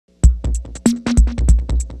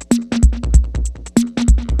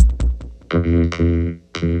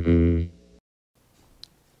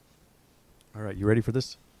You ready for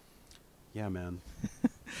this? Yeah, man.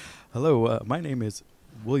 Hello, my name is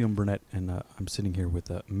William Burnett, and I'm sitting here with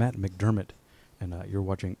Matt McDermott, and you're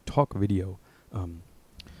watching Talk Video.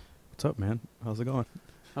 What's up, man? How's it going?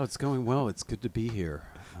 Oh, it's going well. It's good to be here.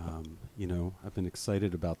 I've been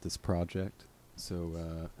excited about this project,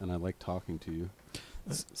 and I like talking to you.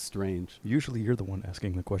 It's strange. Usually you're the one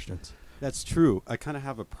asking the questions. That's true. I kind of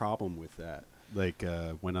have a problem with that. Like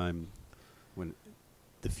when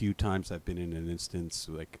the few times I've been in an instance,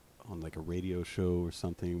 like on like a radio show or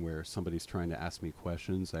something where somebody's trying to ask me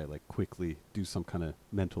questions, I like quickly do some kind of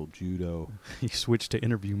mental judo. You switch to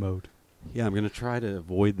interview mode. Yeah, I'm going to try to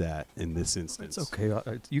avoid that in this instance. It's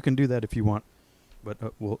okay. You can do that if you want, but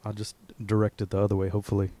I'll just direct it the other way,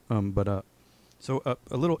 hopefully. So a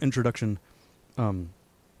little introduction. Mr.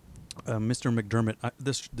 McDermott,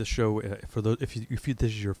 this show for those if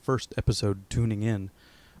this is your first episode tuning in,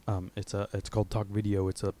 it's called Talk Video.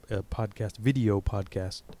 It's a video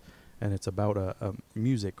podcast, and it's about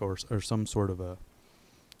music or some sort of a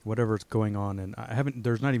whatever's going on. And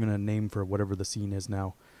there's not even a name for whatever the scene is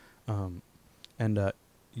now.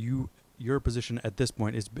 Your position at this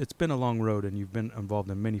point it's been a long road, and you've been involved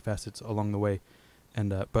in many facets along the way,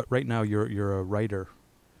 but right now you're a writer,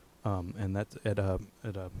 and that's at a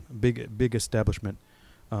big establishment.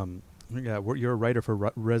 You're a writer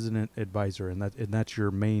for Resident Advisor, and that's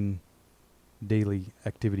your main daily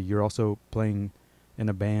activity. You're also playing in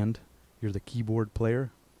a band. You're the keyboard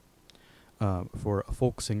player for a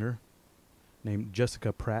folk singer named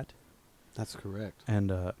Jessica Pratt. That's correct.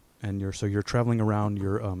 And you're traveling around.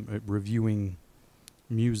 You're reviewing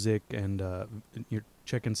music, and you're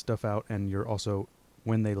checking stuff out. And you're also,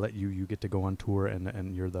 when they let you get to go on tour,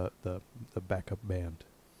 and you're the backup band.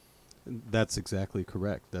 That's exactly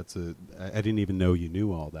correct. I didn't even know you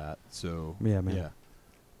knew all that. So yeah, man.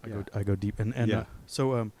 Yeah. I go deep, and yeah.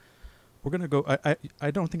 We're gonna go.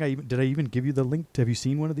 I don't think did I even give you the link? Have you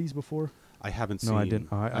seen one of these before? I haven't seen. No, I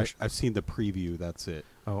didn't. I've seen the preview. That's it.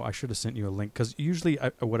 Oh, I should have sent you a link, because usually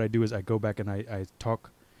what I do is I go back and I talk,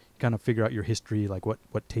 kind of figure out your history, like what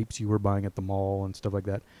tapes you were buying at the mall and stuff like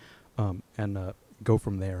that, and go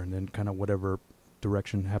from there, and then kind of whatever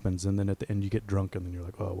direction happens, and then at the end you get drunk, and then you're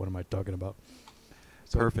like, oh, what am I talking about?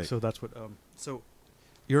 So, perfect. So that's what. So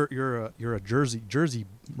you're a Jersey,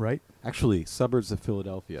 right? Actually, suburbs of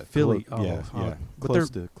Philadelphia. Philly. Yeah.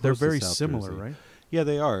 But they're very South similar, Jersey. right? Yeah,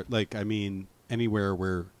 they are. Like, I mean, anywhere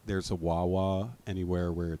where there's a Wawa,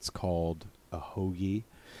 anywhere where it's called a hoagie,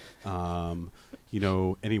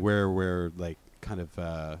 anywhere where like kind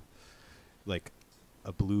of like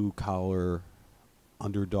a blue collar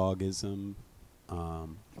underdogism,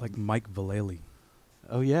 like Mike Vallely.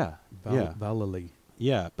 Oh yeah, Vallely.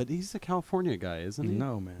 Yeah, but he's a California guy, isn't he?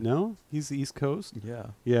 No, man. No, he's the East Coast. Yeah.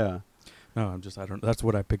 Yeah. No, I don't. That's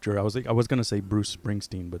what I picture. I was gonna say Bruce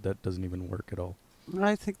Springsteen, but that doesn't even work at all.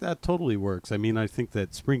 I think that totally works. I mean, I think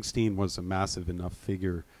that Springsteen was a massive enough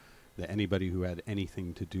figure that anybody who had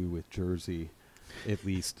anything to do with Jersey, at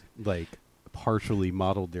least like partially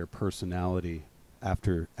modeled their personality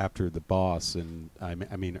after the boss. And I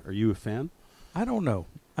mean, are you a fan? I don't know.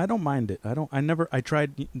 I don't mind it. I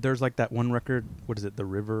tried. There's like that one record. What is it? The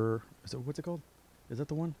River. What's it called? Is that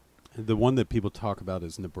the one? The one that people talk about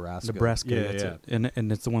is Nebraska. Yeah, that's it. And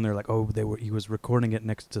it's the one they're like, oh, he was recording it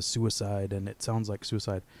next to Suicide, and it sounds like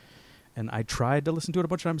Suicide. And I tried to listen to it a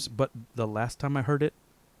bunch of times, but the last time I heard it,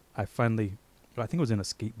 I think it was in a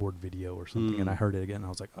skateboard video or something, and I heard it again, and I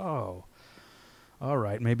was like, oh, all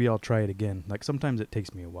right, maybe I'll try it again. Like, sometimes it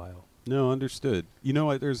takes me a while. No, understood.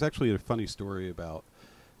 There's actually a funny story about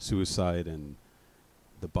Suicide and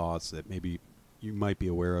the boss that maybe you might be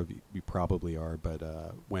aware of. You probably are, but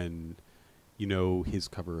when his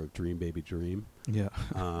cover of Dream Baby Dream. Yeah.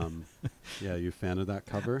 Yeah, you a fan of that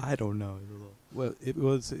cover? I don't know. Well,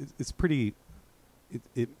 it's pretty.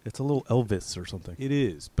 It's a little Elvis or something. It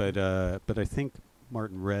is, but I think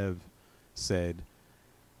Martin Rev said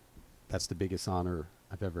that's the biggest honor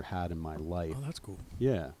I've ever had in my life. Oh, that's cool.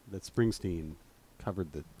 Yeah, that Springsteen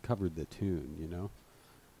covered the tune,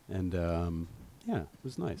 and yeah, it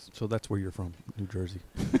was nice. So that's where you're from, New Jersey.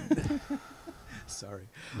 Sorry.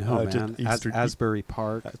 No, man. Asbury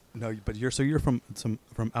Park. No, but you're from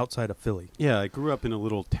outside of Philly. Yeah, I grew up in a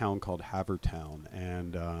little town called Havertown,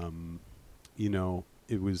 and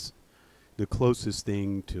it was the closest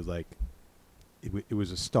thing to like. It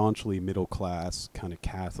was a staunchly middle class kind of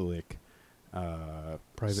Catholic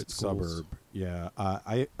private suburb. Yeah,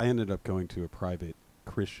 I ended up going to a private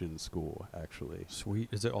Christian school, actually. Sweet.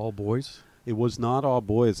 Is it all boys? It was not all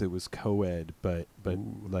boys. It was co-ed, but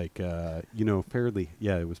Ooh. like fairly.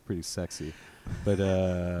 Yeah, it was pretty sexy. But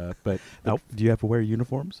Now, do you have to wear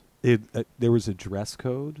uniforms? there was a dress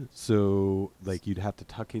code, so like you'd have to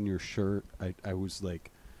tuck in your shirt. I was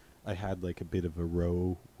like, I had like a bit of a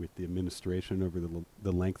row with the administration over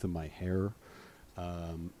the length of my hair.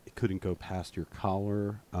 It couldn't go past your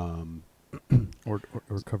collar. Or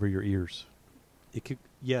cover your ears. It could,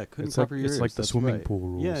 yeah, it couldn't It's cover like, your ears. it's like the That's swimming right. pool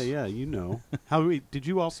rules. Yeah, you know. How did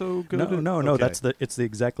you also go? No, Okay. it's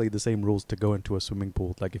exactly the same rules to go into a swimming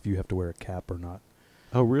pool, like if you have to wear a cap or not.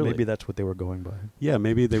 Oh, really? Maybe that's what they were going by. Yeah,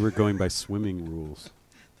 maybe they were going by swimming rules.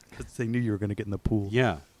 Because they knew you were going to get in the pool.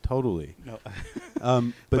 Yeah, totally. No.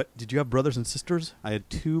 But did you have brothers and sisters? I had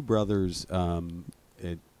two brothers.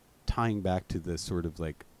 Tying back to the sort of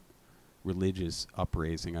like religious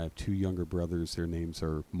upraising, I have two younger brothers. Their names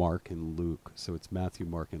are Mark and Luke. So it's Matthew,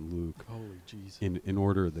 Mark, and Luke. Holy Jesus. In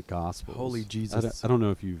order of the Gospels. Holy Jesus. I don't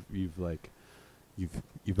know if you've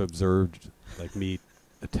observed like me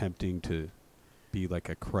attempting to be like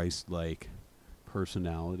a Christ-like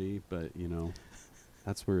personality, but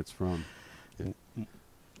that's where it's from. Yeah.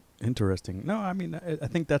 Interesting. No, I mean, I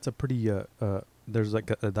think that's a pretty, there's like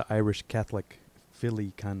the Irish Catholic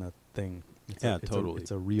Philly kind of thing. Totally.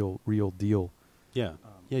 It's a real deal. Yeah.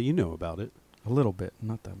 Yeah, you know about it. A little bit,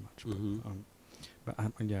 not that much. Mm-hmm. But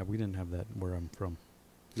yeah, we didn't have that where I'm from.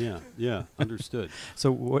 Yeah, understood.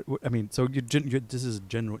 So what I mean, so this is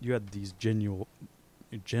general. You had these general,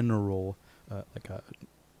 like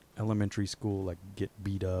elementary school, like get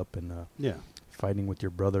beat up and fighting with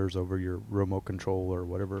your brothers over your remote control or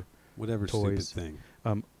whatever toys. Stupid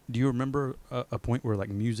thing. Do you remember a point where like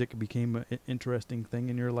music became an interesting thing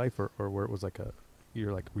in your life, or where it was like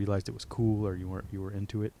you're like realized it was cool, or you were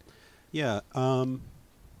into it? Yeah. I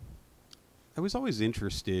was always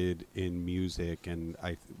interested in music, and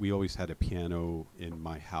we always had a piano in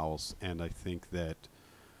my house, and I think that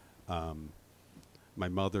my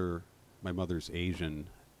mother's Asian,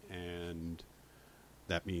 and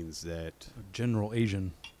that means that General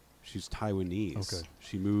Asian. she's Taiwanese. Okay.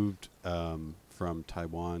 She moved from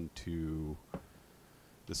Taiwan to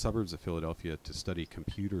the suburbs of Philadelphia to study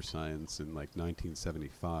computer science in like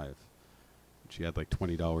 1975. She had like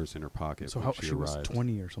 $20 in her pocket. So when how she she was arrived.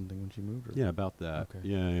 20 or something when she moved? Or? Yeah, about that. Okay.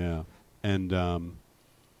 Yeah. And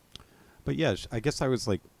but yeah, I guess I was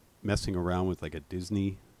like messing around with like a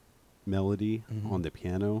Disney melody on the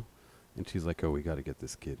piano, and she's like, "Oh, we got to get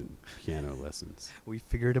this kid in piano lessons." We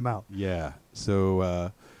figured him out. Yeah.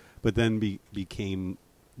 So, but then became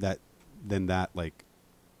that. Then that like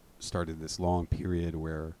started this long period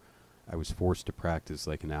where I was forced to practice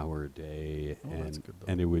like an hour a day, That's good, though.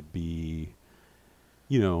 and it would be,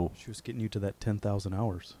 She was getting you to that 10,000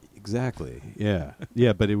 hours. Exactly. Yeah.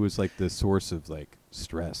 Yeah, but it was like the source of like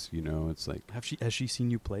stress, it's like. Has she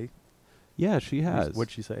seen you play? Yeah, she has.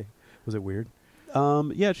 What'd she say? Was it weird?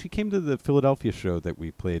 Yeah, she came to the Philadelphia show that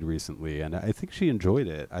we played recently, and I think she enjoyed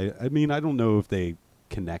it. I mean, I don't know if they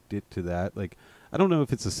connect it to that. Like, I don't know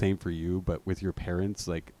if it's the same for you, but with your parents,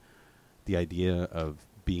 like, the idea of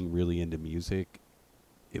being really into music,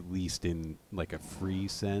 at least in like a free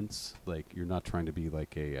sense, like you're not trying to be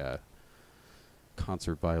like a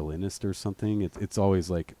concert violinist or something. It's always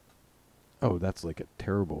like, oh, that's like a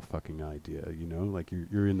terrible fucking idea, like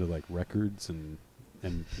you're into like records and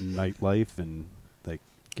nightlife and like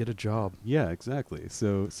Get a job. Yeah, exactly.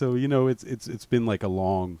 So it's been like a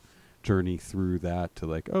long journey through that to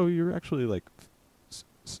like, oh, you're actually like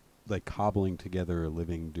like cobbling together a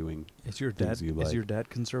living, doing Is your things dad you like. is your dad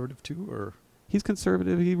conservative too, or? He's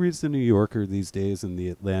conservative. He reads the New Yorker these days and the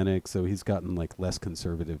Atlantic, so he's gotten like less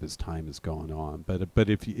conservative as time has gone on. But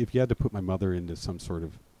if you had to put my mother into some sort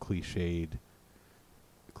of cliche,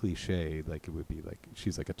 like it would be like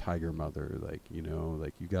she's like a tiger mother, like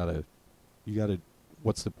like you gotta.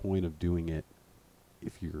 What's the point of doing it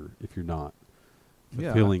if you're not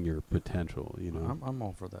fulfilling your potential? I'm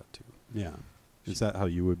all for that too. Yeah. Is that how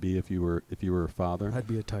you would be if you were a father? I'd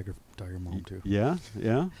be a tiger mom too. Yeah.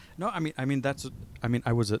 No, I mean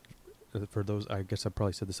I was for those, I guess I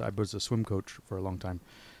probably said this. I was a swim coach for a long time,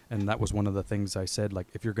 and that was one of the things I said. Like,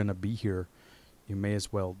 if you're gonna be here, you may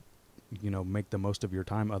as well, make the most of your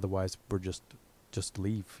time. Otherwise, we're just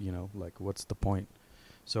leave. Like, what's the point?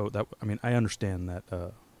 So I understand that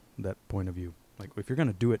that point of view. Like, if you're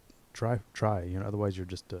gonna do it, try. Otherwise, you're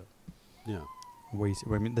just Yeah. waste.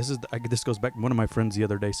 I mean, this goes back. One of my friends the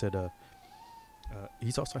other day said,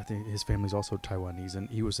 he's also, I think his family's also Taiwanese, and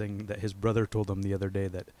he was saying that his brother told him the other day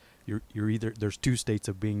that you're either, there's two states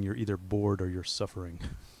of being, you're either bored or you're suffering.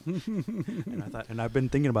 And I thought, and I've been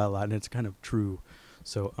thinking about it a lot, and it's kind of true.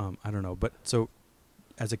 So I don't know, but so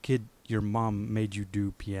as a kid, your mom made you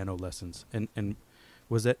do piano lessons, and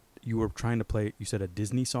was that you were trying to play? You said a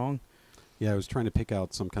Disney song, Yeah, I was trying to pick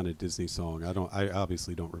out some kind of Disney song. I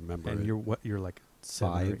obviously don't remember. and it. you're like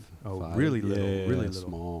 7 or 8. Five. Oh, Five. really little, Yeah, really little.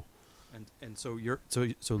 small. And so you're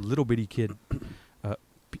so little bitty kid,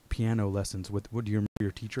 piano lessons. What do you remember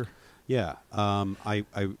your teacher? Yeah, I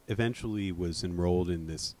eventually was enrolled in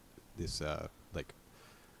this like,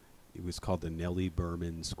 it was called the Nellie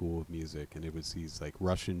Berman School of Music, and it was these like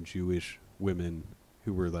Russian Jewish women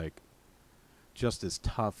who were like just as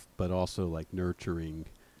tough but also like nurturing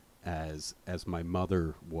as my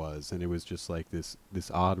mother was, and it was just like this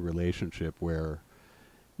odd relationship where,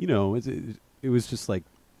 you know, it was just like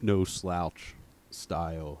no slouch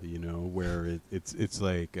style, you know, where it's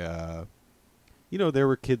like you know, there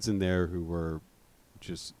were kids in there who were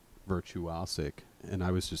just virtuosic, and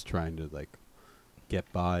I was just trying to like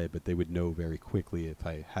get by, but they would know very quickly if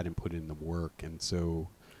I hadn't put in the work. And so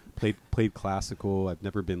played classical. I've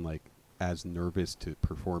never been like as nervous to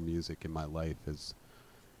perform music in my life as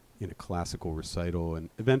in a classical recital. And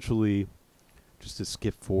eventually, just to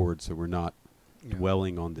skip forward so we're not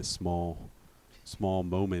dwelling on this small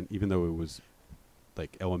moment, even though it was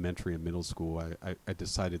like elementary and middle school, I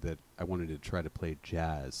decided that I wanted to try to play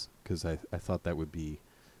jazz because I thought that would be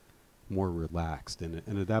more relaxed. And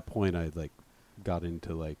at that point, I like got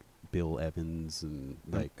into like Bill Evans and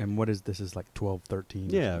like. And what is this? Is like 12, 13?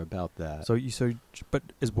 Yeah, about that. But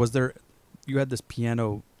was there? You had this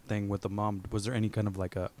piano thing with the mom. Was there any kind of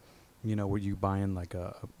like a, you know, were you buying like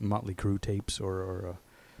a Motley Crue tapes or a,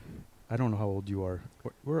 I don't know how old you are.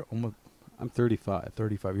 We're almost. I'm 35.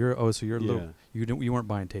 35. So you're a Yeah. little. You weren't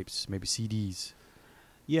buying tapes, maybe CDs.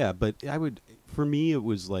 Yeah, but for me, it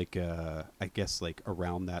was like, I guess like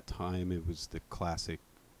around that time, it was the classic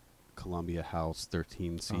Columbia House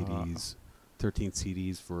 13 CDs, 13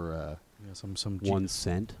 CDs for some 1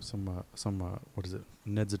 cent. Some what is it?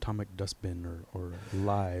 Ned's Atomic Dustbin or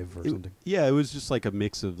Live or something. Yeah, it was just like a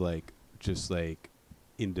mix of like just like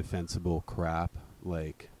indefensible crap,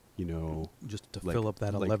 like, you know, just to like, fill up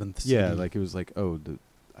that like, 11th CD. Yeah, like it was like, oh,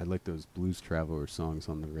 I like those Blues Traveler songs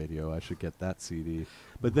on the radio. I should get that CD.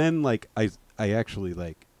 But then like I actually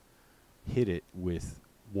like hit it with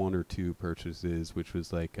 1 or 2 purchases, which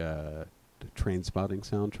was like the Trainspotting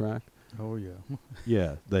soundtrack. Oh yeah.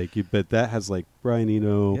 Yeah, like but that has like Brian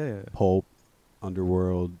Eno, Yeah. Pulp,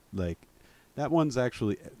 Underworld, like that one's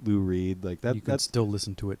actually Lou Reed, like that. You can still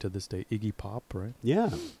listen to it to this day. Iggy Pop, right? Yeah,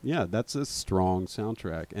 that's a strong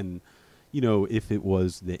soundtrack. And you know, if it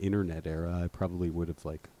was the internet era, I probably would have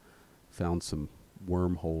like found some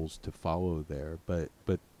wormholes to follow there. But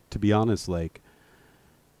to be honest, like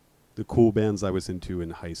the cool bands I was into in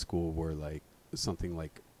high school were like something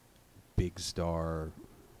like Big Star,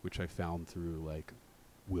 which I found through like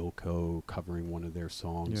Wilco covering one of their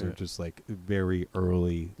songs, or just like very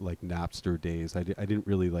early like Napster days. I didn't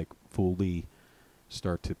really like fully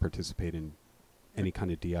start to participate in any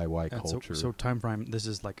kind of DIY culture. So time frame, this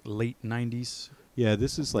is like late 90s? Yeah,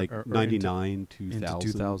 this is like or 99, 2000.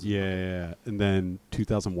 into 2000. Yeah. And then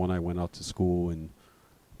 2001 I went out to school in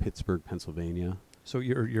Pittsburgh, Pennsylvania. So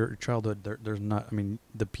your childhood, there's not, I mean,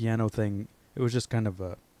 the piano thing, it was just kind of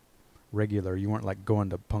a regular. You weren't like going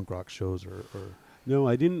to punk rock shows or No,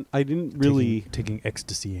 I didn't really taking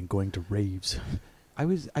ecstasy and going to raves. I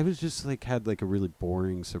was just like had like a really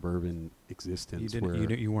boring suburban existence.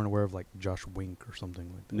 You weren't aware of like Josh Wink or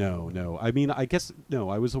something like that. No. I mean, I guess no.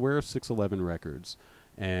 I was aware of 611 Records,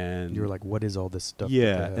 and you were like, "What is all this stuff?"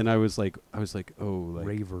 Yeah, and I was like, oh, like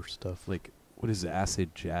raver stuff. Like, what is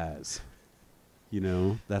acid jazz? You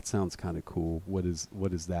know, that sounds kind of cool. What is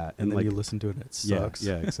that? And then like you listen to it, and it sucks.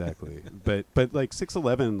 Yeah, exactly. but like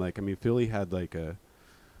 611, like I mean, Philly had like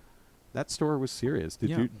that store was serious. Did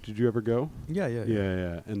you ever go? Yeah.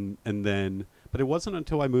 And then, but it wasn't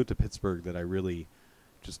until I moved to Pittsburgh that I really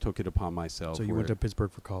just took it upon myself. So you went to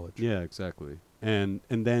Pittsburgh for college. Yeah, exactly. And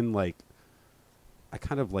then like, I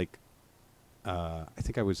kind of like, I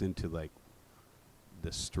think I was into like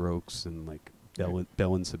the Strokes and like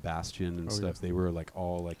Bell and Sebastian and stuff. Yeah. They were like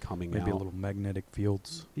all like coming out. Maybe a little Magnetic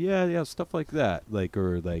Fields. Yeah, stuff like that. Like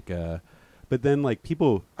but then like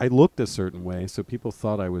people, I looked a certain way, so people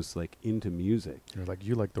thought I was like into music. You're like,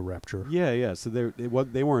 you like the Rapture. Yeah. So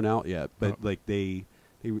they weren't out yet, but like they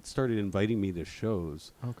started inviting me to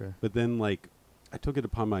shows. Okay. But then like I took it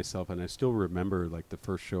upon myself, and I still remember like the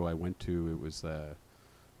first show I went to. It was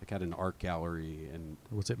like at an art gallery, and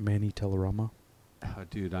was it Manny Telerama? Oh,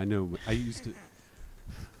 dude, I know. I used to.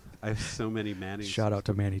 I have so many Manny. Shout out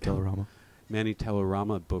to Manny Telerama. Manny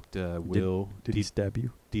Telerama booked Will. Did he stab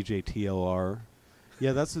you? DJ TLR,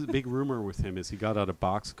 Yeah, that's the big rumor with him is he got out a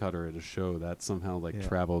box cutter at a show that somehow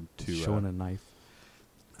traveled to showing a knife.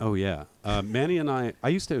 Oh yeah, Manny and I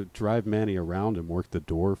used to drive Manny around and work the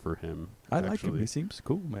door for him. I like him. He seems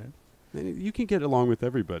cool, man. And you can get along with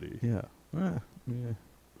everybody. Yeah. Yeah.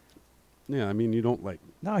 Yeah, I mean, you don't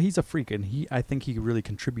No, he's a freak, and I think he really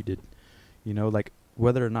contributed. You know, like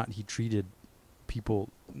whether or not he treated people,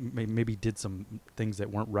 maybe did some things that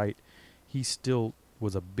weren't right, he still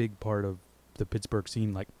was a big part of the Pittsburgh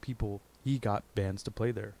scene. Like he got bands to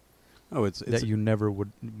play there. Oh, it's that you never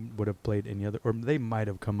would have played any other, or they might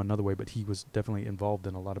have come another way, but he was definitely involved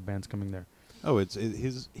in a lot of bands coming there. Oh,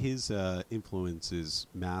 his influence is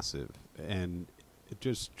massive, and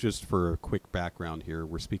just for a quick background here,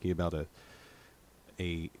 we're speaking about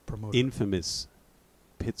a infamous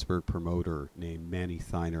Pittsburgh promoter named Manny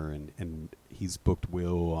Thiner, and he's booked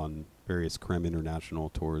Will on various Creme International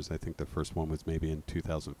tours. I think the first one was maybe in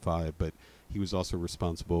 2005, but he was also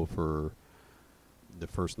responsible for the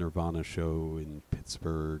first Nirvana show in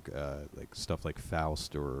Pittsburgh, like stuff like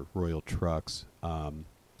Faust or Royal Trucks.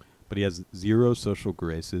 But he has zero social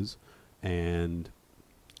graces, and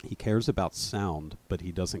he cares about sound, but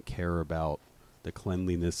he doesn't care about the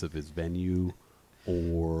cleanliness of his venue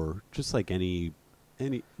or just like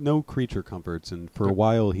no creature comforts. And for a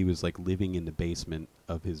while he was like living in the basement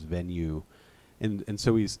of his venue, and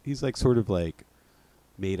so he's like sort of like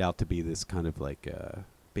made out to be this kind of like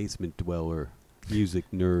basement dweller music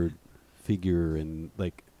nerd figure, and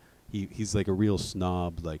like he's like a real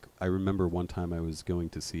snob. Like I remember one time I was going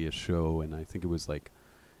to see a show, and I think it was like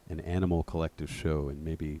an Animal Collective show in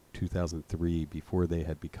maybe 2003, before they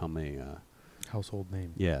had become a household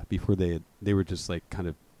name. Yeah, before they were just like kind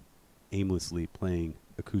of aimlessly playing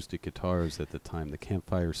acoustic guitars at the time, the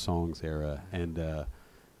Campfire Songs era, and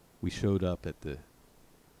we showed up at the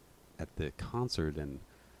concert, and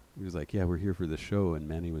he was like, "Yeah, we're here for the show," and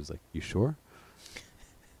Manny was like, "You sure?"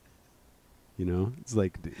 You know, it's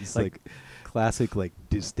like classic like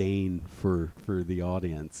disdain for the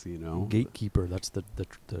audience. You know, gatekeeper. That's the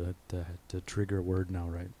trigger word now,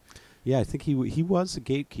 right? Yeah, I think he was a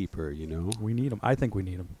gatekeeper. You know, we need him. I think we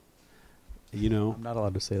need him. You know, I'm not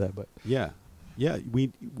allowed to say that, but yeah.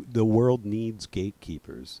 The world needs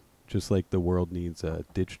gatekeepers, just like the world needs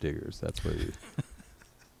ditch diggers. That's what.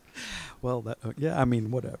 Well, I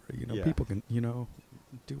mean, whatever. You know, Yeah. people can,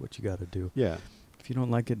 do what you got to do. Yeah. If you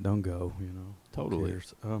don't like it, don't go. Totally.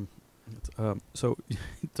 So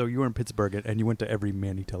you were in Pittsburgh, and you went to every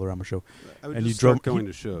Manny Tellerama show. I would and just you start going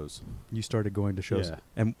to shows. You started going to shows. Yeah.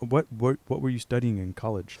 And what were you studying in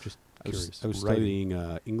college? Just curious. I was studying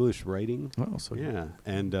English writing. Oh, so yeah,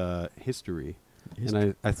 and history.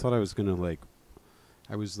 And I thought I was gonna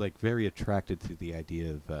I was very attracted to the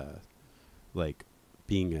idea of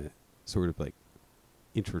being a sort of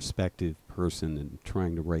introspective person and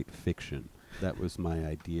trying to write fiction. That was my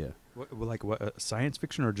idea. What science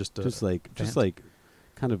fiction or just kind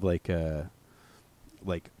of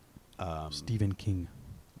Stephen King.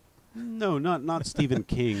 No, not Stephen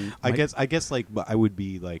King. I guess I would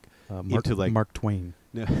be into Mark Twain.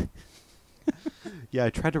 No. Yeah, I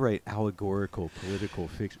tried to write allegorical political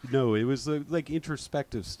fiction. No, it was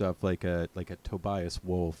introspective stuff, like a Tobias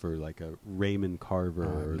Wolff or like a Raymond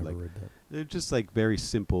Carver. I've never read that. They're just very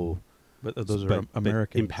simple, but those are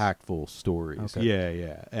American impactful stories. Okay.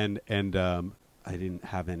 Yeah, and I didn't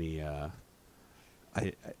have any.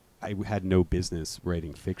 I had no business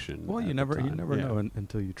writing fiction. Well, you never know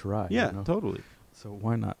until you try. Yeah, totally. So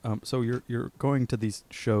why not? So you're going to these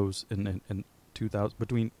shows in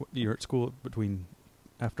 2000 you're at school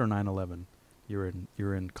after 9/11.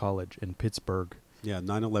 You're in college in Pittsburgh. Yeah,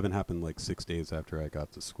 9/11 happened 6 days after I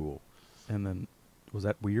got to school. And then, was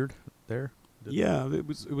that weird there? Yeah, it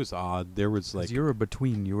was odd. There was you were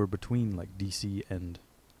between DC and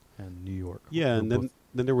New York. Yeah, and then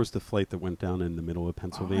there was the flight that went down in the middle of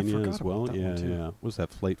Pennsylvania as well. Yeah. What was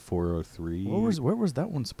that, Flight 403? Where was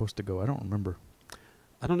that one supposed to go? I don't remember.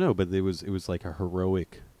 I don't know, but it was like a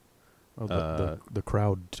heroic. Oh, the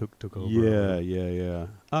crowd took over. Yeah.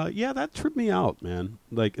 Yeah, that tripped me out, man.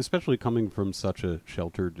 Especially coming from such a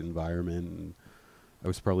sheltered environment, and I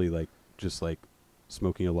was probably just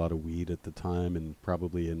smoking a lot of weed at the time, and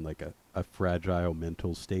probably in a fragile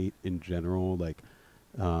mental state in general. But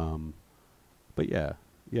yeah,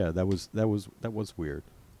 that was weird.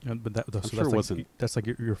 But that's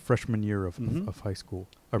your freshman year of high school.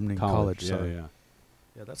 I mean college. Sorry. Yeah.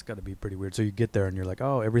 Yeah, that's got to be pretty weird. So you get there and you're like,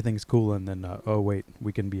 oh, everything's cool, and then oh wait,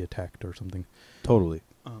 we can be attacked or something. Totally.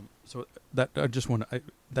 So that I just want to.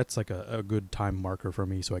 That's a good time marker for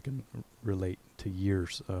me, so I can relate to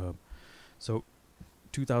years. So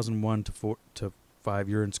 2001 to 5,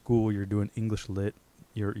 you're in school. You're doing English lit.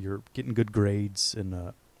 you're getting good grades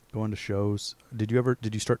and going to shows. Did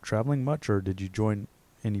you start traveling much, or did you join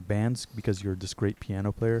any bands because you're this great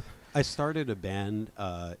piano player? I started a band.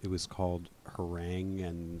 It was called Harangue,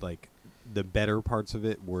 and like the better parts of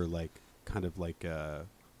it were like kind of like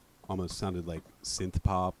almost sounded like synth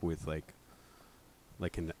pop with like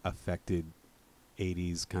an affected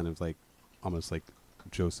 80s kind of like almost like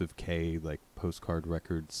Joseph K. like Postcard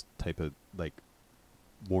Records type of like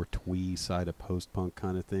more twee side of post-punk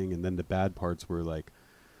kind of thing. And then the bad parts were like,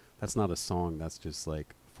 that's not a song, that's just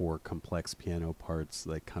like 4 complex piano parts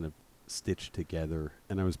like kind of stitched together.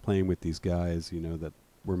 And I was playing with these guys, you know, that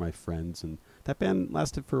were my friends, and that band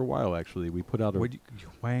lasted for a while actually. We put out a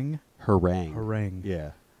Harangue? Harangue.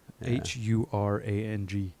 Yeah. Hurangue.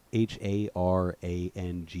 Harangue.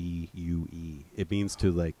 It means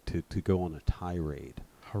to like to go on a tirade.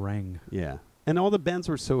 Harangue. Yeah. And all the bands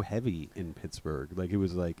were so heavy in Pittsburgh. Like it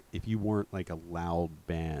was like if you weren't like a loud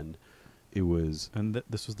band, it was. And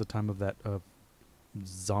this was the time of that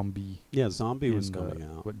Zombie. Yeah, Zombie was coming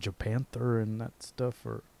out. What, Japanther and that stuff,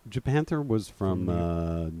 or Japanther was from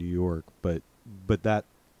New York, but that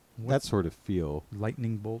sort of feel.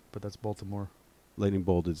 Lightning Bolt, but that's Baltimore. Lightning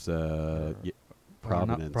Bolt is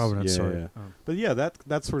Providence. Providence, yeah, sorry. Yeah. But yeah,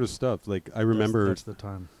 that sort of stuff. Like I remember that's the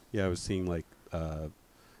time. Yeah, I was seeing like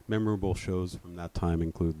memorable shows from that time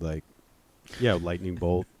include like Lightning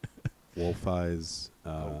Bolt, Wolf Eyes,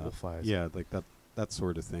 Wolf Eyes. Yeah, like that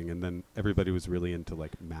sort of thing. And then everybody was really into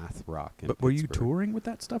like math rock. But were you touring with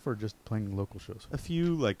that stuff or just playing local shows? A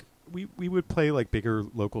few, like we would play like bigger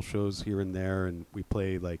local shows here and there, and we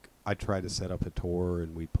play like I try to set up a tour,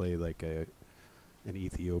 and we play like an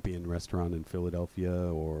Ethiopian restaurant in Philadelphia,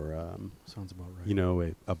 or sounds about right. You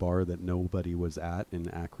know, a bar that nobody was at in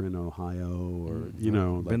Akron, Ohio, or you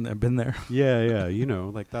know, been there. Yeah, you know,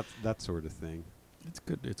 like that sort of thing. It's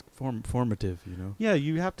good. It's formative, you know. Yeah,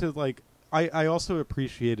 you have to like. I also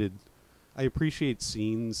appreciate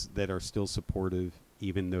scenes that are still supportive,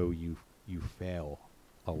 even though you fail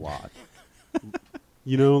a lot.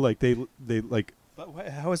 You know, like they like. But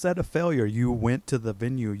how is that a failure? You went to the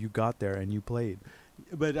venue, you got there, and you played.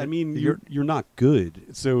 But I mean, you're not good.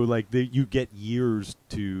 So like you get years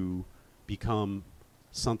to become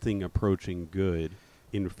something approaching good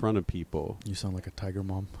in front of people. You sound like a tiger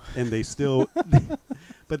mom. And they still,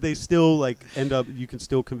 but they still like end up. You can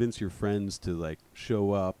still convince your friends to like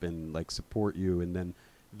show up and like support you, and then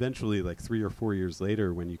eventually, like 3 or 4 years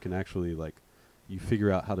later, when you can actually like. You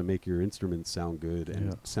figure out how to make your instruments sound good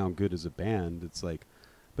and sound good as a band. It's like,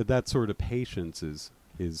 but that sort of patience is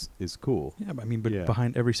cool. Yeah, but I mean,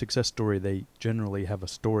 behind every success story, they generally have a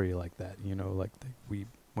story like that. You know, like we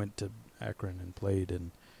went to Akron and played,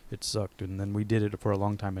 and it sucked, and then we did it for a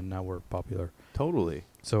long time, and now we're popular. Totally.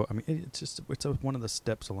 So I mean, it's one of the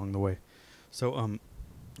steps along the way. So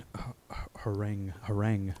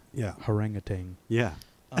harangue. Yeah. Harangutan. Yeah.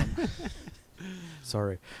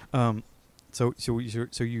 Sorry. So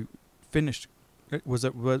you finished. Was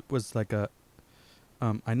like a.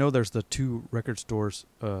 I know there's the 2 record stores.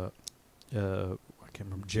 I can't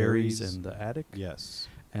remember, Jerry's and the Attic. Yes.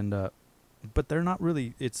 And but they're not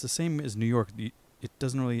really. It's the same as New York. It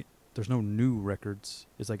doesn't really. There's no new records.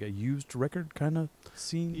 It's like a used record kind of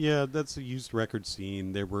scene. Yeah, that's a used record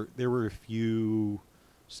scene. There were a few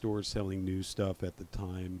stores selling new stuff at the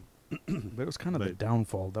time. But it was kind of the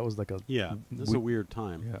downfall. That was like a This is a weird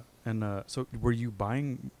time. Yeah, and so were you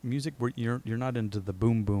buying music? You're not into the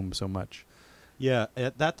boom boom so much. Yeah,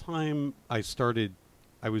 at that time I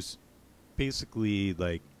was basically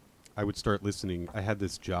like I would start listening. I had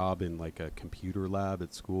this job in like a computer lab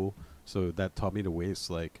at school, so that taught me to waste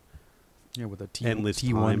like with a endless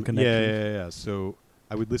T1 connection. Yeah. So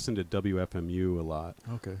I would listen to WFMU a lot.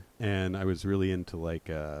 Okay, and I was really into like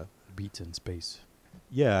Beats in Space.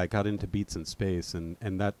 Yeah, I got into Beats in Space, and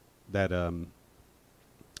that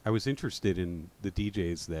I was interested in the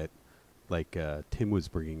DJs that like Tim was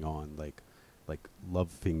bringing on, like Love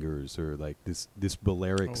Fingers, or like this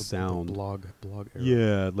Balearic sound. The blog era.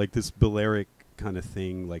 Yeah, like this Balearic kind of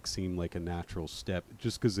thing, like seemed like a natural step,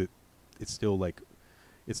 just because it's still like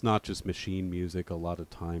it's not just machine music. A lot of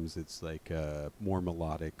times it's like more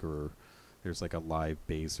melodic, or there's like a live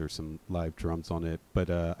bass or some live drums on it. But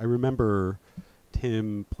I remember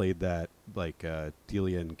Tim played that like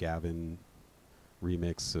Delia and Gavin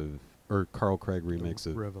remix or Carl Craig remix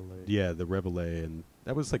of Reveille. Yeah, the Reveille, and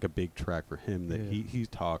that was like a big track for him that he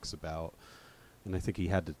talks about, and I think he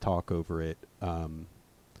had to talk over it.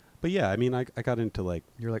 But yeah, I mean, I got into like,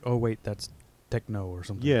 you're like, oh wait, that's techno or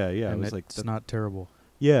something. Yeah, and I was like, it's not terrible.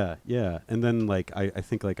 Yeah, and then like I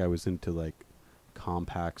think like I was into like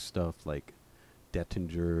compact stuff like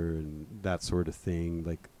Dettinger and that sort of thing,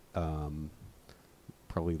 like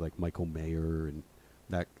probably like Michael Mayer and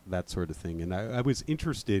that sort of thing. And I was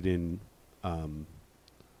interested in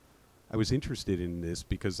this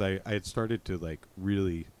because I had started to like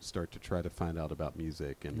really start to try to find out about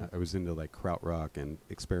music, and I was into like krautrock and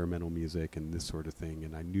experimental music and this sort of thing,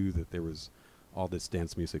 and I knew that there was all this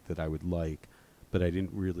dance music that I would like, but I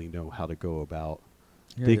didn't really know how to go about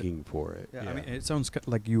digging for it. Yeah, I mean, it sounds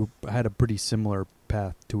like you had a pretty similar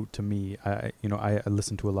path to me. I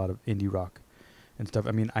listened to a lot of indie rock and stuff.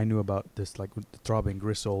 I mean, I knew about this like Throbbing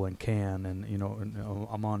Gristle and Can, and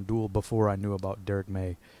I'm on Duel before I knew about Derek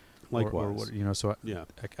May. Likewise, so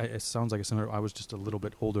it sounds like a similar. I was just a little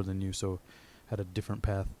bit older than you, so had a different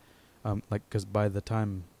path. Like, because by the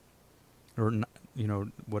time,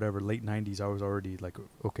 whatever, late '90s, I was already like,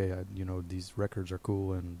 okay, these records are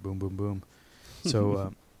cool and boom, boom, boom.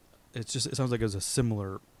 So it sounds like it was a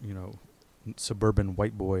similar, suburban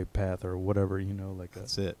white boy path or whatever, like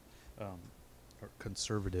that's it. Or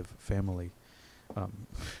conservative family.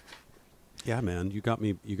 Yeah, man, you got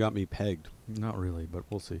me pegged. Not really, but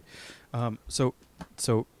we'll see. So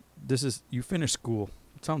this is, you finished school.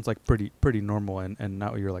 It sounds like pretty normal, and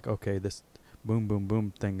now you're like, okay, this boom boom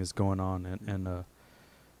boom thing is going on, and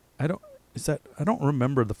I don't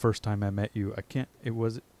remember the first time I met you. It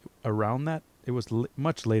was around that. It was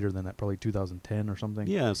much later than that, probably 2010 or something.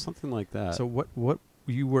 Yeah, something like that. So what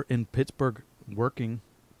you were in Pittsburgh working?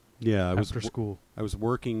 Yeah, after school. I was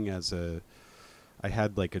working I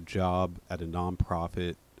had like a job at a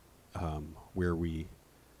nonprofit where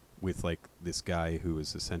with like this guy who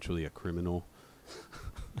was essentially a criminal.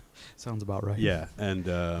 Sounds about right. Yeah, and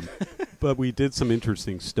but we did some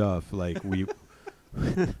interesting stuff. Like we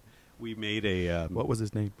made a what was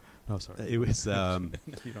his name? Oh, sorry. It was you don't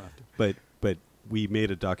have to. But we made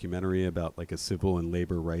a documentary about like a civil and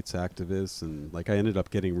labor rights activist, and like I ended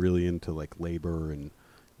up getting really into like labor and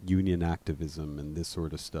union activism and this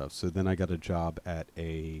sort of stuff. So then I got a job at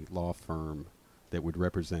a law firm that would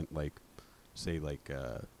represent like, say, like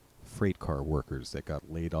freight car workers that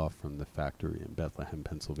got laid off from the factory in Bethlehem,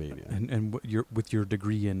 Pennsylvania. And with your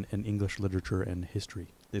degree in English literature and history.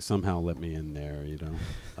 They somehow let me in there,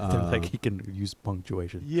 like he can use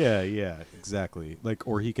punctuation. Yeah, exactly. Like,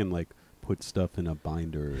 or he can like put stuff in a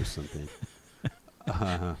binder or something.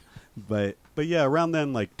 But yeah, around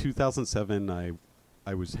then, like 2007,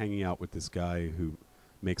 I was hanging out with this guy who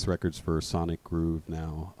makes records for Sonic Groove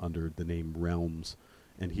now under the name Realms,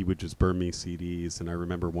 and he would just burn me CDs. And I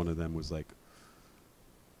remember one of them was like,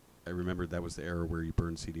 that was the era where you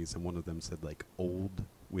burned CDs, and one of them said like old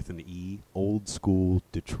with an E, old school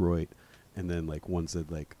Detroit, and then like one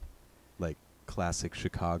said like classic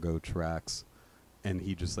Chicago tracks, and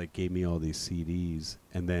he just like gave me all these CDs,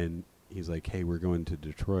 and then he's like, hey, we're going to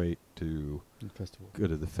Detroit to go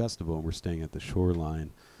to the festival, and we're staying at the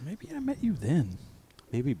Shoreline. Maybe I met you then.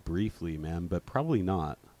 Maybe briefly, man, but probably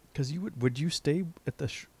not. Because would you stay at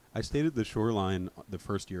the... I stayed at the Shoreline the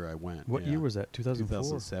first year I went. What year was that? 2004?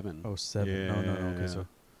 2007. Oh, 7. Yeah, no. Okay, so...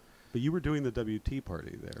 But you were doing the WT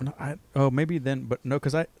party there. No, maybe then, but no,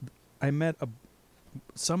 because I met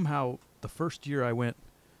somehow the first year I went,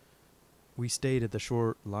 we stayed at the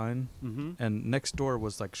Shoreline, and next door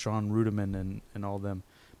was like Sean Rudiman and all them.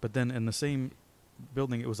 But then in the same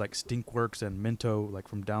building, it was like Stinkworks and Minto, like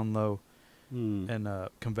from Down Low, and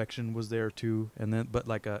Convection was there too. And then, but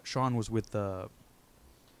like Sean was with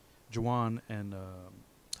Juwan and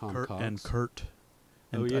Kurt.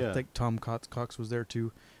 And I think Tom Cox was there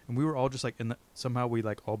too. And we were all just like somehow we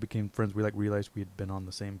like all became friends. We like realized we had been on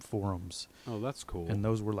the same forums. Oh, that's cool. And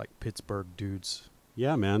those were like Pittsburgh dudes.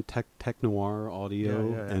 Yeah, man, tech noir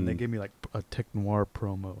audio, yeah, and they gave me like a tech noir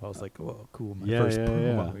promo. I was like, "Oh, cool, my first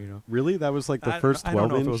promo." Really, that was like the first 12-inch. I don't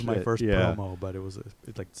know if it was my first promo, but it was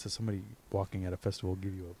like somebody walking at a festival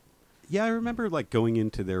give you a. Yeah, I remember like going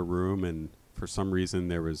into their room, and for some reason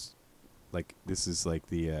there was, like, this is like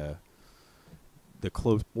one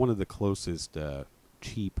of the closest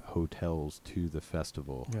cheap hotels to the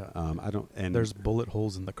festival. Yeah. And there's bullet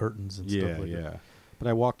holes in the curtains and stuff like that. Yeah. But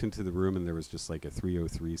I walked into the room and there was just like a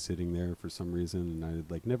 303 sitting there for some reason, and I had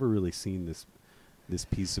like never really seen this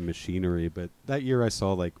piece of machinery. But that year I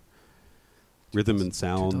saw like Rhythm and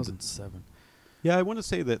Sound. 2007. Yeah, I want to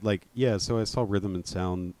say that so I saw Rhythm and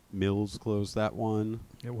Sound. Mills closed that one.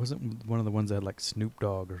 It wasn't one of the ones that had like Snoop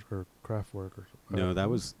Dogg or Kraftwerk or. No, that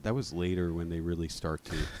was later when they really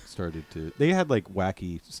started to. They had like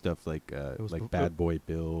wacky stuff like Bad Boy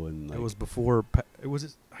Bill and. Like, it was before. It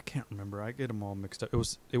was. I can't remember. I get them all mixed up.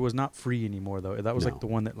 It was not Free anymore though. That was like the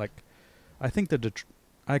one that like. I think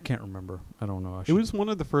I I can't remember. I don't know. It was one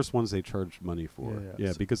of the first ones they charged money for. Yeah.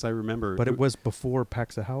 Yeah, because I remember. But it was before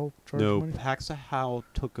Paxahau charged money? No, Paxahau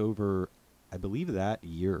took over, I believe, that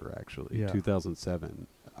year, actually, Yeah. 2007.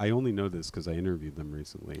 I only know this because I interviewed them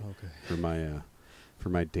recently for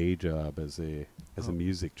my day job as a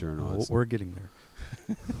music journalist. We're getting there.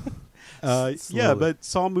 Yeah, Slowly. but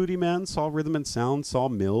saw Moody Man, saw Rhythm and Sound, saw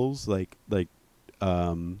Mills,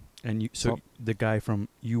 And the guy from,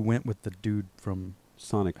 you went with the dude from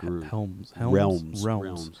Sonic Groove. Realms.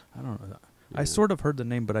 Realms. I don't know. Yeah. I sort of heard the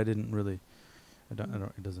name, but I didn't really.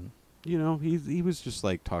 It doesn't. You know, he was just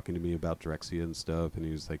like talking to me about Drexcia and stuff, and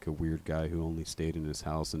he was like a weird guy who only stayed in his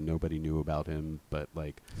house and nobody knew about him, but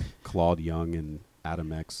like Claude Young and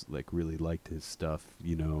Adam X like really liked his stuff,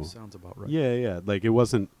 you know. Sounds about right. Yeah. Like it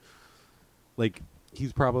wasn't like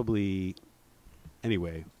he's probably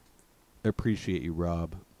anyway. I appreciate you,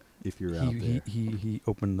 Rob, if you're out there. He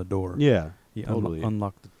opened the door. Yeah. He totally.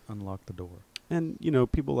 unlocked the door. And you know,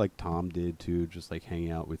 people like Tom did too, just like hanging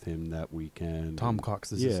out with him that weekend. Tom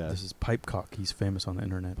Cox, this is Pipecock. He's famous on the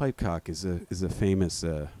internet. Pipecock is a famous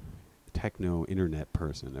techno internet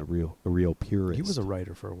person, a real purist. He was a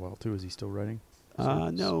writer for a while too. Is he still writing?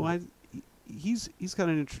 He's got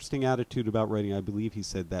an interesting attitude about writing. I believe he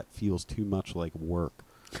said that feels too much like work.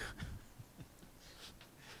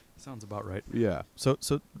 Sounds about right. Yeah. So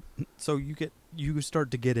you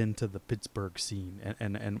start to get into the Pittsburgh scene,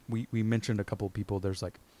 and we mentioned a couple of people. There's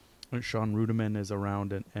like Sean Ruderman is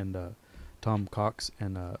around, and Tom Cox,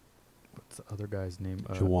 and what's the other guy's name?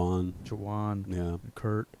 Jawan. Yeah.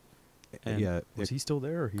 Kurt. And yeah. Was he still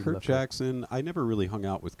there? Or he Kurt left Jackson. I never really hung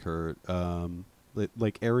out with Kurt.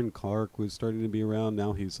 Like Aaron Clark was starting to be around.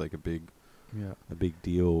 Now he's like a big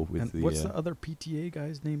deal with and the. What's the other PTA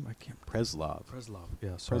guy's name? I can't. Preslov.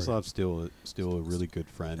 Yeah, sorry. Preslov's still a really good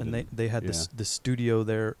friend. And they had this studio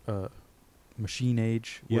there, Machine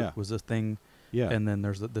Age. Was a thing. Yeah. And then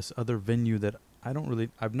there's this other venue that I don't really.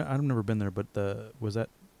 I've never been there, but was that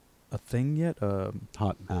a thing yet?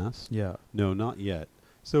 Hot Mass. Yeah. No, not yet.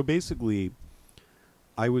 So basically,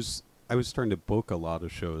 I was starting to book a lot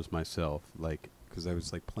of shows myself, like because I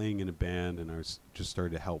was like playing in a band, and I was just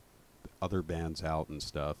started to help other bands out and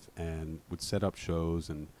stuff, and would set up shows.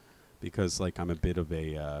 And because like I'm a bit of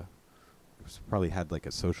a probably had like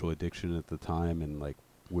a social addiction at the time, and like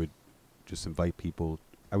would just invite people.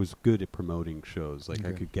 I was good at promoting shows, like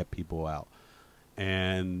I could get people out.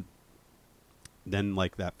 And then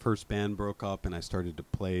like that first band broke up, and I started to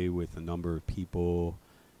play with a number of people,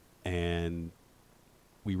 and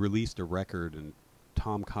we released a record, and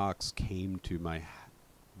Tom Cox came to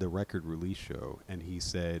the record release show, and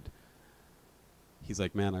he's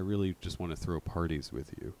like, man, I really just want to throw parties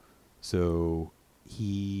with you. So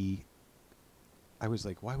I was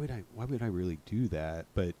like, why would I really do that?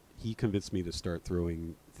 But he convinced me to start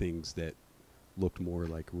throwing things that looked more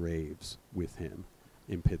like raves with him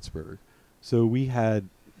in Pittsburgh. So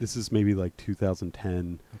this is maybe like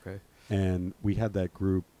 2010. Okay. And we had that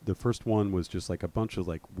group. The first one was just like a bunch of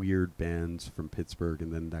like weird bands from Pittsburgh,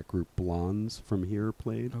 and then that group Blondes from here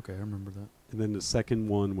played. Okay, I remember that. And then the second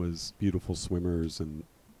one was Beautiful Swimmers and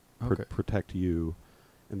Protect You.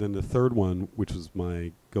 And then the third one, which was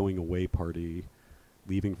my going away party,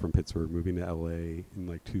 leaving from Pittsburgh, moving to LA in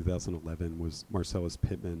like 2011, was Marcellus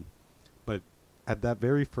Pittman. But at that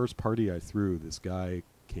very first party I threw, this guy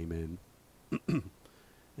came in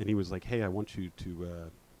and he was like, hey, I want you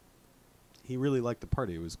to he really liked the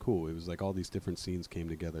party. It was cool. It was like all these different scenes came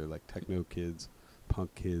together, like techno kids,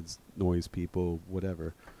 punk kids, noise people,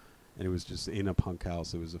 whatever. And it was just in a punk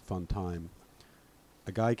house. It was a fun time.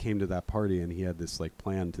 A guy came to that party, and he had this like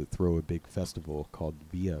plan to throw a big festival called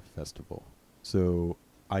Via Festival. So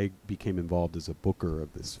I became involved as a booker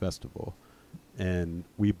of this festival, and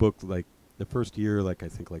we booked like the first year, like I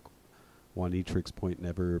think like Juan Etrix Point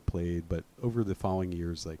never played, but over the following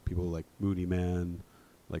years, like people like Moody Man,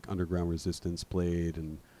 like Underground Resistance played,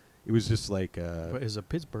 and it was just like But it's a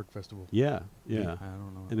Pittsburgh festival. Yeah. I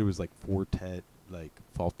don't know. And it was like Fortet, like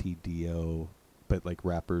Faulty Dio, but like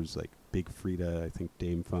rappers like Big Frida, I think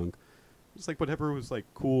Dame Funk. It was like whatever was like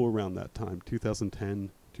cool around that time,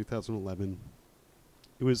 2010, 2011.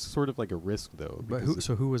 It was sort of like a risk though. But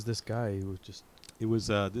who was this guy? Who was just? It was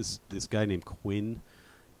this guy named Quinn,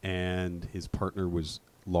 and his partner was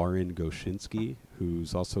Lauren Goshinsky,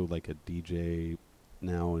 who's also like a DJ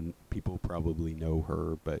now, and people probably know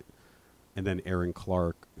her. But and then Aaron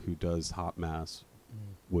Clark, who does Hot Mass,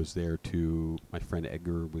 was there too. My friend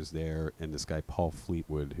Edgar was there, and this guy Paul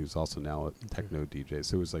Fleetwood, who's also now a techno DJ.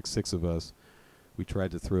 So it was like 6 of us. We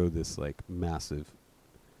tried to throw this like massive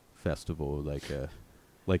festival,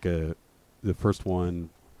 the first one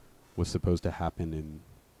was supposed to happen in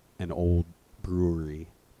an old brewery,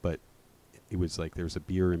 but it was like there's a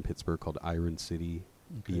beer in Pittsburgh called Iron City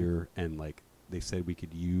beer, and like they said we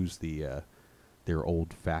could use their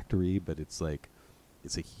old factory, but it's like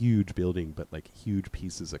it's a huge building, but like huge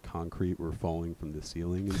pieces of concrete were falling from the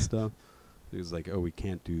ceiling and stuff. It was like, oh, we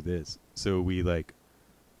can't do this. So we like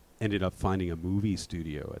ended up finding a movie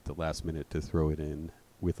studio at the last minute to throw it in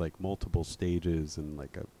with like multiple stages and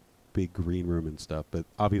like a big green room and stuff. But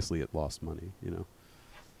obviously it lost money, you know.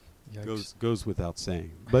 Goes without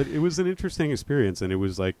saying. But it was an interesting experience, and it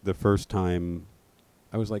was like the first time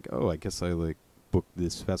I was like, oh, I guess I like booked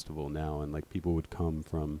this festival now, and like people would come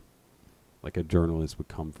from, like a journalist would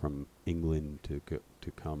come from England to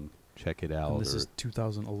come check it out. And this is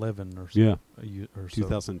 2011 or so. Yeah. Or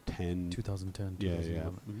 2010. 2010. Yeah, 2011. yeah.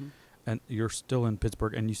 Mm-hmm. And you're still in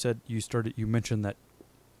Pittsburgh, and you said you mentioned that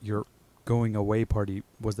your going away party,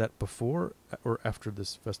 was that before or after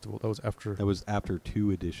this festival? That was after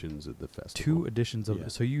 2 editions of the festival. 2 editions of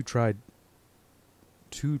it. So you tried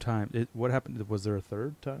 2 times. What happened? Was there a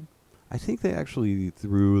third time? I think they actually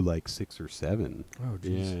threw like 6 or 7. Oh,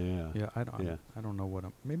 geez. Yeah. I don't know what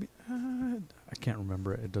maybe I can't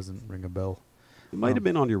remember it. It doesn't ring a bell. It might have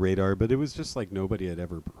been on your radar, but it was just like nobody had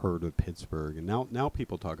ever heard of Pittsburgh, and now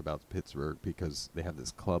people talk about Pittsburgh because they have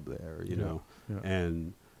this club there, you know,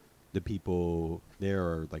 and the people there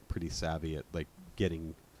are like pretty savvy at like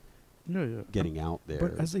getting out there.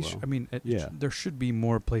 But as they, I mean, there should be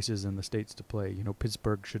more places in the States to play. You know,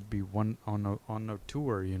 Pittsburgh should be one on a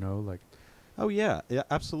tour. You know, like. Oh yeah,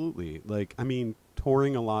 absolutely. Like, I mean,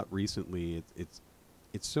 touring a lot recently.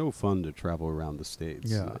 It's so fun to travel around the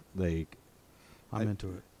States. Yeah, like, I'm into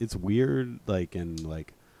it. It's weird, like, and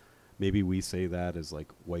like, maybe we say that as like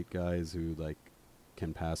white guys who like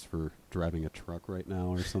can pass for driving a truck right now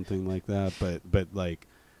or something like that. But like,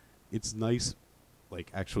 it's nice,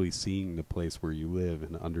 like actually seeing the place where you live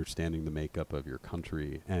and understanding the makeup of your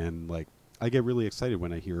country. And like, I get really excited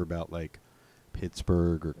when I hear about like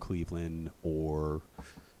Pittsburgh or Cleveland or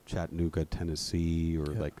Chattanooga, Tennessee, or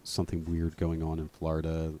like something weird going on in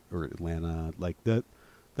Florida or Atlanta. Like that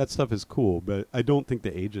stuff is cool, but I don't think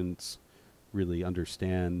the agents really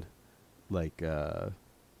understand like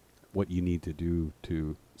what you need to do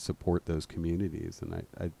to support those communities. And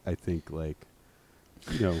I think like,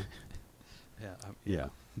 you know, yeah,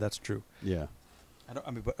 that's true. Yeah.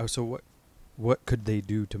 But so what could they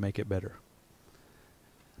do to make it better?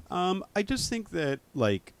 I just think that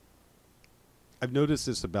like I've noticed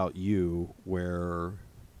this about you, where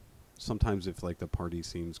sometimes if like the party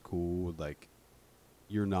seems cool, like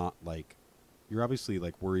you're not like, you're obviously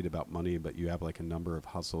like worried about money, but you have like a number of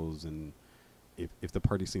hustles, and if the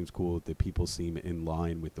party seems cool, if the people seem in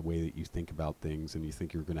line with the way that you think about things and you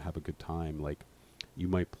think you're going to have a good time, like you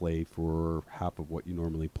might play for half of what you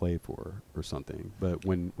normally play for or something. But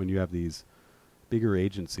when you have these bigger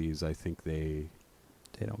agencies, I think they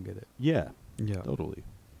don't get it. Yeah. Totally.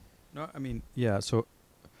 No, I mean, yeah, so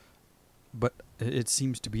but it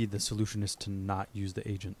seems to be the solution is to not use the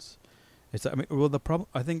agents. The problem,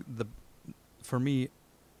 I think for me,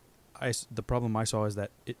 the problem I saw is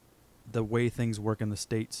that the way things work in the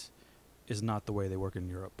States is not the way they work in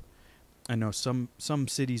Europe. I know some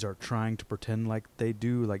cities are trying to pretend like they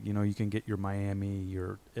do, like, you know, you can get your Miami,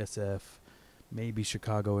 your SF, maybe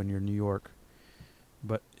Chicago, and your New York,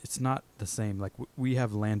 but it's not the same. Like we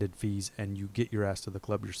have landed fees, and you get your ass to the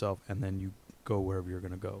club yourself, and then you go wherever you're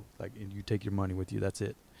gonna go. Like, and you take your money with you. That's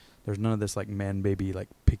it. There's none of this like man baby like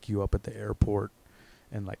pick you up at the airport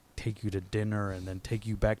and like take you to dinner and then take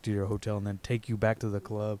you back to your hotel and then take you back to the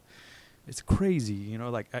club. It's crazy, you know.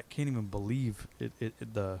 Like I can't even believe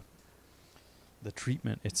the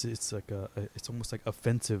treatment. It's like it's almost like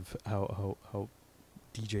offensive how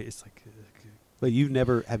DJ. It's like. But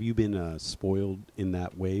have you been spoiled in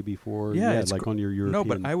that way before? Yeah, like on your European. No,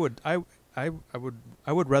 but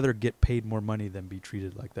I would rather get paid more money than be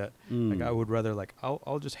treated like that. Like I would rather like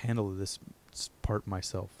I'll just handle this part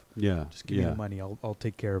myself. Yeah, just give me the money. I'll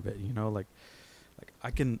take care of it. You know, like I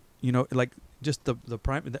can. You know, like just the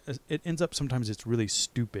prime. It ends up sometimes it's really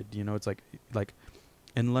stupid. You know, it's like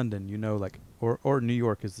in London. You know, like or New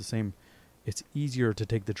York is the same. It's easier to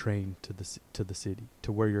take the train to the city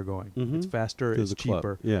to where you're going. Mm-hmm. It's faster. It's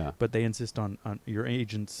cheaper. Yeah. But they insist on your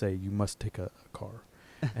agents say you must take a car,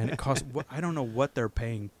 and it costs. I don't know what they're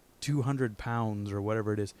paying, £200 or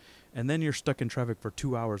whatever it is, and then you're stuck in traffic for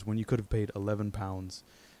 2 hours when you could have paid £11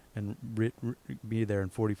 and be there in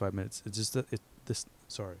 45 minutes. It's just this.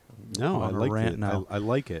 Sorry. No, I like it. Now. I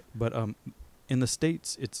like it. But in the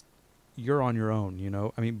States, you're on your own. You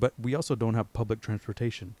know, I mean, but we also don't have public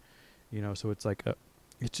transportation. You know, so it's like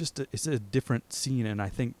it's a different scene, and I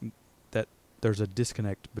think that there's a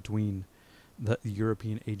disconnect between the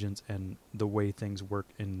European agents and the way things work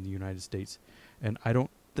in the United States, and I don't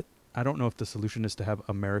know if the solution is to have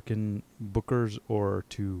American bookers or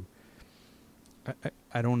to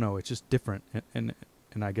I don't know. It's just different, and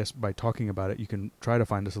I guess by talking about it, you can try to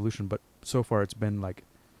find a solution. But so far, it's been like,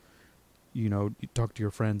 you know, you talk to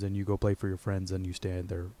your friends and you go play for your friends and you stay at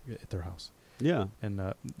their house. Yeah. And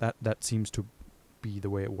that seems to be the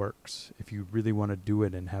way it works. If you really want to do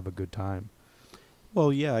it and have a good time.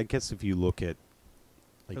 Well, yeah, I guess if you look at,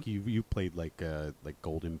 like, you played like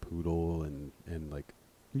Golden Poodle and like.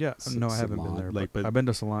 Yeah, no, I haven't been there. Like, but I've been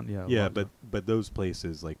to Salon. Yeah, yeah, but those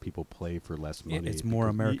places, like, people play for less money. It's more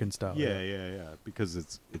American style. Yeah, because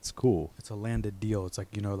it's cool. It's a landed deal. It's like,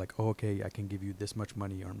 you know, like, oh, okay, I can give you this much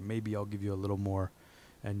money, or maybe I'll give you a little more,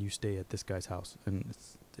 and you stay at this guy's house, and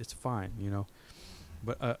it's fine, you know.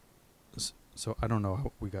 But so I don't know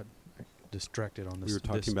how we got distracted on this. We were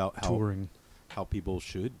talking about touring, how people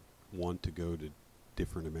should want to go to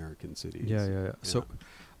different American cities. Yeah. So,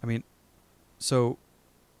 I mean, so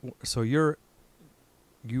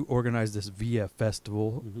you organized this VF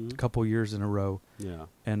festival a couple years in a row. Yeah.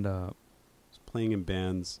 And playing in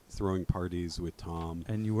bands, throwing parties with Tom.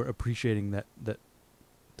 And you were appreciating that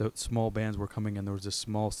the small bands were coming and there was this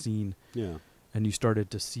small scene. Yeah. And you started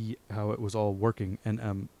to see how it was all working.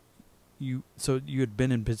 And you had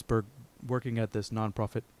been in Pittsburgh working at this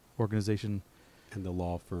nonprofit organization and the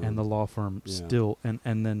law firm. Yeah. Still, and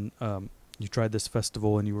then you tried this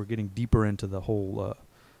festival and you were getting deeper into the whole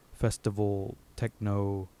festival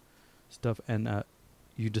techno stuff, and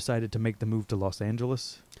you decided to make the move to Los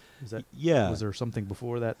Angeles. Is that was there something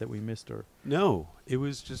before that we missed, or no? It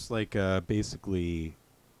was just like basically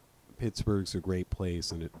Pittsburgh's a great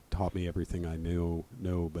place and it taught me everything I knew.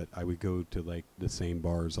 But I would go to like the same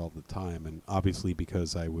bars all the time, and obviously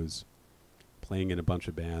because I was playing in a bunch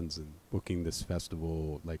of bands and booking this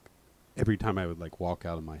festival, like every time I would like walk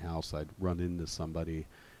out of my house, I'd run into somebody.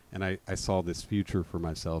 And I saw this future for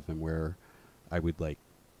myself, and where I would like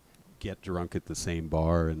get drunk at the same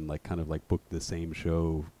bar and like kind of like book the same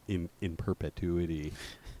show in perpetuity.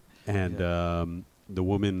 And the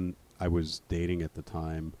woman I was dating at the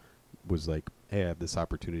time was like, "Hey, I have this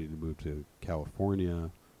opportunity to move to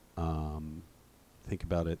California. Think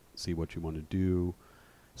about it, see what you want to do."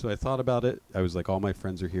 So I thought about it. I was like, all my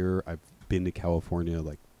friends are here. I've been to California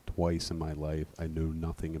like twice in my life. I know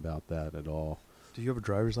nothing about that at all. Do you have a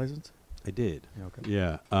driver's license? I did. Yeah, okay.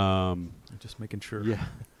 Yeah. I'm just making sure. Yeah.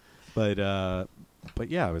 But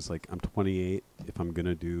yeah, I was like, I'm 28. If I'm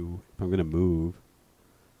gonna move,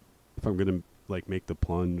 if I'm gonna like make the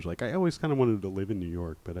plunge, like I always kind of wanted to live in New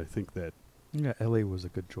York, but I think that LA was a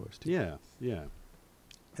good choice too. Yeah.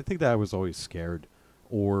 I think that I was always scared,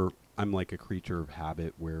 or I'm like a creature of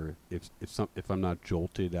habit, where if I'm not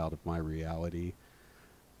jolted out of my reality,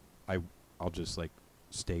 I'll just like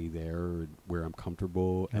stay there where I'm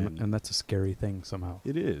comfortable, and that's a scary thing somehow.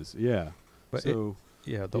 It is, yeah. But the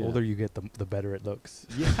older you get, the better it looks.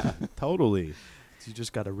 Yeah, totally. So you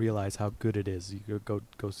just got to realize how good it is. You go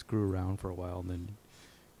screw around for a while and then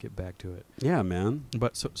get back to it. Yeah, man.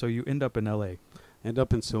 But so you end up in L.A. End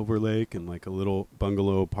up in Silver Lake in like a little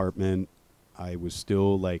bungalow apartment. I was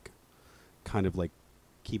still like kind of like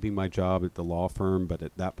keeping my job at the law firm, but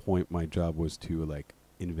at that point my job was to like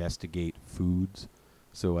investigate foods.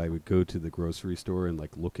 So I would go to the grocery store and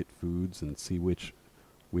like look at foods and see which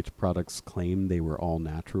products claimed they were all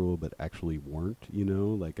natural but actually weren't, you know?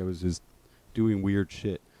 Like I was just doing weird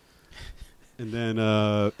shit. And then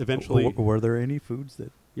eventually... Were there any foods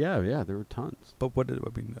that... Yeah, there were tons. But what did I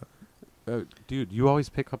mean? Dude, you always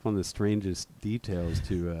pick up on the strangest details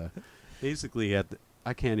to... basically,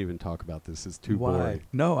 I can't even talk about this. It's too boring.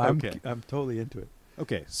 No, I'm totally into it.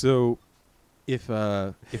 Okay, so... If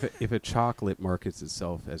a chocolate markets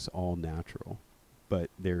itself as all natural, but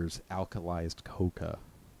there's alkalized coca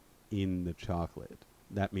in the chocolate,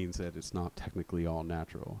 that means that it's not technically all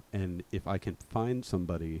natural. And if I can find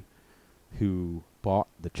somebody who bought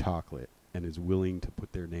the chocolate and is willing to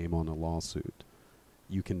put their name on a lawsuit,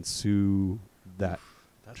 you can sue that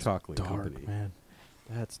chocolate company. Man,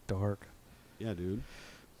 that's dark. Yeah, dude.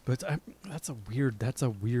 But that's a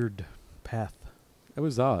weird path. It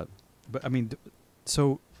was odd. But I mean,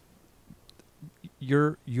 so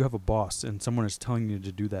you have a boss and someone is telling you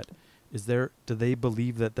to do that. Do they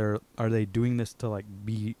believe that are they doing this to like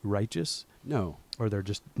be righteous? No. Or they're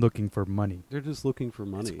just looking for money? They're just looking for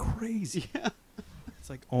money. It's crazy. Yeah. It's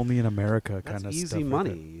like only in America kind of stuff. That's easy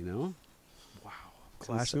money, you know? Wow.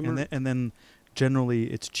 Classic. And then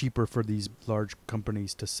generally it's cheaper for these large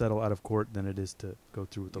companies to settle out of court than it is to go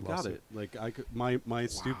through with the lawsuit. Got it. Like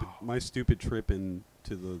my stupid trip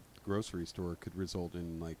into the grocery store could result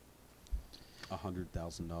in like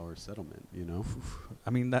 $100,000 settlement. You know. I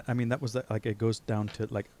mean that was like it goes down to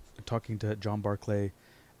like talking to John Barclay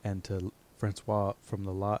and to Francois from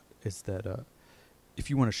the lot is that if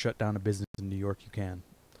you want to shut down a business in New York, you can.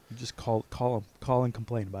 You just call and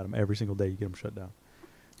complain about them every single day. You get them shut down.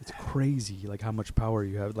 It's crazy, like how much power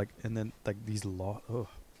you have. Like, and then like these law. Oh,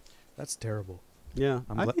 that's terrible. Yeah,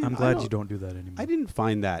 I'm glad you don't do that anymore. I didn't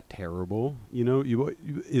find that terrible. You know,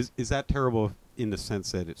 is that terrible in the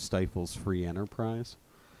sense that it stifles free enterprise?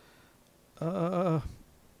 I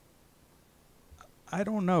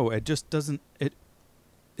don't know. It just doesn't.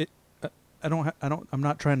 I'm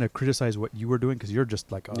not trying to criticize what you were doing because you're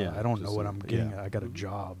just like, I don't know what I'm getting. I got a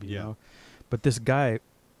job, you know. But this guy,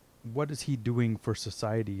 what is he doing for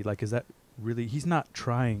society? Like, is that really? He's not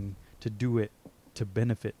trying to do it to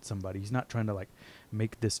benefit somebody. He's not trying to like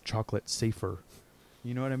make this chocolate safer.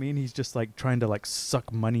 You know what I mean? He's just like trying to like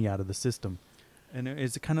suck money out of the system. And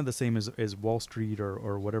it's kind of the same as Wall Street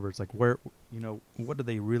or whatever. It's like where, you know, what are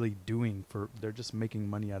they really doing for? They're just making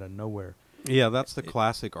money out of nowhere. Yeah, that's the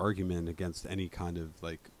classic argument against any kind of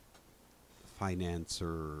like finance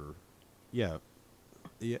or yeah.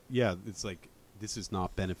 It's like this is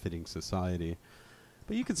not benefiting society,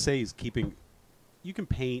 but you could say he's keeping. You can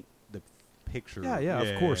paint the picture. Yeah,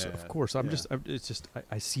 of course. It's just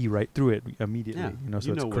I see right through it immediately. Yeah. You know, so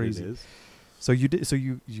you it's know crazy. What it is. So you did. So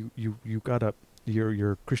you got up.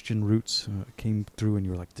 Your Christian roots came through, and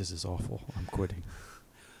you were like, "This is awful. I'm quitting."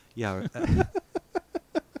 Yeah.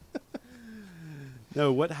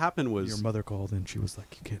 No, what happened was your mother called and she was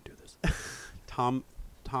like, "You can't do this."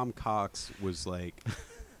 Tom Cox was like,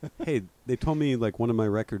 "Hey, they told me like one of my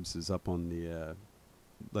records is up on the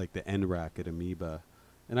like the end rack at Amoeba,"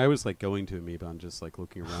 and I was like going to Amoeba and just like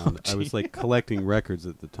looking around. I was like collecting records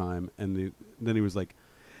at the time, and then he was like,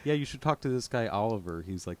 "Yeah, you should talk to this guy Oliver.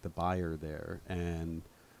 He's like the buyer there." And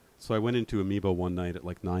so I went into Amoeba one night at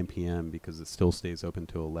like 9 p.m. because it still stays open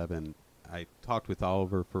till 11. I talked with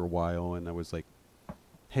Oliver for a while, and I was like,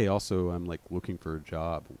 "Hey, also I'm like looking for a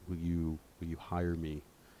job. Will you hire me?"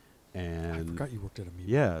 And I forgot you worked at Amoeba.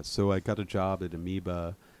 Yeah, so I got a job at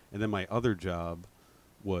Amoeba, and then my other job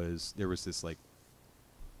was there was this like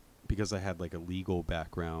because I had like a legal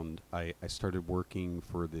background, I started working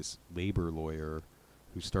for this labor lawyer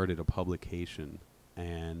who started a publication,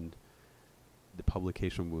 and the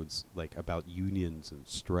publication was like about unions and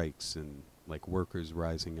strikes and like workers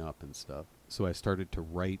rising up and stuff. So I started to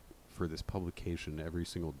write for this publication every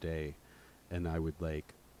single day, and I would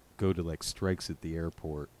like go to like strikes at the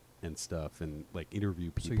airport and stuff and like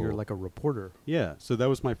interview people. So you're like a reporter. Yeah, so that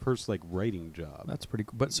was my first like writing job. That's pretty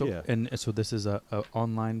cool. But so Yeah. and so this is a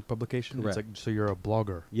online publication. Correct. It's like, so you're a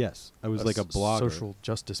blogger. Yes, I was like a blogger, social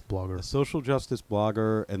justice a blogger. social justice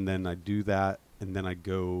blogger, and then I do that, and then I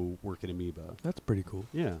go work at Amoeba. That's pretty cool.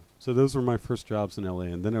 Yeah, so those were my first jobs in LA,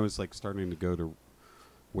 and then I was like starting to go to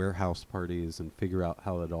warehouse parties and figure out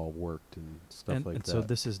how it all worked and stuff And, like and that. so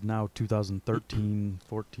this is now 2013,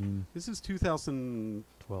 14, This is 2011,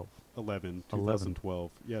 12.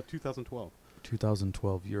 2012. Yeah, 2012.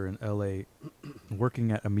 2012. You're in LA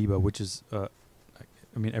working at Amoeba, which is, I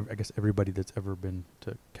mean, I guess everybody that's ever been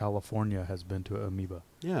to California has been to Amoeba,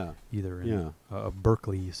 Yeah, either in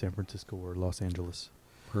Berkeley, San Francisco, or Los Angeles.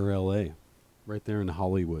 per LA, right there in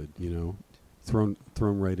Hollywood. You know, thrown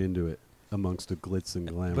right into it amongst the glitz and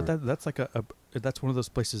glamour. But that's like that's one of those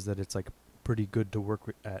places that it's like pretty good to work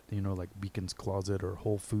at, you know, like Beacon's Closet or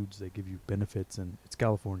Whole Foods. They give you benefits, and it's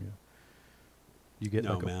California. You get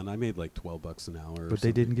no, like man, I made like $12 an hour. but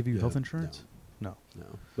they didn't give you health insurance? No.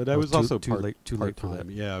 But I was too- also too late for that. part-time.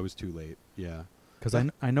 Yeah, I was too late. Yeah. Because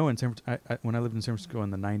I know in San Francisco, when I lived in San Francisco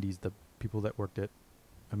in the 90s, the people that worked at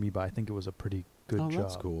Amoeba, I think it was a pretty good job.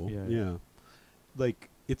 That's cool. Yeah. Yeah. Like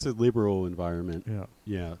it's a liberal environment. Yeah.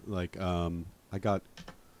 Yeah. Like I got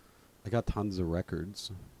tons of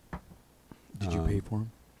records. Did you pay for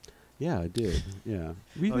them? Yeah, I did. Yeah.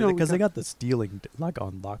 Because they got the stealing like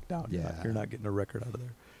on lockdown. Yeah. You're not getting a record out of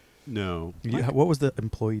there. No. What was the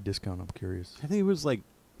employee discount? I'm curious. I think it was like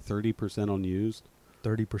 30% on used,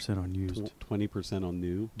 30% on used. 20% on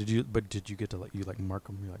new. Did you get to mark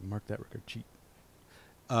them? You like mark that record cheap?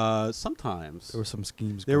 Sometimes There were some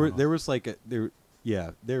schemes. there going on. was like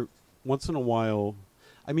there once in a while.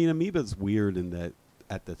 I mean, Amoeba's weird in that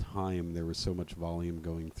at the time there was so much volume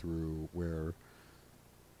going through where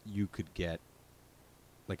you could get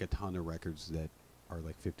like a ton of records that are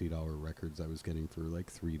like $50 records. I was getting for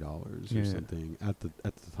like $3 or something at the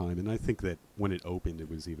time, and I think that when it opened, it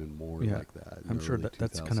was even more like that. I'm sure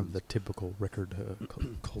that's kind of the typical record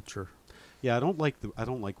culture. Yeah, I don't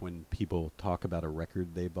like when people talk about a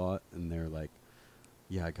record they bought and they're like,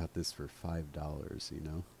 yeah, I got this for $5, you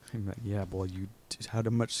know? I'm like, yeah, boy, how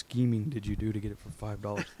much scheming did you do to get it for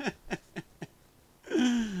 $5?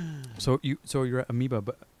 So you're at Amoeba,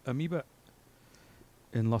 but Amoeba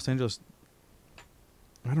in Los Angeles,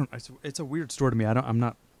 it's a weird store to me.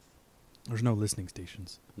 There's no listening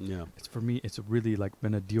stations. Yeah. For me, it's really like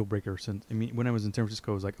been a deal breaker since, when I was in San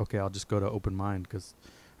Francisco, I was like, okay, I'll just go to Open Mind because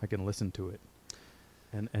I can listen to it.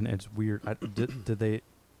 And it's weird. Did they,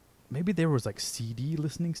 maybe there was like CD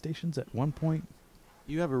listening stations at one point.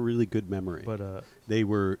 You have a really good memory. But there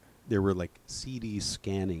were like CD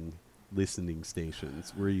scanning listening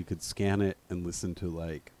stations where you could scan it and listen to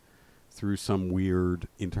like through some weird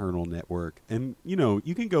internal network. And, you know,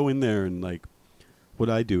 you can go in there and like, what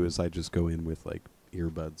I do is I just go in with like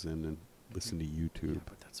earbuds in and listen to YouTube. Yeah,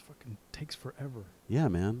 but that's fucking takes forever. Yeah,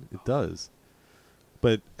 man, it does.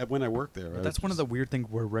 But when I worked there, But that's one of the weird things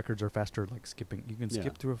where records are faster, like skipping. You can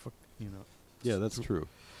skip through Yeah, that's true.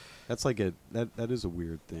 That's like that is a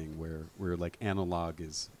weird thing where like analog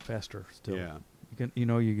is faster still. Yeah. You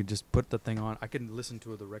can just put the thing on. I can listen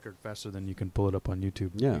to the record faster than you can pull it up on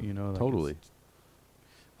YouTube. Yeah, like totally.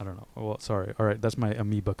 I don't know. Well, sorry. All right, that's my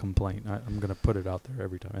Amoeba complaint. I'm gonna put it out there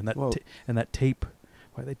every time. And that tape,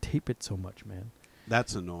 why they tape it so much, man?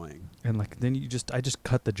 That's annoying. And like then I just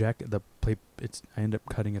cut the jacket, the plate. I end up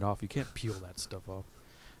cutting it off. You can't peel that stuff off.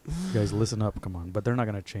 You guys, listen up, come on. But they're not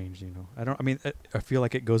gonna change, you know. I feel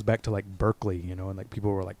like it goes back to like Berkeley, you know, and like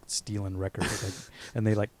people were like stealing records, like, and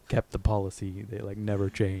they like kept the policy. They like never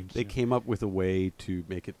changed. They came up with a way to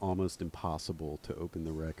make it almost impossible to open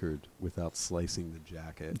the record without slicing the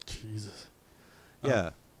jacket. Jesus.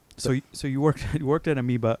 Yeah. So you worked at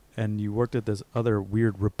Amoeba, and you worked at this other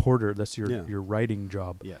weird reporter. That's your writing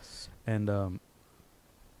job. Yes. And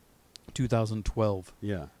 2012.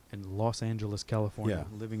 Yeah. In Los Angeles, California,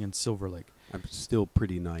 living in Silver Lake. I'm still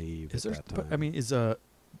pretty naive at that time. But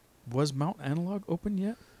was Mount Analog open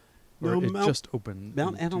yet? No, or it just opened.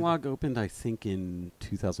 Mount Analog opened, I think, in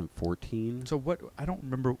 2014. So I don't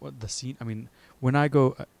remember what the scene. When I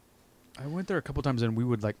went there a couple times, and we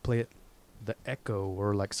would like play at the Echo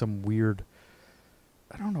or like some weird,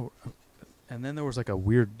 I don't know. And then there was like a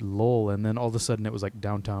weird lull, and then all of a sudden it was like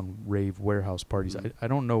downtown rave warehouse parties. I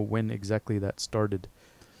don't know when exactly that started.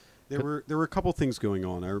 There were a couple things going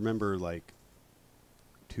on. I remember like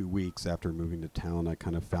 2 weeks after moving to town, I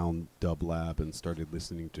kind of found Dub Lab and started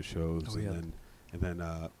listening to shows. And then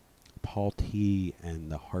Paul T and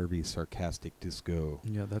the Harvey Sarcastic Disco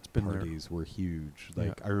that's been parties were huge.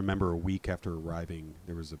 Like I remember a week after arriving,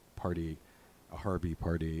 there was a Harvey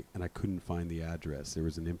party, and I couldn't find the address. There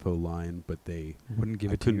was an info line, but they wouldn't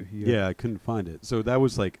give it to you. Yeah, I couldn't find it. So that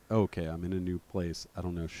was like, okay, I'm in a new place. I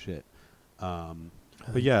don't know shit.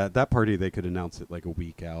 But yeah, at that party, they could announce it like a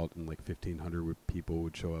week out, and like 1,500 people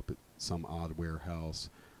would show up at some odd warehouse.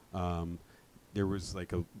 There was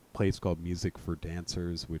like a place called Music for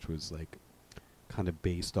Dancers, which was like kind of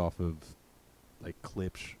based off of like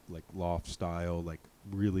Klipsch, like loft style, like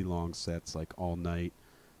really long sets, like all night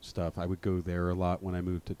stuff. I would go there a lot when I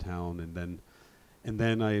moved to town, and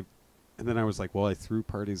then I was like, well, I threw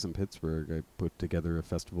parties in Pittsburgh. I put together a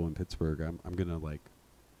festival in Pittsburgh. I'm gonna like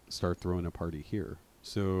start throwing a party here.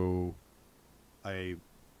 So I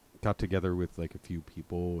got together with like a few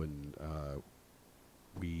people, and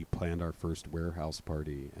we planned our first warehouse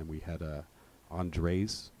party, and we had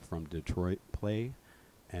Andres from Detroit play,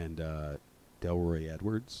 and Delroy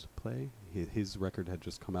Edwards play. His record had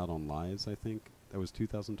just come out on Lies, I think. That was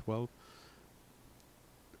 2012,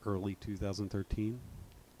 early 2013.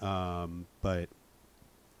 But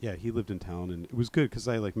yeah, he lived in town, and it was good because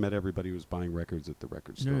I like met everybody who was buying records at the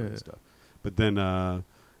record store and stuff. But then, I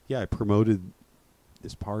promoted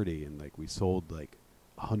this party, and like we sold like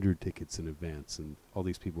 100 tickets in advance, and all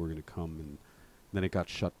these people were going to come, and then it got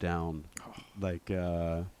shut down.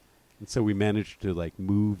 And so we managed to like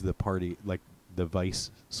move the party. Like the Vice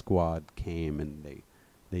squad came, and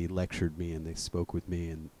they lectured me, and they spoke with me,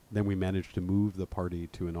 and then we managed to move the party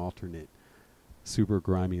to an alternate, super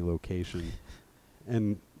grimy location,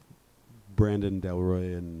 and Brandon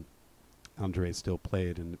Delroy and Andre still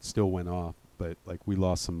played, and it still went off, but like we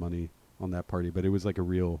lost some money on that party. But it was like it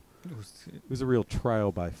was a real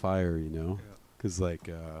trial by fire, you know, because like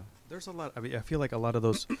there's a lot. I feel like a lot of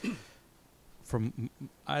those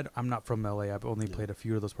I'm not from LA. I've only played a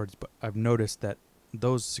few of those parties, but I've noticed that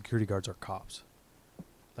those security guards are cops,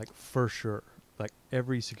 like for sure. Like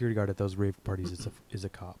every security guard at those rave parties is a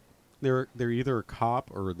cop. They're either a cop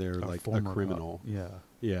or they're like a criminal. Cop.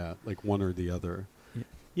 Yeah, like one or the other.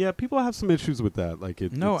 Yeah, people have some issues with that. Like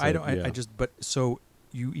it. No, I don't. I just. But so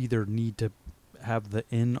you either need to have the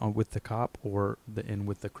in with the cop or the in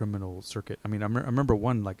with the criminal circuit. I mean, I remember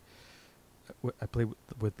one like I played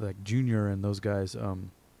with like Junior and those guys.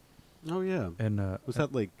 Oh yeah. And Was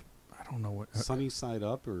that like I don't know what Sunny Side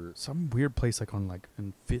Up or some weird place like on like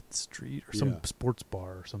in Fifth Street or some Yeah. sports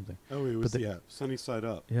bar or something. Oh, it was Sunny Side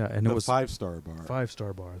Up. Yeah, and The it was 5-star bar.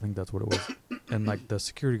 5-star bar. I think that's what it was. And like the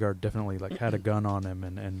security guard definitely like had a gun on him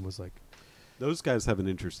and was like. Those guys have an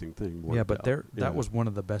interesting thing. Yeah, but out. that was one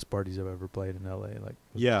of the best parties I've ever played in LA. Like.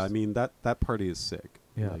 Yeah, I mean that party is sick.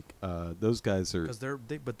 Yeah. Like those guys are. Because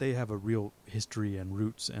they have a real history and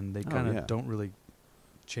roots, and they kind of don't really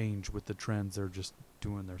change with the trends. They're just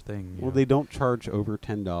doing their thing. Well, they don't charge over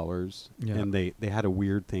 $10. Yeah. And they had a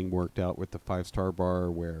weird thing worked out with the 5-star bar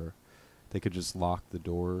where they could just lock the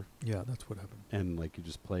door. Yeah, that's what happened. And like you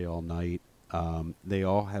just play all night. They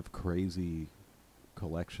all have crazy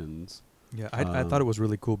collections. Yeah, I thought it was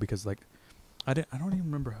really cool because like I don't even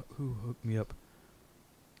remember who hooked me up.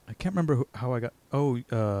 I can't remember how I got. Oh,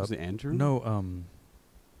 was it Andrew? No,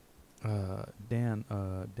 Dan.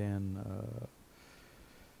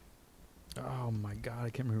 Oh my God, I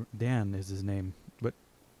can't remember. Dan is his name, but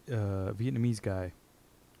Vietnamese guy.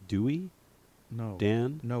 Dewey? No.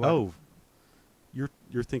 Dan? No. Oh,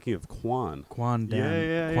 you're thinking of Quan. Quan Dam.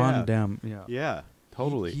 Yeah. Quan Dam. Yeah. Yeah,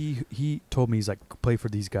 totally. He told me, he's like, play for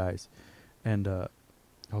these guys, and I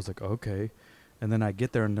was like, okay. And then I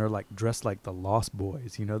get there and they're like dressed like the Lost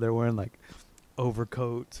Boys, you know, they're wearing like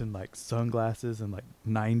overcoats and like sunglasses and like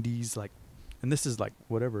 90s, like, and this is like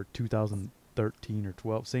whatever 2013 or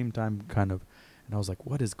 12, same time kind of. And I was like,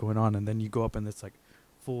 what is going on? And then you go up in this like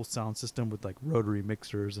full sound system with like rotary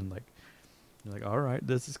mixers and like, you're like, all right,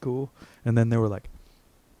 this is cool. And then they were like,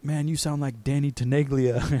 man, you sound like Danny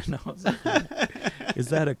Tenaglia. And I was like, is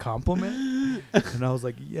that a compliment? And I was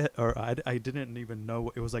like, yeah. Or I didn't even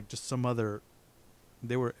know. It was like just some other.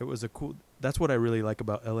 It was a cool. That's what I really like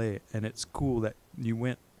about LA, and it's cool that you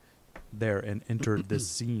went there and entered this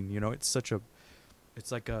scene. You know, it's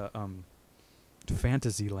like a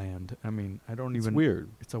fantasy land. I mean, I don't even. It's weird.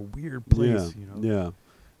 It's a weird place. Yeah, you know. Yeah,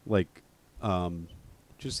 like,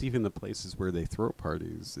 just even the places where they throw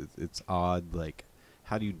parties, it's odd. Like,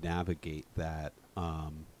 how do you navigate that?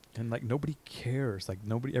 And like nobody cares. Like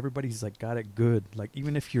everybody's like got it good. Like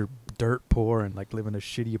even if you're dirt poor and like live in a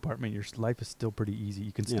shitty apartment, your life is still pretty easy.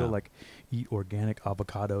 You can still like eat organic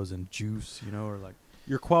avocados and juice, you know, or like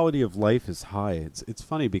your quality of life is high. It's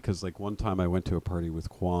funny because like one time I went to a party with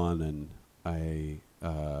Quan and I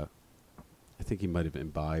think he might have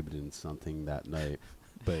imbibed in something that night,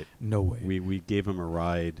 but no way. We gave him a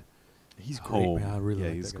ride. He's home. Great, man. I really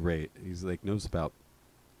like he's that guy. great. He's like knows about,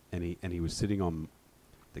 and he was sitting on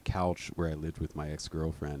the couch where I lived with my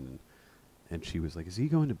ex-girlfriend, and she was like, is he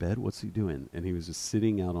going to bed? What's he doing? And he was just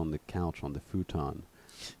sitting out on the couch on the futon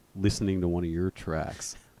listening to one of your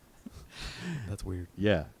tracks. That's weird.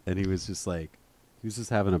 Yeah, and he was just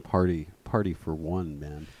having a party for one,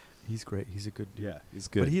 man. He's great. He's a good dude. Yeah, he's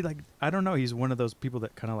good. But he like, I don't know, he's one of those people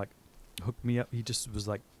that kind of like hooked me up. He just was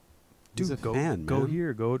like, dude, he's a go fan, go man.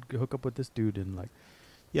 here, go hook up with this dude. And like,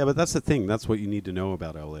 yeah, but that's the thing. That's what you need to know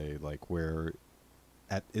about LA, like where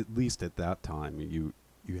at least at that time you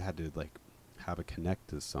had to like have a connect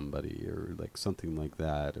to somebody or like something like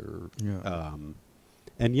that, or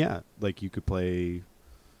and yeah, like you could play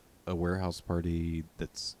a warehouse party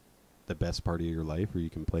that's the best party of your life, or you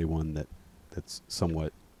can play one that's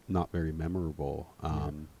somewhat not very memorable.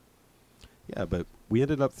 Yeah, but we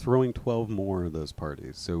ended up throwing 12 more of those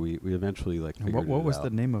parties, so we eventually like figured what it was out. the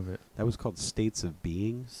name of it? That was called States of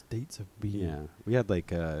Being. States of Being. Yeah, we had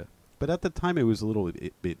like but at the time it was a little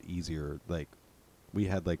bit easier. Like we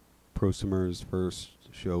had like Prosumer's first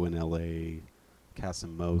show in L.A.,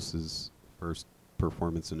 Casamos's first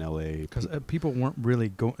performance in L.A. Because people weren't really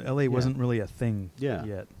going. L.A. wasn't really a thing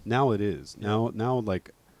yet. Now it is. Yeah. Now like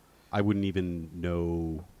I wouldn't even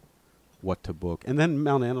know what to book. And then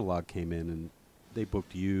Mount Analog came in and they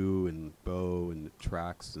booked you and Bo and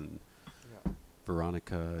Trax and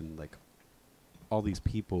Veronica and like all these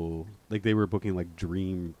people. Like they were booking like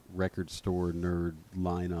dream record store nerd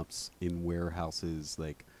lineups in warehouses,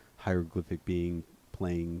 like Hieroglyphic Being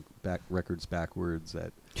playing records backwards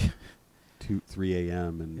at 2-3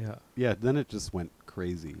 a.m. and then it just went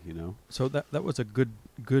crazy, you know. So that was a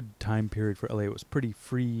good time period for LA. It was pretty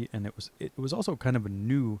free, and it was also kind of a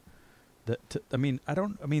new.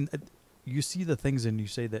 You see the things and you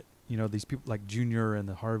say that, you know, these people like Junior and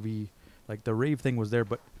the Harvey, like the rave thing was there,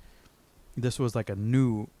 but this was like a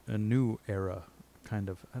new era kind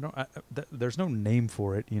of. There's no name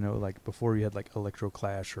for it, you know, like before you had like Electro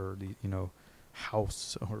Clash or the, you know,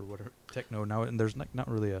 house or whatever, techno now, and there's not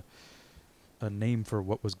really a name for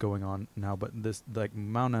what was going on now, but this like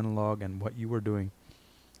Mount Analog and what you were doing,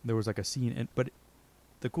 there was like a scene. And but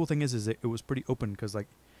the cool thing is it was pretty open because like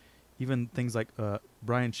even things like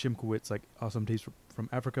Brian Shimkowitz, like Awesome Tapes from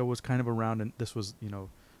Africa, was kind of around, and this was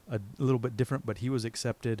a little bit different, but he was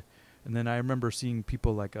accepted. And then I remember seeing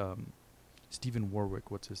people like Stephen Warwick,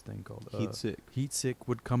 what's his thing called? Heat Sick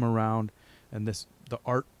would come around, and the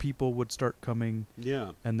art people would start coming.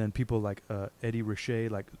 Yeah. And then people like Eddie Richet,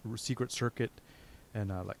 like Secret Circuit, and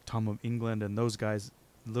like Tom of England, and those guys,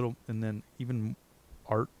 and then even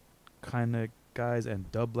art kind of guys and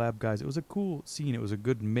dub lab guys. It was a cool scene. It was a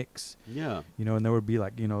good mix. Yeah. And there would be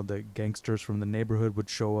like, the gangsters from the neighborhood would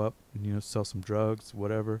show up and, sell some drugs,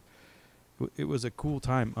 whatever. It was a cool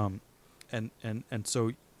time. And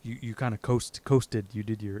so you kind of coasted. You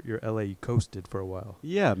did your LA, you coasted for a while.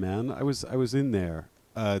 Yeah, man. I was in there.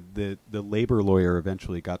 The labor lawyer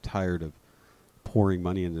eventually got tired of pouring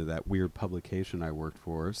money into that weird publication I worked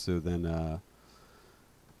for. So then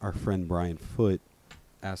our friend Brian Foote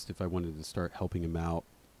asked if I wanted to start helping him out,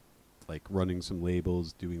 like running some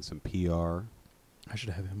labels, doing some PR. I should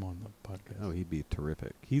have him on the podcast. Oh, he'd be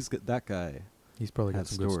terrific. He's got that guy. He's probably got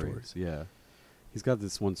some good stories. Yeah. He's got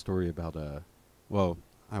this one story about well,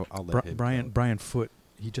 I'll let him Brian Foote.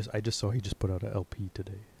 I just saw he just put out a LP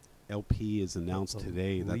today. LP is announced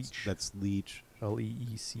today. Leech. That's Leech.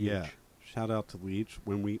 Leech. Yeah. Shout out to Leech.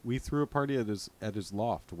 When we threw a party at his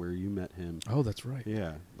loft where you met him. Oh, that's right.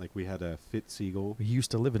 Yeah, like we had a Fitzsiegel. He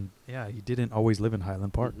used to live in. Yeah, he didn't always live in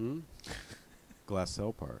Highland Park. Mm-hmm.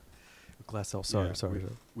 Glassell Park. Glassell. Sorry.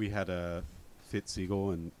 We had a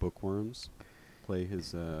Fitzsiegel and Bookworms play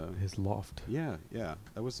his loft. Yeah,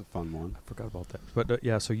 that was a fun one. I forgot about that. But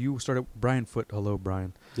yeah, so you started Brian Foote. Hello,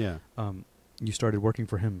 Brian. Yeah. You started working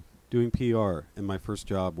for him, doing PR, and my first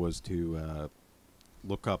job was to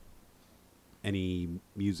look up any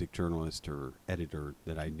music journalist or editor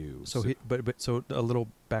that I knew. So so a little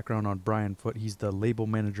background on Brian Foote. He's the label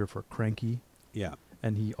manager for Cranky. Yeah.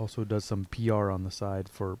 And he also does some PR on the side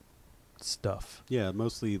for stuff. Yeah,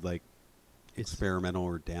 mostly like experimental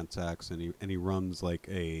or dance acts, and he runs like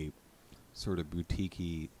a sort of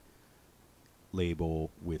boutique-y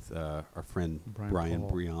label with our friend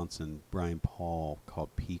Brian Paul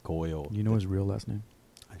called Peak Oil. You know his real last name?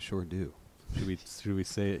 I sure do. Should we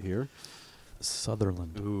say it here?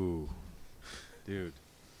 Sutherland. Ooh, dude.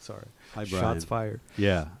 Sorry. Hi, Brian. Shots fired.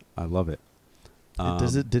 Yeah, I love it.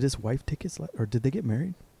 Did his wife take his or did they get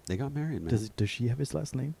married? They got married, man. Does she have his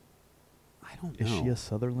last name? I don't know. Is she a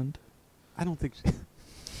Sutherland? I don't think.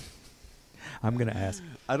 I'm gonna ask.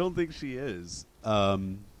 I don't think she is.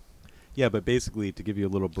 Yeah, but basically, to give you a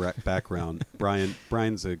little background,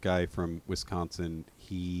 Brian's a guy from Wisconsin.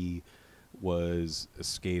 He was a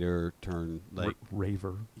skater turned like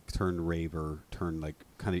raver, turned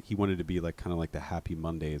kind of. He wanted to be kind of like the Happy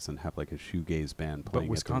Mondays and have like a shoegaze band playing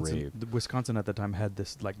but at the rave. Wisconsin at the time had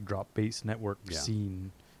this like drop bass network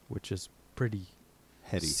scene, which is pretty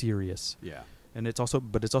heady, serious. Yeah, and it's also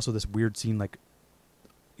this weird scene. Like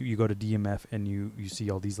you go to DMF and you see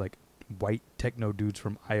all these like white techno dudes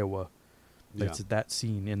from Iowa. It's that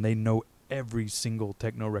scene, and they know every single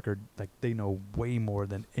techno record. Like they know way more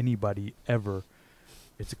than anybody ever.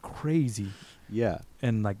 It's crazy. Yeah,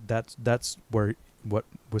 and like that's where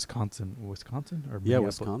Wisconsin or Wisconsin.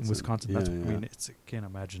 That's I mean, I can't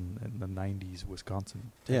imagine in the '90s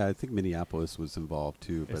Wisconsin. Yeah, I think Minneapolis was involved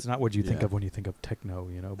too. It's not what you think of when you think of techno,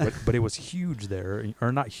 But it was huge there,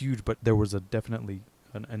 or not huge, but there was definitely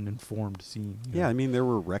an informed scene. Yeah, I mean there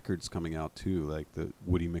were records coming out too, like the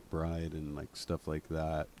Woody McBride and like stuff like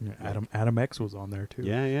that. Yeah, Adam X was on there too.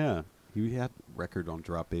 Yeah, he had record on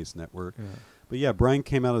Drop Bass Network. Yeah. But yeah, Brian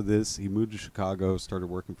came out of this. He moved to Chicago, started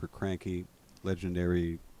working for Cranky,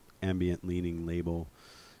 legendary ambient leaning label,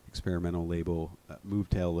 experimental label.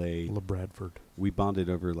 Moved to L.A. LaBradford. We bonded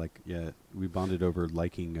over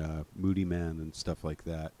liking Moody Man and stuff like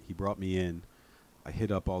that. He brought me in. I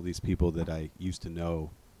hit up all these people that I used to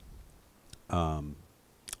know. I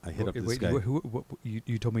hit up this guy.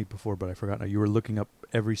 You told me before, but I forgot now. You were looking up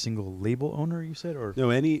every single label owner, you said? Or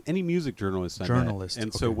no, any music journalist I met. And okay.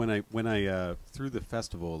 So when I through the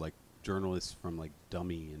festival, like journalists from like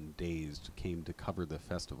Dummy and Dazed came to cover the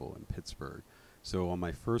festival in Pittsburgh. So on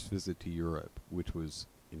my first visit to Europe, which was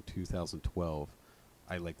in 2012,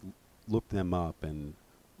 I looked them up and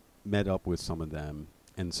met up with some of them.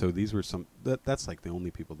 And so these were that's like the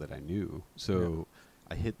only people that I knew. So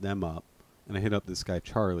I hit them up, and I hit up this guy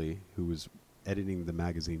Charlie, who was editing the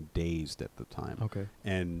magazine Dazed at the time. Okay.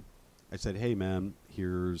 And I said, "Hey man,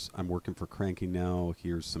 I'm working for Cranky now.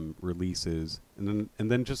 Here's some releases." And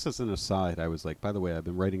then just as an aside, I was like, "By the way, I've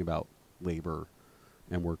been writing about labor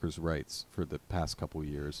and workers' rights for the past couple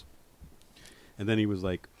years. And then he was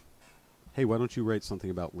like, hey, why don't you write something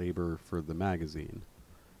about labor for the magazine?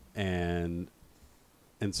 And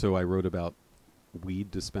so I wrote about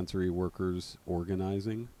weed dispensary workers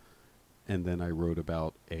organizing, and then I wrote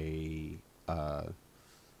about a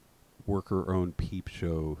worker-owned peep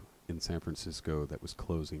show in San Francisco that was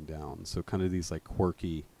closing down. So kind of these like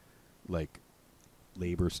quirky, like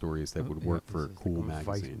labor stories that would work for a cool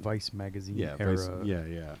magazine. Vice magazine Yeah, era.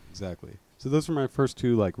 yeah, exactly. So those were my first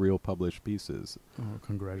two like real published pieces. Oh,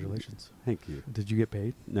 congratulations. Thank you. Did you get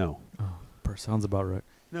paid? No. Oh, sounds about right.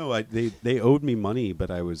 No, they owed me money, but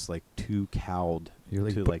I was like too cowed You're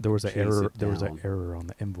like, to like there was an chase error. it There was an down. error on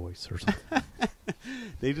the invoice or something.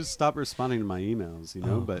 They just stopped responding to my emails, you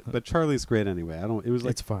know. Oh. But Charlie's great anyway. I don't. It was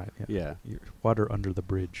like It's fine. Yeah. yeah, You're water under the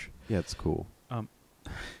bridge. yeah, it's cool. Um,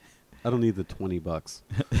 I don't need the $20.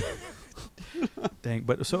 Dang,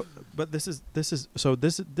 but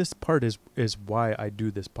this part is why I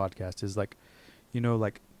do this podcast, is like, you know,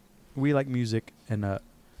 like we like music, and I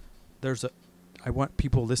want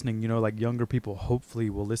people listening, you know, like younger people hopefully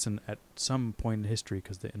will listen at some point in history,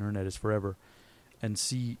 because the internet is forever, and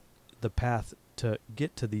see the path to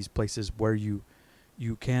get to these places where you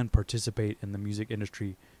can participate in the music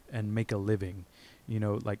industry and make a living, you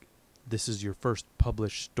know, like this is your first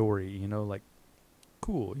published story, you know, like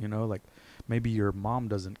cool, you know, like maybe your mom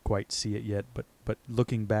doesn't quite see it yet, but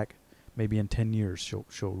looking back, maybe in 10 years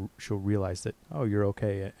she'll realize that, oh, you're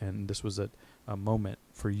okay, and this was a moment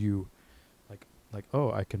for you, like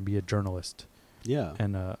oh, I can be a journalist. Yeah.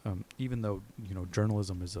 And even though, you know,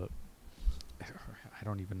 journalism is I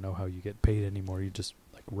don't even know how you get paid anymore. You just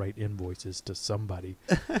like write invoices to somebody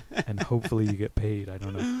and hopefully you get paid. I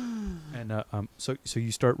don't know. And so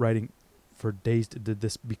you start writing for days. Did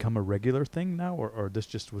this become a regular thing now, or this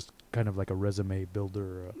just was kind of like a resume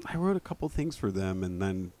builder? I wrote a couple things for them, and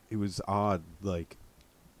then it was odd. Like,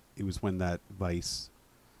 it was when that Vice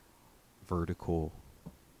vertical,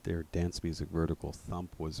 their dance music vertical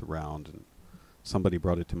Thump was around, and somebody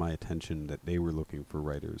brought it to my attention that they were looking for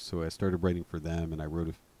writers. So I started writing for them, and I wrote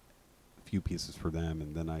a few pieces for them,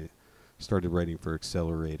 and then I started writing for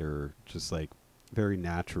Accelerator, just like very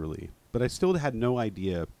naturally. But I still had no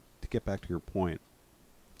idea, to get back to your point,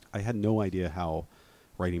 I had no idea how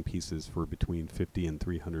writing pieces for between $50 and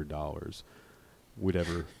 $300 would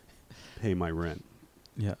ever pay my rent.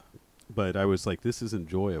 Yeah. But I was like, this is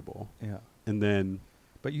enjoyable. Yeah. And then...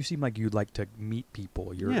 But you seem like you'd like to meet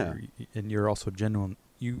people. And you're also genuine.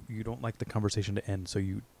 You don't like the conversation to end, so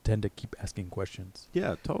you tend to keep asking questions.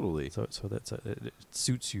 Yeah, totally. So that's it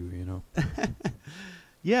suits you, you know.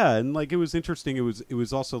 Yeah, and like it was interesting. It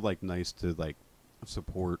was also like nice to like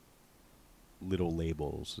support little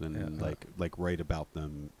labels and like write about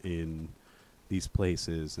them in these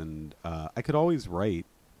places, and I could always write,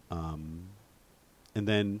 and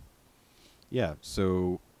then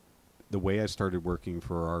so the way I started working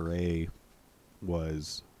for RA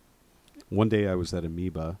was one day I was at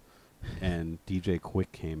Amoeba and DJ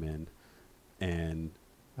Quick came in, and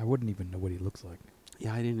I wouldn't even know what he looks like.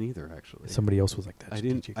 Yeah, I didn't either, actually. Somebody else was like that. I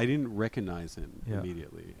didn't recognize him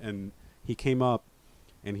immediately. And he came up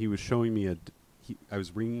and he was showing me I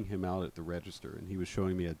was ringing him out at the register, and he was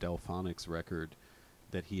showing me a Delphonics record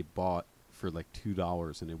that he had bought for like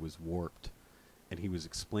 $2, and it was warped. And he was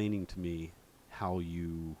explaining to me how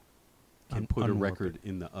you can put a record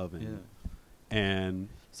in the oven. Yeah. And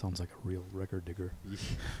sounds like a real record digger.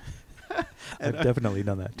 I've definitely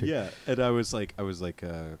done that too. Yeah, and I was like,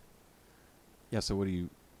 yeah. So what are you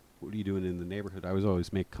doing in the neighborhood? I was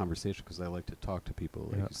always make conversation because I like to talk to people,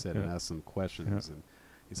 like you said, and ask them questions. And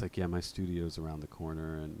he's like, yeah, my studio's around the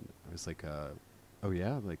corner. And I was like, oh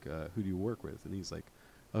yeah, like who do you work with? And he's like,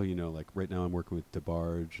 oh, you know, like right now I'm working with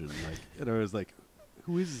DeBarge, and like, and I was like,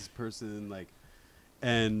 who is this person? Like,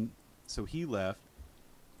 and so he left.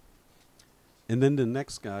 And then the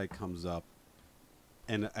next guy comes up,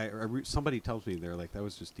 and somebody tells me, they're like, that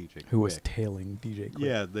was just DJ Quick. Who was tailing DJ Quick.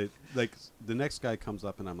 Yeah, the next guy comes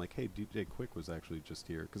up, and I'm like, hey, DJ Quick was actually just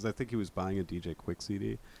here, because I think he was buying a DJ Quick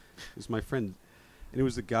CD. It was my friend, and it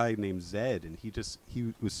was a guy named Zed, and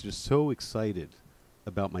he was just so excited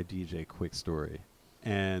about my DJ Quick story.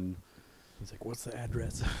 And he's like, what's the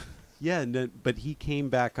address? Yeah, but he came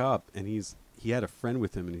back up, and he had a friend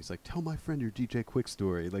with him, and he's like, tell my friend your DJ Quick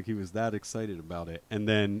story. Like, he was that excited about it. And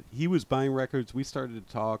then he was buying records. We started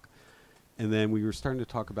to talk, and then we were starting to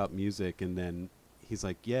talk about music. And then he's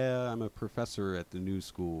like, yeah, I'm a professor at the New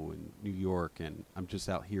School in New York, and I'm just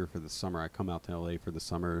out here for the summer. I come out to L.A. for the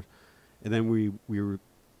summer. And then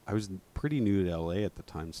I was pretty new to L.A. at the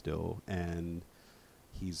time still, and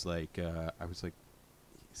he's like, I was like,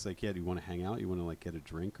 he's like, yeah, do you want to hang out? You want to like get a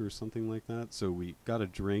drink or something like that? So we got a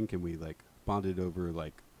drink and we like bonded over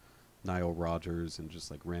like Nile Rodgers and just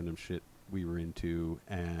like random shit we were into.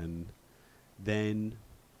 And then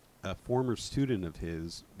a former student of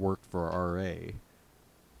his worked for RA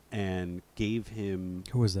and gave him...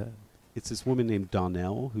 Who was that? It's this woman named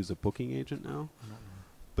Donnell, who's a booking agent now. I don't know.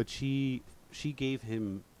 But she gave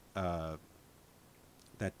him that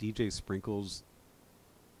DJ Sprinkles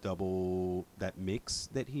double, that mix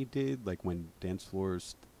that he did, like when dance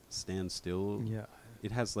floors stand still. Yeah.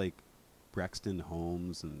 It has like Braxton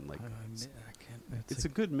Holmes and like... I can't. It's a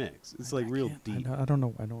good mix. It's like real deep. I don't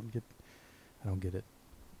know. I don't get it.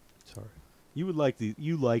 Sorry. You would like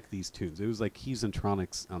these tunes. It was like Keys and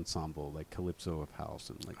Tronics ensemble, like Calypso of House,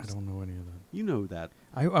 and like I don't know any of that. you know that.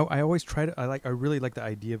 I always try to. I really like the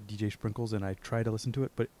idea of DJ Sprinkles, and I try to listen to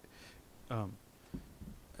it, but I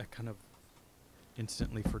kind of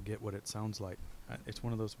instantly forget what it sounds like. It's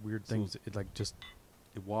one of those weird So things. It like just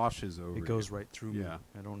it washes over. it goes right through me. Yeah.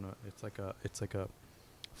 I don't know. It's like a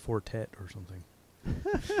fortet or something.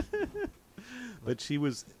 But she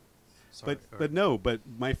was. Sorry. But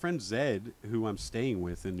my friend Zed, who I'm staying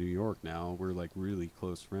with in New York now, we're like really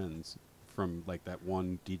close friends from like that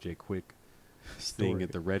one DJ Quick thing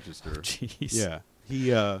at the register. Jeez.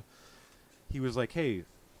 Yeah. He was like, hey,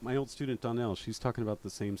 my old student Donnell, she's talking about the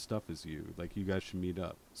same stuff as you. Like, you guys should meet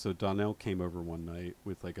up. So Donnell came over one night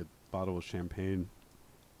with like a bottle of champagne.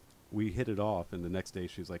 We hit it off, and the next day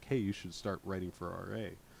she's like, hey, you should start writing for RA.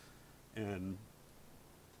 And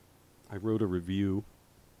I wrote a review.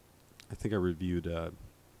 I think I reviewed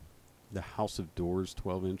the House of Doors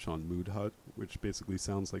 12-inch on Mood Hut, which basically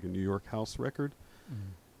sounds like a New York house record.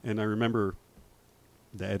 Mm. And I remember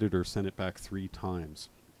the editor sent it back 3 times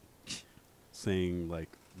saying like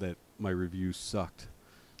that my review sucked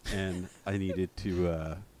and I needed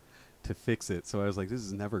to fix it. So I was like, this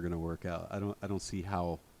is never going to work out. I don't see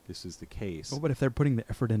how this is the case. Oh, but if they're putting the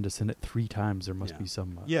effort in to send it 3 times, there must be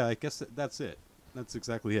some... yeah, I guess that's it. That's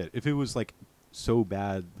exactly it. If it was like so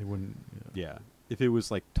bad... They wouldn't... Yeah. If it was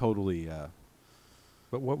like totally...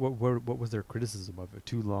 But what was their criticism of it?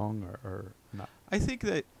 Too long or not? I think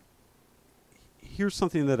that... Here's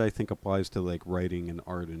something that I think applies to like writing and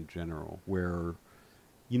art in general, where,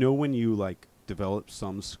 you know, when you like develop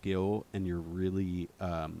some skill and you're really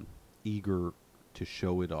eager to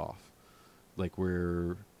show it off, like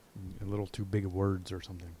where... A little too big of words or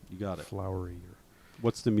something. You got it. Flowery or...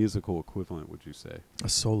 What's the musical equivalent, would you say?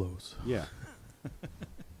 Solos. Yeah.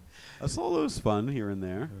 A solo's fun here and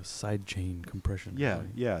there. Side chain compression.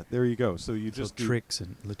 Yeah. There you go. So you just tricks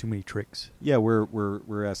and too many tricks. Yeah,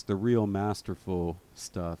 whereas the real masterful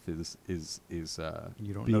stuff is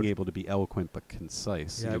You don't being able to be eloquent but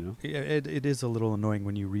concise. Yeah, you know? it is a little annoying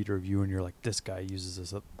when you read a review and you're like, this guy uses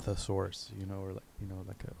this thesaurus, you know, or like, you know,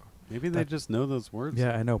 like a... Maybe they just know those words.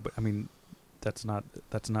 Yeah, I know, but I mean, that's not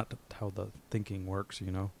how the thinking works,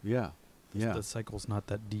 you know. Yeah. The cycle's not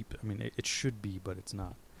that deep. I mean, it should be, but it's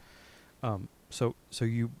not. So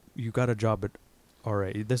you got a job at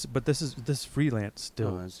RA. This is freelance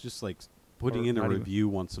still. No, it's just like putting Or in a not review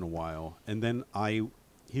once in a while, and then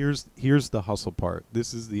here's the hustle part.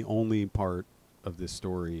 This is the only part of this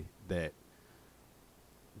story that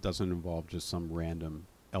doesn't involve just some random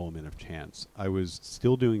element of chance. I was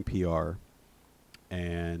still doing PR,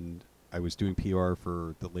 and I was doing PR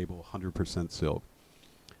for the label 100% Silk.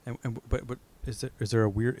 But is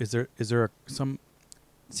there some...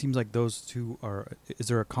 Seems like those two are... Is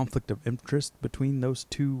there a conflict of interest between those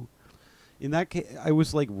two? In that case, I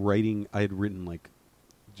was like writing... I had written like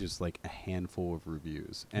just like a handful of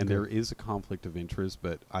reviews. And there is a conflict of interest,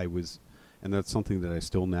 but I was... And that's something that I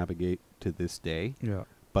still navigate to this day. Yeah.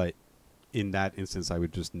 But in that instance, I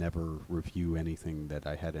would just never review anything that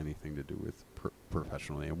I had anything to do with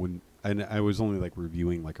professionally. I wouldn't... And I was only like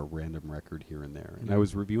reviewing like a random record here and there. And I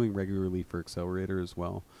was reviewing regularly for Accelerator as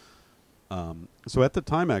well. So at the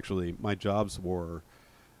time, actually, my jobs were,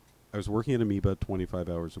 I was working at Amoeba 25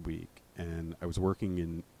 hours a week, and I was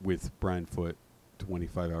working with Brian Foote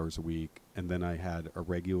 25 hours a week, and then I had a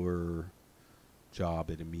regular job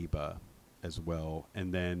at Amoeba as well,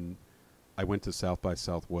 and then I went to South by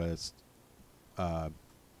Southwest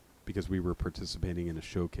because we were participating in a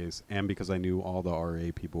showcase, and because I knew all the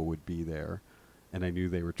RA people would be there, and I knew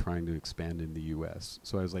they were trying to expand in the U.S.,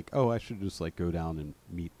 so I was like, oh, I should just like go down and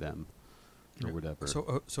meet them. Or whatever.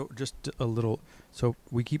 So just a little. So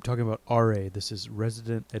we keep talking about RA. This is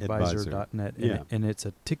residentadvisor.net, and it's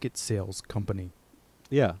a ticket sales company.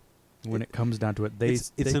 Yeah. When it comes down to it,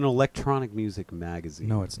 it's an electronic music magazine.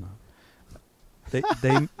 No, it's not.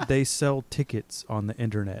 They sell tickets on the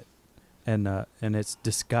internet, and it's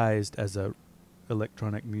disguised as a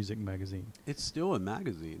electronic music magazine. It's still a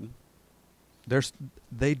magazine.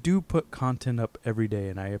 They do put content up every day,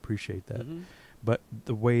 and I appreciate that. Mhm. But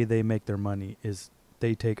the way they make their money is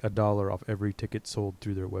they take $1 off every ticket sold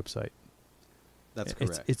through their website. That's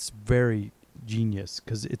correct. It's very genius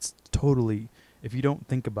because it's totally. If you don't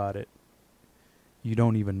think about it, you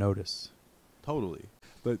don't even notice. Totally.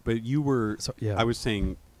 But you were. So yeah, I was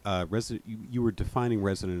saying. You were defining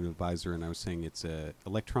resident advisor, and I was saying it's a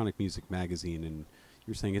electronic music magazine, and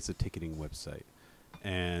you're saying it's a ticketing website.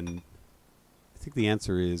 And I think the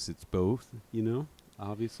answer is it's both.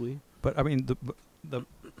 Obviously. But I mean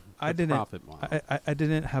I didn't. Profit model. I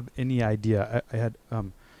didn't have any idea. I had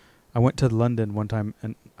I went to London one time,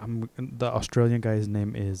 and the Australian guy's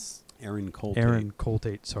name is Aaron Coltate. Aaron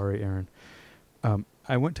Coltate. Sorry, Aaron.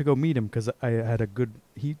 I went to go meet him because I had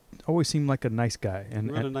he always seemed like a nice guy. And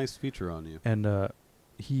He ran a nice feature on you. And I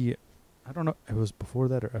don't know, it was before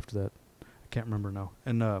that or after that. I can't remember now.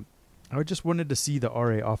 And I just wanted to see the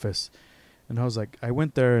RA office. And I was like, I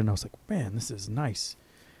went there and I was like, man, this is nice.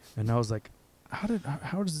 And I was like, how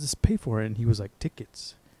does this pay for it? And he was like,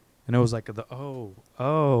 tickets. And I was like, all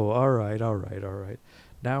right.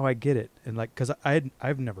 Now I get it. And like, cause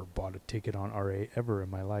I've never bought a ticket on RA ever in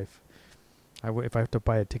my life. If I have to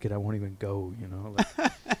buy a ticket, I won't even go, Like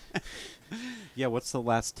Yeah, what's the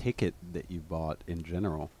last ticket that you bought in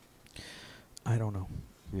general? I don't know.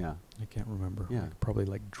 Yeah. I can't remember. Yeah. Like probably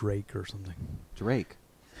like Drake or something. Drake.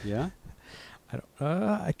 Yeah?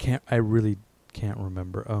 I really can't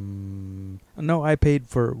remember. No,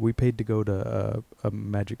 we paid to go to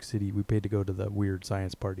Magic City. We paid to go to the Weird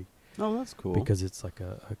Science Party. Oh, that's cool. Because it's like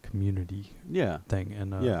a community thing.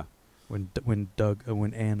 And yeah. When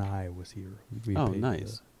Ann I was here, we paid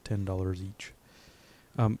nice. $10 each.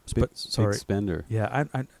 Big sorry, spender. Yeah,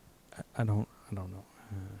 I don't know.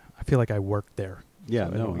 I feel like I worked there. Yeah,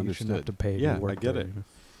 so no, you shouldn't have to pay. Yeah, to work I get there,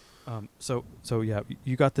 it. So yeah,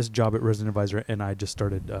 you got this job at Resident Advisor, and I just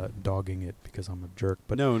started dogging it because I'm a jerk.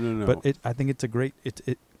 But no. But I think it's a great.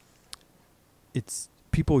 It's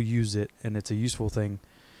people use it, and it's a useful thing,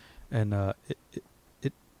 and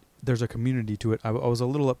there's a community to it. I was a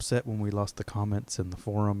little upset when we lost the comments and the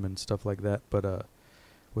forum and stuff like that. But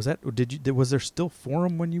was there still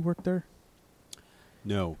forum when you worked there?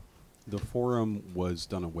 No, the forum was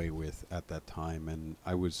done away with at that time, and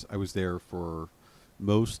I was there for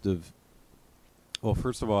most of. Well,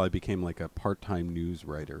 first of all, I became like a part-time news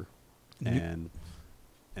writer, and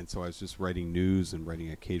so I was just writing news and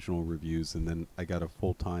writing occasional reviews, and then I got a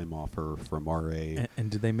full-time offer from RA.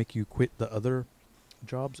 And did they make you quit the other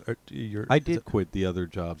jobs? Or I did quit the other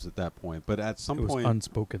jobs at that point, but at some point, it was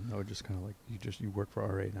unspoken though. Just kind of like you work for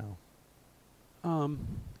RA now.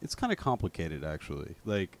 It's kind of complicated actually.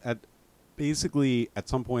 Like basically at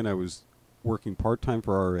some point I was working part-time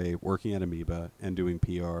for RA, working at Amoeba, and doing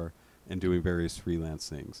PR and doing various freelance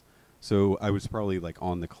things. So I was probably like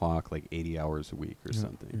on the clock like 80 hours a week or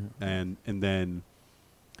something. Yeah. And then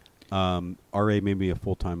RA made me a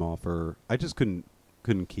full-time offer. I just couldn't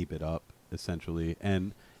keep it up essentially.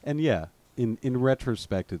 And yeah, in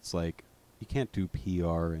retrospect it's like you can't do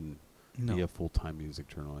PR and be a full-time music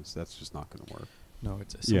journalist. That's just not going to work. No,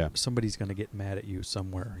 somebody's going to get mad at you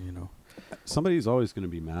somewhere, Somebody's always going to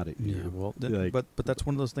be mad at you. Yeah, well, but that's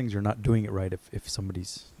one of those things. You're not doing it right if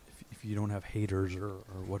you don't have haters or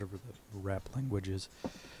whatever the rap language is.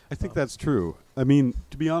 I think that's true. I mean,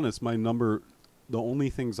 to be honest, the only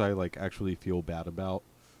things I like actually feel bad about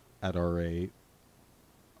at RA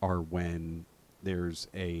are when there's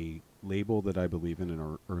a label that I believe in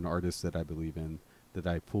or an artist that I believe in that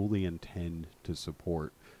I fully intend to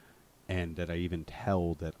support, and that I even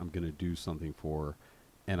tell that I'm going to do something for,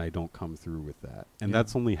 and I don't come through with that. And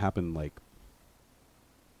that's only happened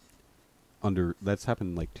that's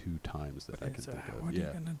happened like 2 times that I can think of. What are you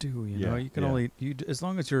going to do? You can only as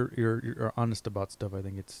long as you're honest about stuff, I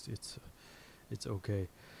think it's okay.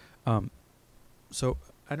 So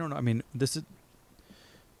I don't know. I mean, this is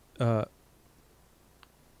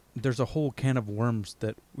there's a whole can of worms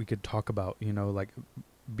that we could talk about, like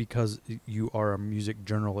because you are a music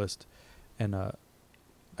journalist, and I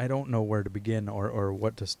don't know where to begin or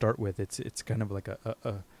what to start with. It's kind of like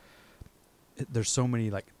there's so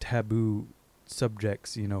many like taboo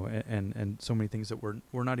subjects, and so many things that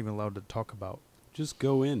we're not even allowed to talk about. Just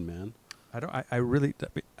go in, man. I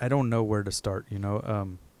don't know where to start,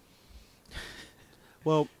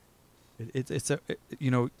 Well,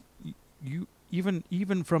 you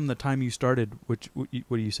even from the time you started, which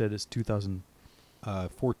what you said is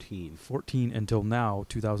 2014 until now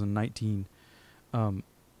 2019,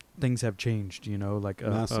 things have changed, like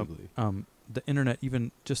massively. The internet,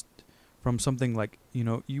 even just from something like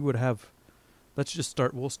you would have, let's just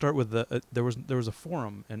start. We'll start with the there was a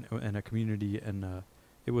forum and a community, and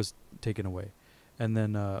it was taken away, and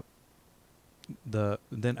then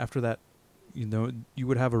then after that, you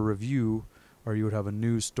would have a review, or you would have a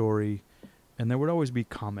news story, and there would always be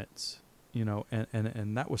comments,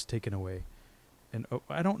 and that was taken away, and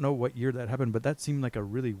I don't know what year that happened, but that seemed like a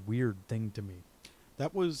really weird thing to me.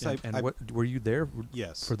 That was What were you there?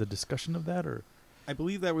 Yes. For the discussion of that, or I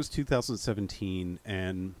believe that was 2017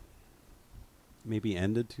 and maybe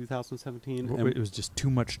ended 2017. it was just too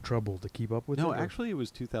much trouble to keep up with? No, it, actually, it was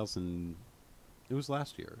 2000. It was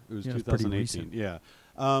last year. It was Yeah, it's pretty 2018. recent. Yeah.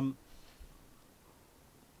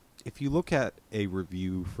 If you look at a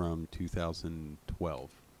review from 2012,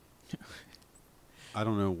 I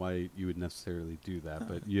don't know why you would necessarily do that,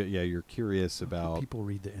 but you're curious about people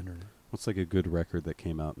read the internet. what's like a good record that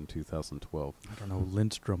came out in 2012. I don't know,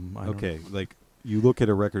 Lindstrom. I don't know. Like you look at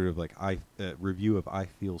a record of like review of I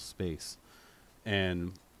Feel Space,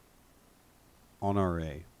 and on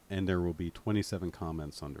RA, and there will be 27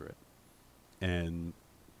 comments under it, and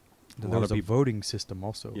There was a voting system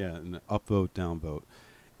also. yeah, an upvote, downvote,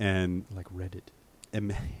 and Like Reddit.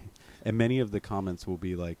 and many of the comments will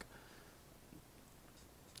be like,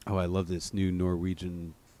 "Oh, I love this new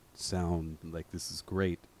Norwegian sound. Like this is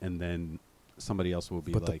great." And then somebody else will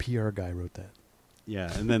be But like, the PR guy wrote that.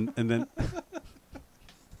 "Yeah," and then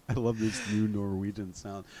I love this new Norwegian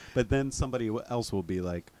sound. But then somebody else will be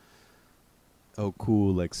like, "Oh,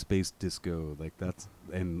 cool, like space disco, like that's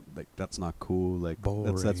not cool, like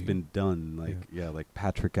that's Boring. been done, like yeah, like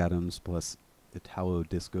Patrick Adams plus Italo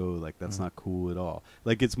disco, like that's not cool at all."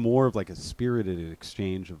 Like it's more of like a spirited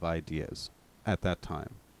exchange of ideas at that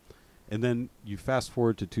time. And then you fast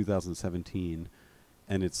forward to 2017,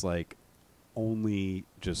 and it's like only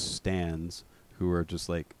just stans who are just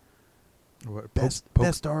like,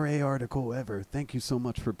 best RA article ever. Thank you so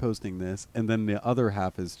much for posting this. And then the other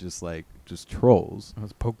half is just like just trolls. It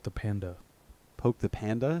was Poke the Panda. Poke the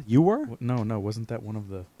Panda? You were? No, wasn't that one of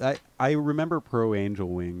the... I remember Pro Angel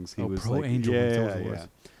Wings. He was Pro like, Angel Wings, that was what it was.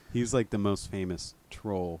 He's like the most famous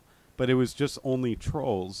troll. But it was just only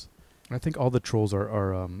trolls. I think all the trolls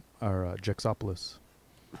are Jexopolis.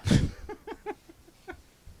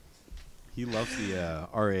 He loves the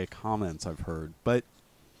RA comments, I've heard. But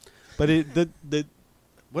the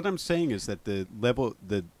what I'm saying is that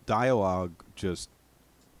the dialogue just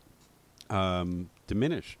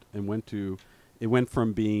diminished and went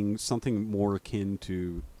from being something more akin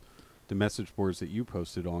to the message boards that you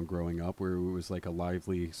posted on growing up, where it was like a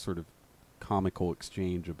lively sort of comical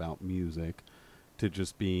exchange about music, to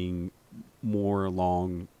just being more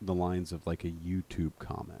along the lines of like a YouTube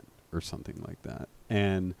comment or something like that.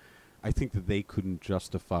 And I think that they couldn't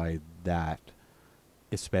justify that,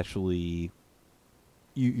 especially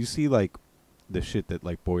you see like the shit that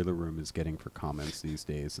like Boiler Room is getting for comments these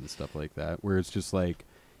days and stuff like that, where it's just like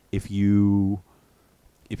if you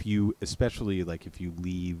especially like if you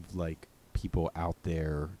leave like people out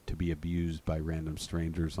there to be abused by random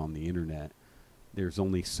strangers on the internet, there's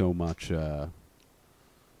only so much that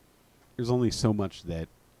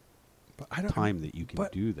time that you can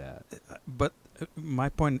do that. But my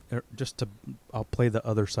point, I'll play the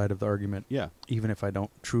other side of the argument. Yeah. Even if I don't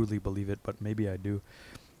truly believe it, but maybe I do,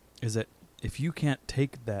 is that if you can't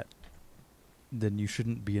take that, then you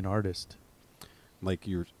shouldn't be an artist. Like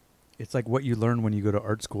it's like what you learn when you go to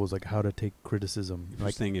art school is like how to take criticism. You're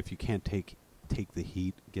like saying if you can't take the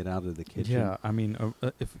heat, get out of the kitchen. Yeah, I mean,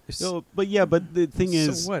 but the thing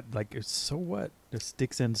is, so what? Like, so what? The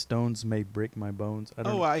sticks and stones may break my bones.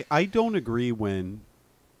 I don't agree when,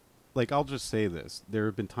 like, I'll just say this: there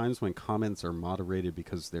have been times when comments are moderated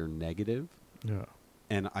because they're negative. Yeah.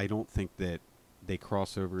 And I don't think that they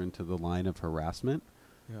cross over into the line of harassment.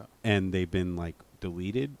 Yeah. And they've been like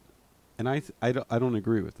deleted. And I don't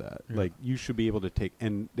agree with that. Yeah. Like, you should be able to take,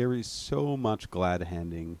 and there is so much glad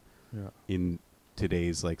handing in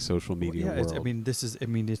today's like social media world.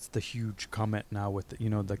 It's the huge comment now with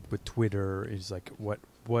like with Twitter is like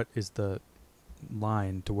what is the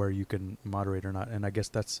line to where you can moderate or not, and I guess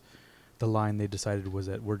that's the line they decided was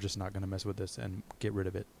that we're just not going to mess with this and get rid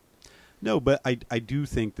of it. No, but I do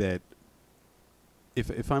think that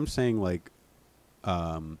if I'm saying like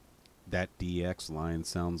that DX line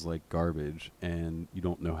sounds like garbage and you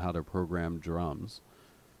don't know how to program drums,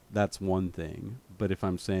 that's one thing. But if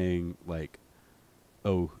I'm saying like,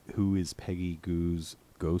 oh, who is Peggy Goo's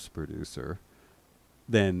ghost producer,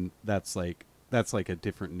 then that's like a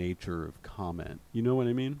different nature of comment. You know what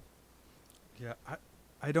I mean? Yeah,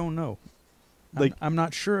 I don't know. Like, I'm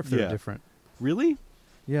not sure if they're different. Really?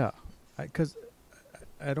 Yeah, because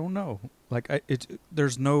I don't know. Like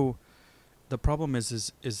there's no. The problem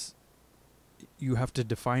is you have to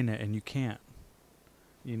define it, and you can't.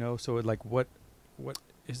 You know, so like what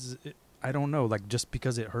is it? I don't know. Like just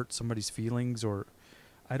because it hurts somebody's feelings, or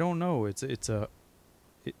I don't know.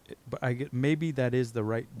 But I get maybe that is the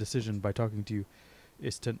right decision by talking to you,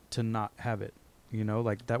 is to not have it. You know,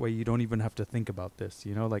 like that way you don't even have to think about this.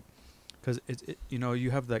 You know, like because you know,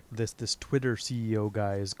 you have like this Twitter CEO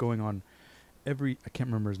guy is going on I can't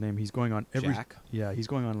remember his name. He's going on every Jack? Yeah, he's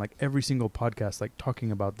going on like every single podcast, like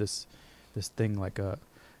talking about this thing, like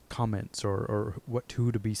comments or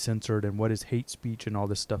who to be censored and what is hate speech and all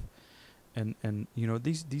this stuff. And you know,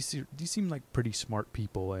 these seem like pretty smart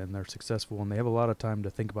people, and they're successful, and they have a lot of time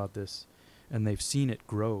to think about this, and they've seen it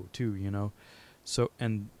grow too, you know. So,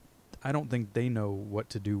 and I don't think they know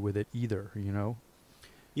what to do with it either, you know.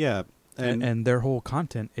 Yeah. And their whole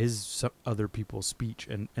content is other people's speech,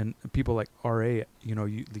 and people like RA, you know,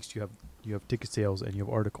 at least you have ticket sales and you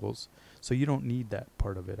have articles, so you don't need that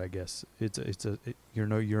part of it. I guess you're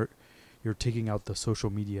taking out the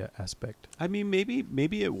social media aspect. I mean,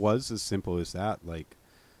 maybe it was as simple as that, like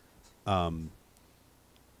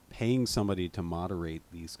paying somebody to moderate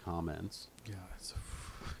these comments. Yeah,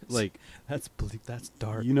 like that's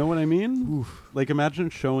dark. You know what I mean? Oof. Like imagine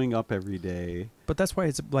showing up every day. But that's why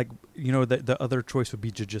it's like, you know, the other choice would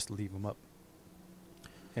be to just leave them up.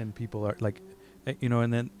 And people are like, you know,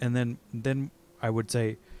 and then I would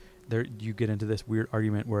say there you get into this weird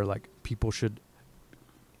argument where like people should,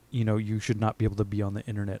 you know, you should not be able to be on the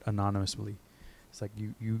internet anonymously. It's like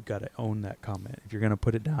you got to own that comment. If you're going to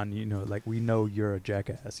put it down, you know, like we know you're a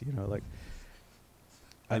jackass, you know, like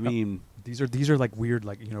I mean, these are like weird,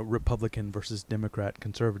 like, you know, Republican versus Democrat,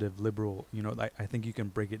 conservative, liberal, you know, I think you can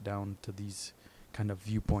break it down to these kind of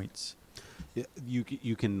viewpoints. Yeah,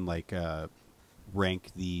 you can like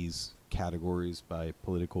rank these categories by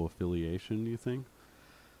political affiliation, you think?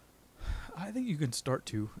 I think you can start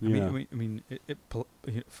to. Yeah. I mean,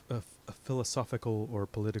 a philosophical or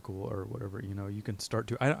political or whatever, you know, you can start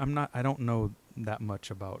to. I don't know that much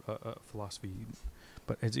about philosophy,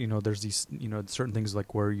 but as you know, there's these, you know, certain things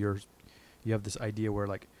like where you have this idea where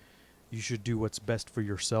like you should do what's best for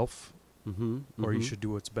yourself, or you should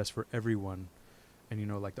do what's best for everyone. And, you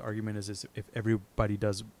know, like the argument is if everybody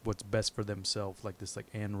does what's best for themselves, like this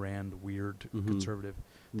like Ayn Rand weird conservative,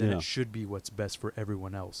 then it should be what's best for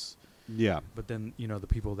everyone else. Yeah. But then, you know, the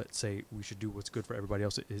people that say we should do what's good for everybody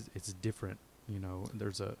else, it's different. You know,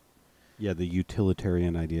 there's the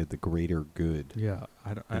utilitarian idea, the greater good. Yeah.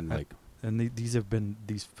 These have been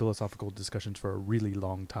these philosophical discussions for a really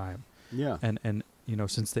long time. Yeah. And you know,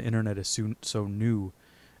 since the internet is so new,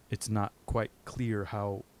 it's not quite clear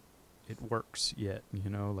how it works yet, you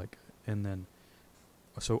know, like, and then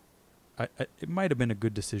so it might have been a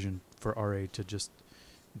good decision for RA to just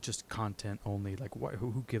content only, like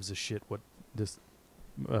who gives a shit what this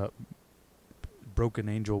Broken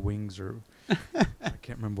Angel Wings, or I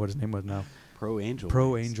can't remember what his name was now. Pro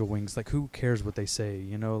Angel Wings, like who cares what they say,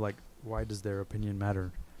 you know, like why does their opinion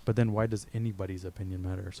matter? But then why does anybody's opinion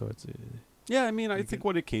matter? So it's yeah, I mean, I think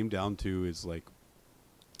what it came down to is like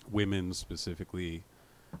women specifically,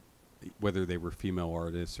 whether they were female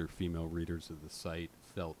artists or female readers of the site,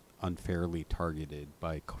 felt unfairly targeted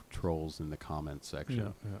by trolls in the comments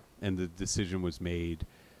section. Yeah. And the decision was made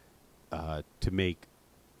to make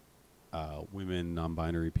women,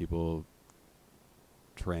 non-binary people,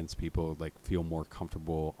 trans people like feel more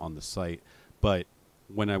comfortable on the site. But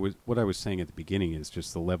what I was saying at the beginning is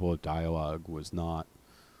just the level of dialogue was not.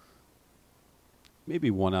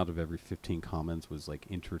 Maybe 1 out of every 15 comments was like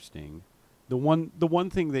interesting. The one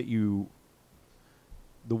thing that you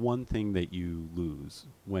lose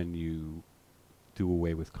when you do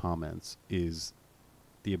away with comments is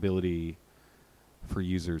the ability for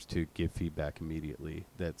users to give feedback immediately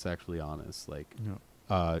that's actually honest. Like,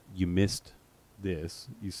 you missed this.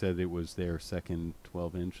 You said it was their second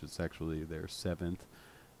 12-inch. It's actually their 7th.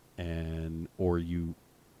 Or you,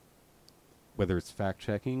 whether it's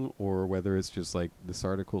fact-checking or whether it's just like, this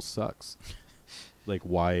article sucks. Like,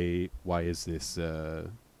 why is this...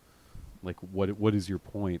 like what is your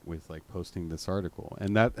point with like posting this article?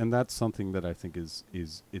 And that's something that I think is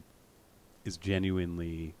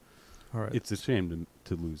genuinely, all right. It's a shame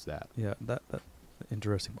to lose that. Yeah, that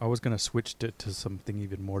interesting. I was gonna switch to something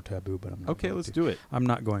even more taboo, but I'm not. Okay, let's to. do it. I'm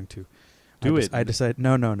not going to. I decided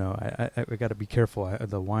no. I got to be careful.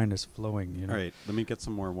 The wine is flowing. You know. All right, let me get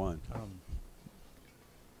some more wine.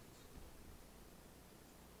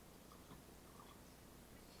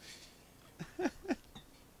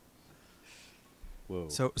 Whoa.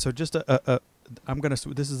 So just I'm gonna.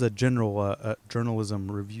 This is a general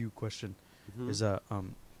journalism review question. Is that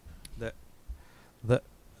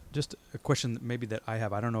just a question that maybe that I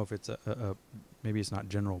have. I don't know if it's a maybe it's not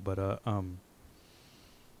general, but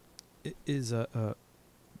is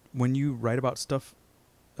when you write about stuff,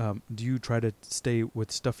 do you try to stay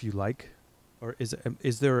with stuff you like, or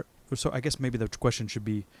is there? So I guess maybe the question should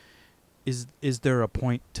be, is there a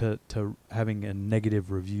point to having a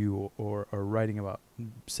negative review or writing about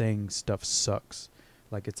saying stuff sucks?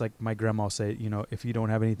 Like it's like my grandma say, you know, if you don't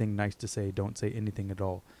have anything nice to say, don't say anything at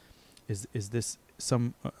all. Is this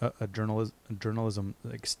some a journalism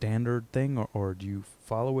like standard thing, or do you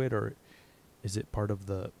follow it, or is it part of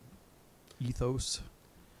the ethos?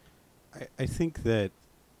 I think that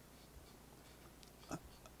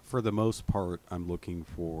for the most part, I'm looking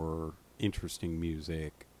for interesting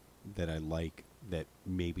music that I like that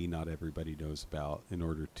maybe not everybody knows about in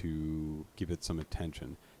order to give it some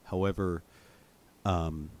attention. However,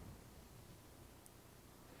 the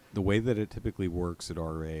way that it typically works at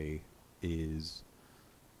RA is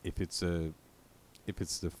if it's the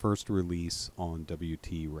first release on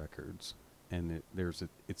WT Records and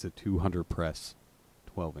it's a 200 press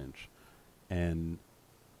 12-inch, and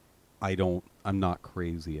I'm not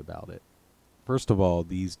crazy about it. First of all,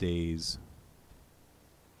 these days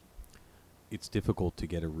it's difficult to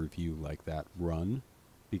get a review like that run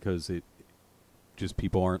because it just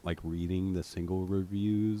people aren't like reading the single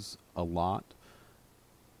reviews a lot.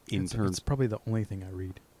 It's probably the only thing I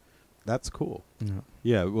read. That's cool. Yeah.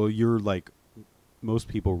 Yeah, well, you're like most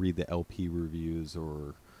people read the LP reviews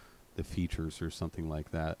or the features or something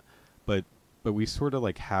like that. But we sort of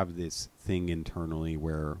like have this thing internally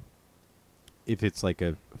where if it's like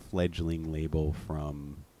a fledgling label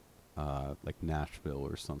from like Nashville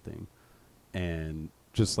or something, and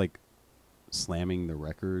just like slamming the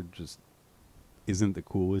record just isn't the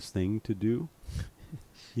coolest thing to do,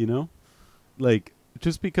 you know? Like,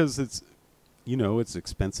 just because it's, you know, it's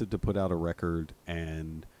expensive to put out a record,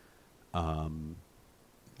 and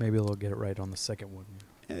maybe they'll get it right on the second one.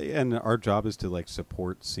 And our job is to like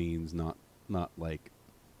support scenes, not like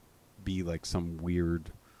be like some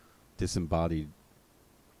weird disembodied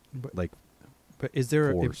but is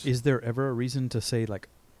there force. Is there ever a reason to say like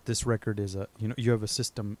this record is you have a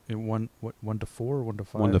system in 1 to 4 or 1 to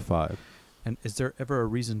 5? 1 to 5. And is there ever a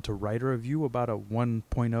reason to write a review about a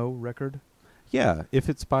 1.0 record? Yeah, if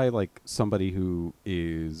it's by like somebody who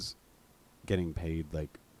is getting paid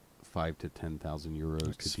like 5 to 10,000 euros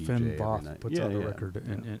Like to Sven DJ every Both night. puts out a record,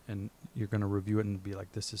 and you're going to review it and be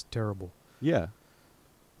like, this is terrible. Yeah.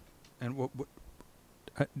 And what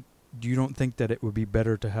do you don't think that it would be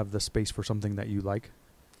better to have the space for something that you like?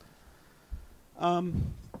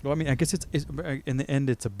 Well, I mean, I guess it's in the end,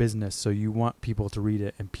 it's a business, so you want people to read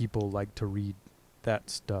it, and people like to read that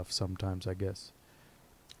stuff sometimes, I guess.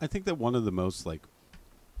 I think that one of the most like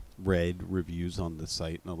read reviews on the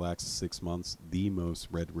site in the last 6 months, the most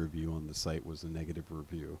read review on the site was a negative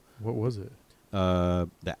review. What was it? The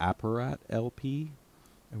Apparat LP.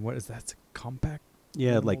 And what is that? It's a compact?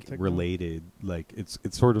 Yeah, like related. Like it's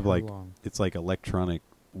sort of like long? it's like electronic,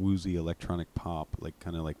 woozy electronic pop, like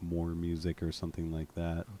kind of like more music or something like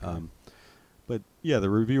that. Okay. But yeah, the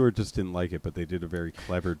reviewer just didn't like it, but they did a very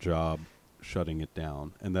clever job shutting it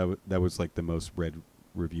down, and that was like the most read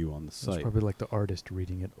review on the site. It's probably like the artist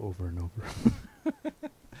reading it over and over.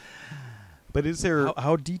 But is there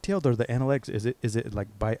how detailed are the analytics? Is it like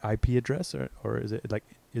by IP address or is it like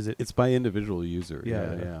It's by individual user.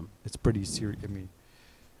 Yeah. Yeah. It's pretty serious. I mean,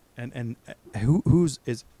 and who's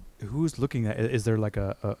looking at it? Is there like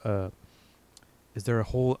is there a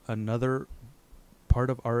whole another part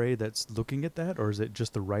of RA that's looking at that, or is it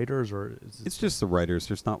just the writers, or is It's just the writers.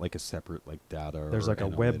 There's not like a separate like data. there's or like a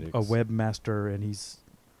analytics. webmaster, and he's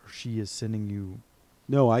or she is sending you.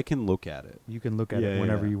 No, I can look at it. You can look at it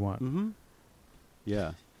whenever you want. Mm-hmm.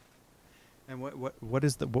 Yeah. And what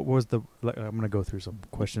was the like, I'm gonna go through some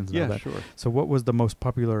questions. Yeah, now that. sure. So what was the most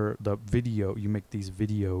popular video? You make these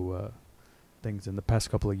video things in the past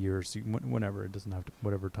couple of years. Whenever, it doesn't have to,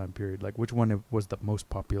 whatever time period. Like which one was the most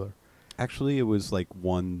popular? Actually, it was like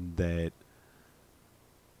one that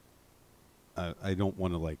I don't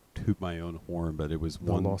want to like toot my own horn, but it was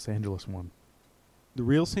The one. Los Angeles one. The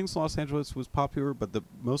Real Things Los Angeles was popular, but the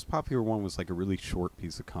most popular one was like a really short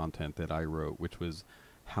piece of content that I wrote, which was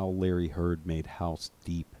how Larry Heard made house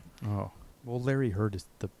deep. Oh, well, Larry Heard is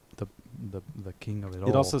the king of it all.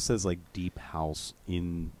 It also says like deep house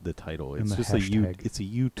in the title. In It's the just hashtag. it's a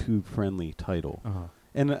YouTube friendly title. Uh-huh.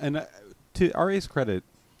 And to RA's credit,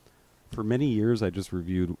 for many years I just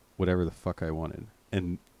reviewed whatever the fuck I wanted,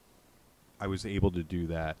 and I was able to do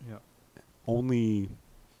that. Yeah. Only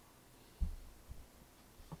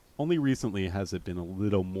recently has it been a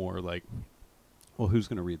little more like, well, who's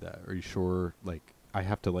going to read that? Are you sure? Like, I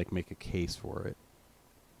have to like make a case for it.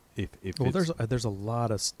 If Well, it's, there's a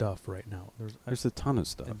lot of stuff right now. there's a ton of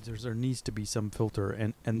stuff. There needs to be some filter,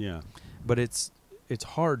 and Yeah. but it's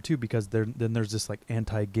hard too, because then there's this like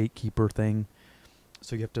anti-gatekeeper thing.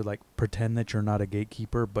 So you have to like pretend that you're not a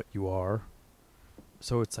gatekeeper, but you are.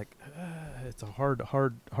 So it's like it's a hard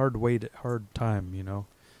time, you know.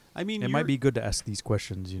 I mean, It might be good to ask these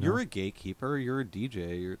questions, you know. You're a gatekeeper. You're a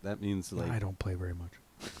DJ. That means like I don't play very much.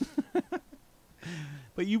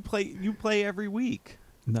 But you play every week.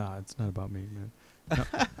 No, it's not about me, man.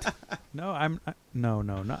 No,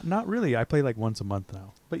 not really. I play like once a month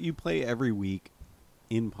now. But you play every week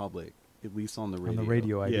in public, at least on the radio. On the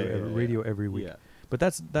radio, I do radio every week. Yeah. But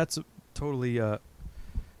that's totally.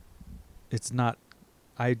 It's not.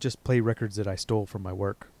 I just play records that I stole from my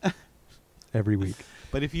work every week.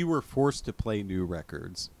 But if you were forced to play new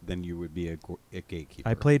records, then you would be a gatekeeper.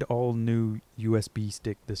 I played all new USB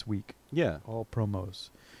stick this week. Yeah. All promos.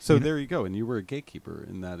 So there you go, and you were a gatekeeper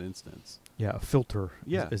in that instance. Yeah, a filter.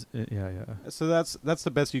 Yeah. Yeah. So that's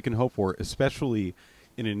the best you can hope for, especially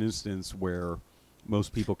in an instance where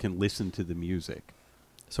most people can listen to the music.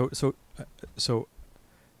 So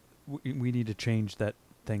we need to change that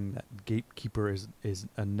thing. That gatekeeper is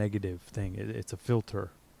a negative thing. It's a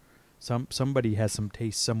filter. Somebody has some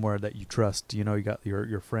taste somewhere that you trust. You know, you got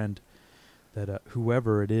your friend that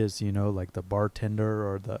whoever it is, you know, like the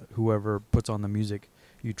bartender or the whoever puts on the music,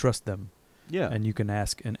 you trust them. Yeah. And you can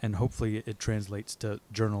ask, and hopefully it translates to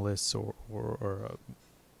journalists or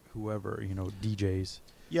whoever, you know, DJs.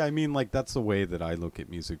 Yeah, I mean, like, that's the way that I look at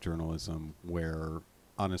music journalism, where,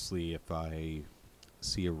 honestly, if I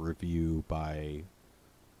see a review by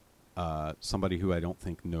somebody who I don't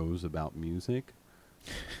think knows about music,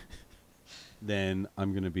 then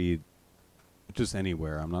I'm going to be just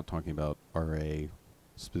anywhere. I'm not talking about RA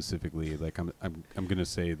specifically. Like, I'm going to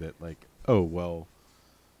say that, like, oh, well,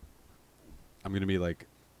 I'm going to be like,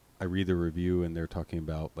 I read the review and they're talking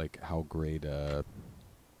about, like, how great, I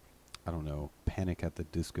don't know, Panic at the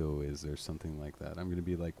Disco is or something like that. I'm going to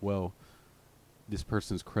be like, well, this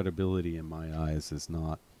person's credibility in my eyes is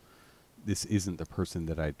not, this isn't the person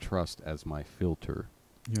that I trust as my filter.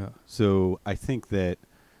 Yeah. So I think that,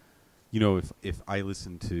 you know, if I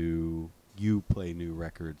listen to you play new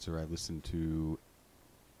records or I listen to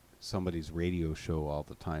somebody's radio show all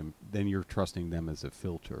the time, then you're trusting them as a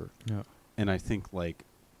filter. Yeah. And I think, like,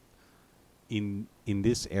 in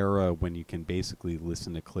this era when you can basically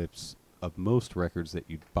listen to clips of most records that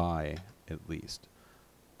you'd buy, at least,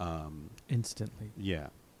 instantly. Yeah.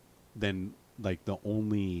 Then, like, the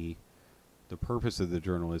purpose of the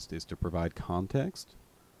journalist is to provide context,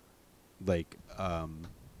 like,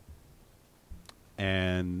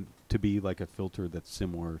 and to be like a filter that's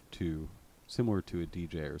similar to a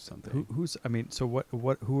DJ or something.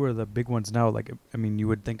 Who are the big ones now? Like, I mean, you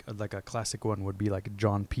would think like a classic one would be like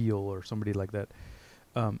John Peel or somebody like that.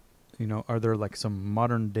 You know, are there like some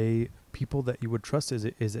modern day people that you would trust? Is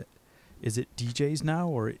it DJs now,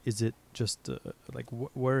 or is it just like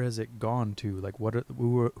where has it gone to? Like,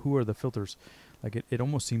 who are the filters? Like, it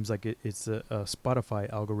almost seems like it's a Spotify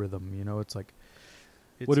algorithm. You know, it's like.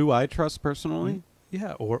 What do I trust personally?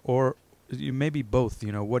 Yeah, or maybe both.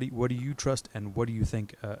 You know, what do you trust, and what do you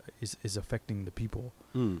think is affecting the people?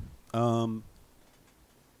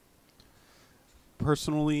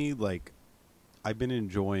 Personally, like, I've been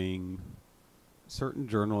enjoying certain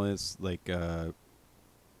journalists, like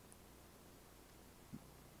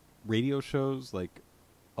radio shows, like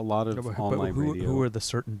a lot of online radio. Who are the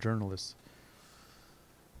certain journalists?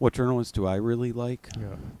 What journalists do I really like?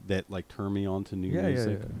 Yeah. That, like, turn me on to new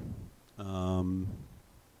music? Yeah.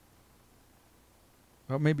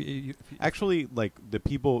 Well, maybe actually, like, the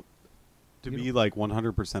people, to be like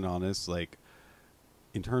 100% honest, like,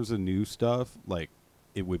 in terms of new stuff, like,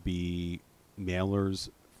 it would be mailers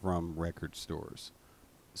from record stores.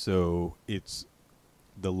 So it's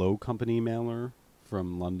the Low Company mailer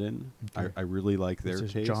from London. Okay. I really like their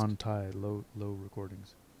taste. John Ty, Low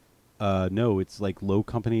Recordings. No, it's like Low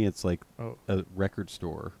Company. It's like a record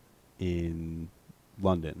store in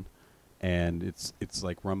London, and it's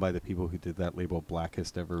like run by the people who did that label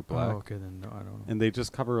Blackest Ever Black. Oh, okay, then no, I don't know. And they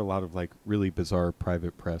just cover a lot of, like, really bizarre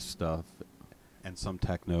private press stuff, and some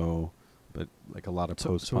techno, but like a lot of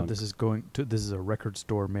post-punk. So this is a record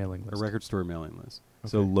store mailing list. A record store mailing list. Okay.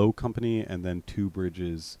 So Low Company, and then Two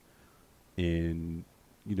Bridges in,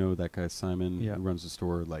 you know, that guy Simon who runs the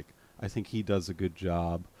store. Like, I think he does a good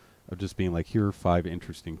job of just being like, here are 5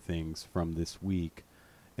 interesting things from this week.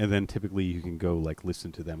 And then typically you can go, like,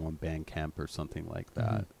 listen to them on Bandcamp or something like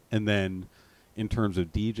that. Mm-hmm. And then in terms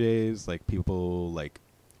of DJs, like, people like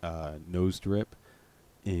Nose Drip,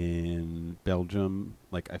 in Belgium.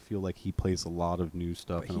 Like, I feel like he plays a lot of new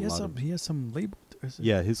stuff. But And he has some label.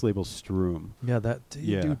 yeah, his label's Stroom. Yeah, that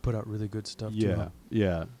Yeah. dude put out really good stuff too. Yeah, Huh?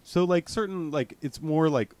 yeah. So like certain like it's more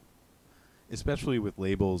like, especially with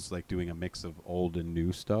labels like doing a mix of old and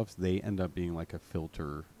new stuff, they end up being like a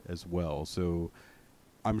filter as well. So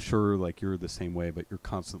I'm sure like you're the same way, but you're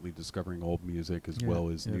constantly discovering old music as well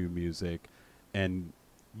as new music, and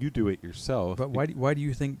you do it yourself. But why do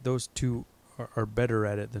you think those two are better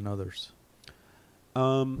at it than others?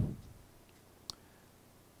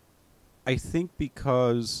 I think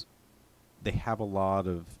because they have a lot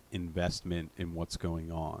of investment in what's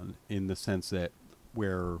going on, in the sense that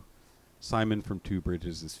where Simon from Two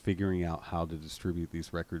Bridges is figuring out how to distribute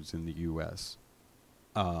these records in the U.S.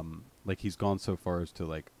 Like he's gone so far as to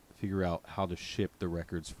like figure out how to ship the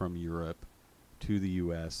records from Europe to the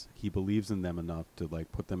U.S. He believes in them enough to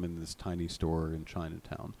like put them in this tiny store in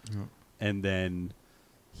Chinatown, and then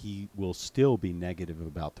he will still be negative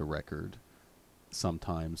about the record.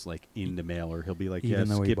 Sometimes, like in the mail, or he'll be like, even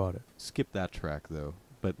though he bought it. Skip that track though,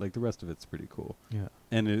 but like the rest of it's pretty cool. Yeah,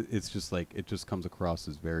 and it's just like it just comes across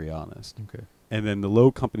as very honest. Okay. And then the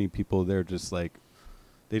low company people, they're just like,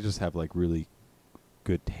 they just have like really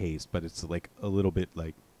good taste, but it's like a little bit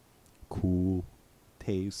like cool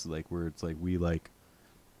taste, like where it's like we like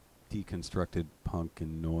deconstructed punk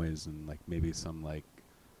and noise and like maybe some like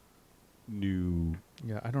new.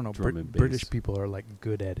 Yeah, I don't know. Drum and bass. British people are like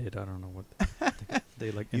good at it. I don't know what they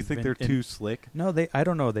like. You think they're too slick? No, I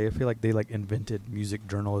don't know. They feel like they like invented music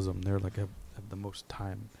journalism. They're like have the most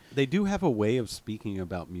time. They do have a way of speaking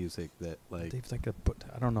about music that like They've like I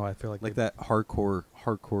don't know. I feel like that hardcore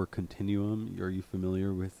continuum. Are you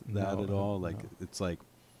familiar with that at all? Like it's like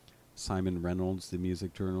Simon Reynolds, the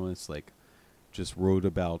music journalist, like just wrote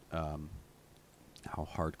about how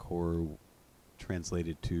hardcore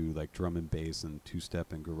translated to like drum and bass and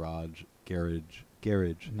two-step and garage. No,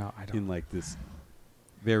 I don't. In like this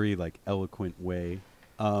very like eloquent way.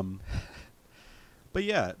 But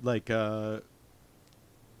yeah, like so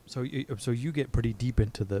you get pretty deep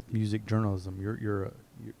into the music journalism. You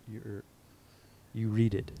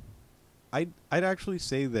read it. I'd actually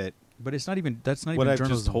say that. But it's not even. That's not what even I've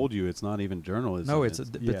journalism. just told you. It's not even journalism. No,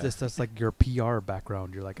 but that's like your PR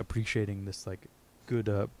background. You're like appreciating this like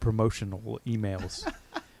good promotional emails,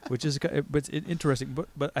 which is but it's interesting.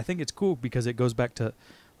 But I think it's cool because it goes back to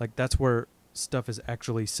like that's where stuff is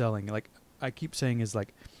actually selling. Like I keep saying is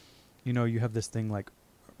like, you know, you have this thing like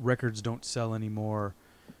records don't sell anymore.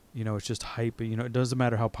 You know, it's just hype. You know, it doesn't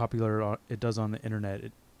matter how popular it does on the internet.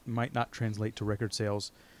 It might not translate to record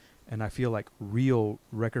sales. And I feel like real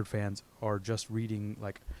record fans are just reading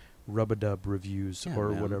like rub-a-dub reviews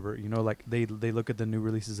or whatever. You know, like they look at the new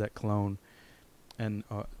releases at Clone, and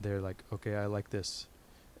they're like, okay, I like this,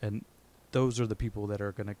 and those are the people that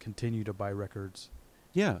are going to continue to buy records.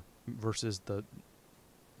 Yeah. Versus the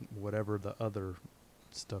whatever the other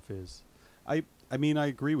stuff is. I mean, I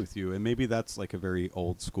agree with you, and maybe that's like a very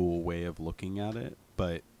old school way of looking at it,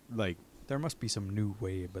 but like there must be some new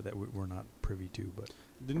way, but that we're not privy to. But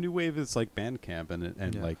the new wave is like Bandcamp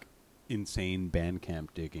and like insane Bandcamp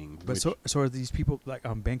digging. But so are these people like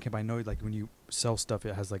on Bandcamp? I know like when you sell stuff,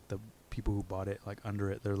 it has like the people who bought it like under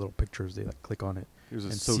it, their little pictures. They like click on it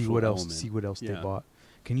and see what else they bought.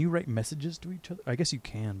 Can you write messages to each other? I guess you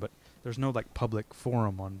can, but there's no like public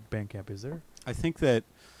forum on Bandcamp, is there? I think that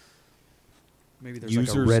maybe there's like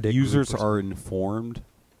a Reddit users are informed.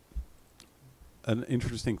 An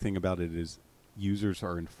interesting thing about it is users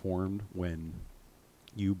are informed when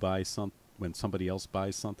when somebody else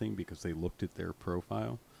buys something because they looked at their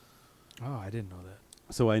profile. Oh, I didn't know that.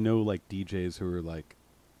 So I know like DJs who are like,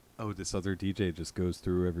 oh, this other DJ just goes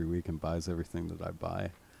through every week and buys everything that I buy.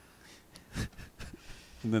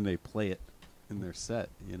 And then they play it in their set,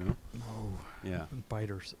 you know? Oh. Yeah.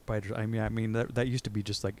 Biters. I mean that used to be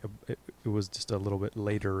just like it was just a little bit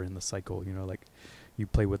later in the cycle, you know, like you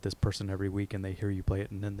play with this person every week and they hear you play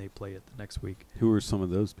it and then they play it the next week. Who are some of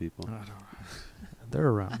those people? I don't know. They're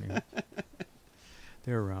around. Yeah.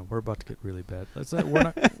 They're around. We're about to get really bad. We're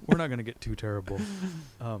not going to get too terrible.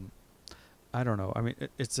 I don't know. I mean,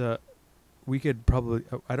 it's we could probably.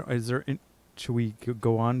 Should we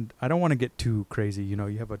go on? I don't want to get too crazy. You know,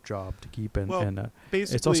 you have a job to keep, and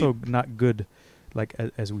it's also not good. Like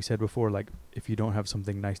as we said before, like if you don't have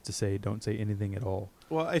something nice to say, don't say anything at all.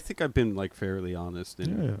 Well, I think I've been like fairly honest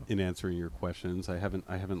in answering your questions. I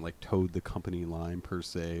haven't like towed the company line per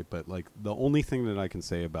se, but like the only thing that I can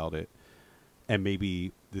say about it, and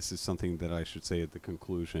maybe this is something that I should say at the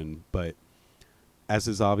conclusion, but as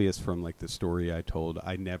is obvious from like the story I told,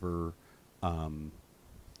 I never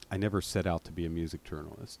I never set out to be a music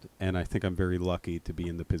journalist, and I think I'm very lucky to be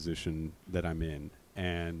in the position that I'm in.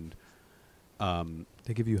 And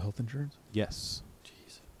They give you health insurance? yes,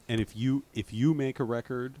 Jeez. and if you make a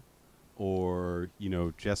record, or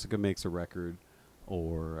Jessica makes a record,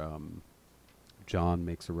 or John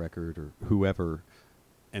makes a record, or whoever,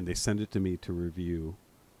 and they send it to me to review,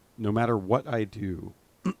 no matter what I do,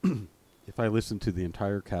 if I listen to the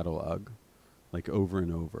entire catalog, like over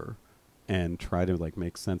and over, and try to like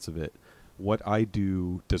make sense of it, what I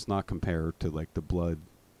do does not compare to like the blood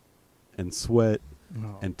and sweat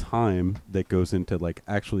No. and time that goes into like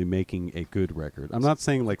actually making a good record. I'm not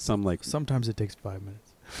saying like some like Sometimes it takes 5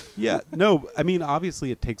 minutes. yeah, no, I mean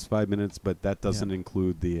obviously it takes 5 minutes, but that doesn't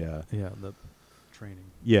include the The training.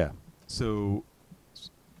 yeah. So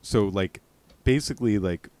like basically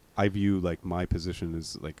like I view like my position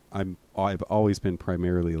as like I've always been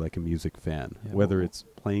primarily like a music fan. Yeah, Whether well- it's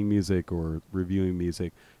playing music or reviewing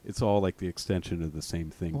music, it's all like the extension of the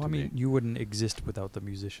same thing Well, to I mean, me. you wouldn't exist without the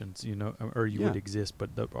musicians, or you would Yeah. exist,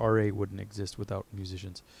 but the RA wouldn't exist without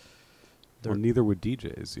musicians. Well, neither would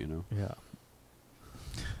DJs, Yeah.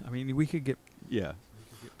 I mean, we could get Yeah.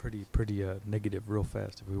 pretty negative real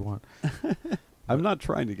fast if we want. I'm not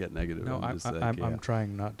trying to get negative. No, I'm just like, I'm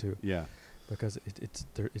trying not to, yeah. because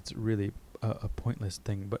it's really a pointless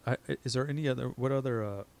thing. But is there any other? What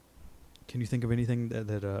other? Can you think of anything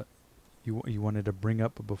that you wanted to bring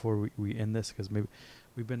up before we end this? Because maybe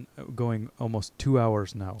we've been going almost 2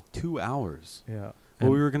 hours now. 2 hours. Yeah.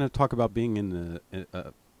 Well, we were going to talk about being in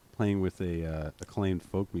the playing with a acclaimed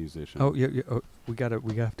folk musician. Oh yeah. Oh,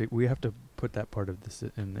 we have to put that part of this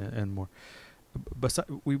in and more. But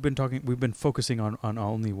we've been focusing on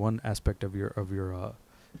only one aspect of your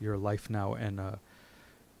life now, and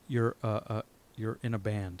you're in a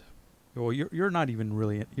band. Well, you're not even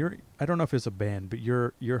really. I don't know if it's a band, but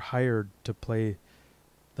you're hired to play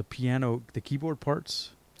the piano, the keyboard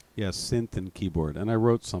parts. Yeah, synth and keyboard, and I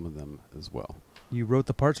wrote some of them as well. You wrote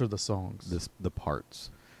the parts or the songs? The parts.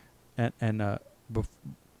 And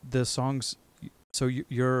the songs. So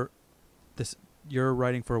you're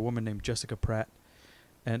writing for a woman named Jessica Pratt,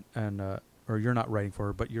 and or you're not writing for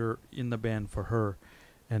her, but you're in the band for her,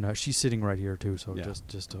 and she's sitting right here too. So Yeah.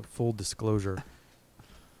 just a full disclosure.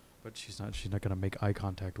 But she's not gonna make eye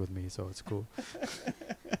contact with me, so it's cool.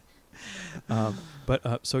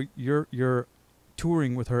 So you're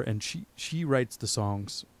touring with her, and she writes the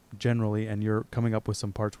songs generally, and you're coming up with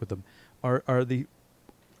some parts with them. Are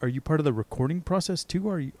you part of the recording process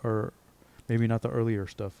too, or maybe not the earlier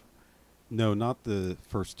stuff? No, not the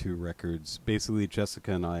first two records. Basically,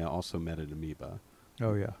 Jessica and I also met at Amoeba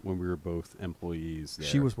Oh yeah, when we were both employees there.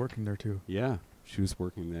 she was working there too. Yeah, she was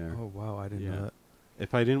working there. Oh wow, I didn't Yeah. know that.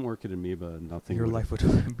 If I didn't work at Amoeba, nothing. Your would life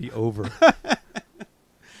would be over.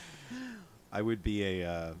 I would be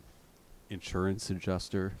a insurance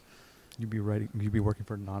adjuster. You'd be working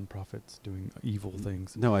for nonprofits doing evil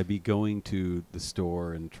things, No, I'd be going to the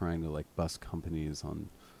store and trying to like bust companies on.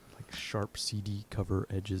 like sharp CD cover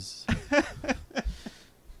edges.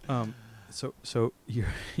 So you're,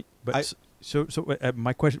 but I- so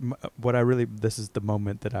my question, this is the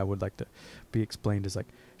moment that I would like to be explained, is like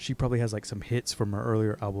she probably has like some hits from her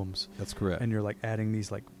earlier albums, That's correct. and you're like adding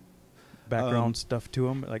these like background stuff to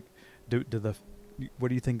them. Like, what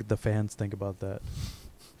do you think the fans think about that?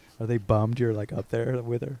 Are they bummed you're like up there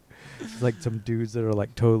with her? It's like some dudes that are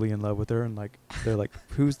like totally in love with her, and like they're like,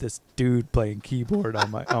 "Who's this dude playing keyboard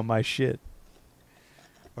on my shit?"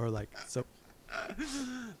 Or like, so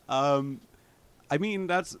I mean,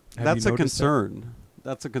 that's Have a you noticed that? concern.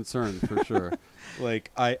 That's a concern for sure.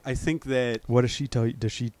 Like, I think that what does she tell you?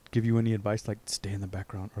 Does she give you any advice, like stay in the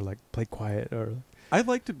background or like play quiet or? I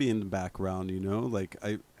like to be in the background. Like,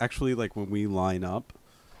 I actually like when we line up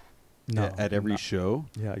at every show.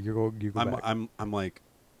 Yeah, you go back. I'm like,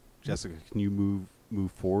 Jessica, can you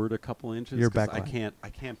move forward a couple inches? You're 'Cause backline. I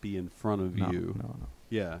can't be in front of you. No.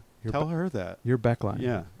 Yeah. You're Tell her that. You're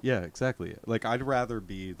backline. Yeah, exactly. Like, I'd rather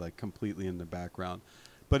be like completely in the background.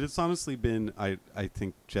 But it's honestly been, I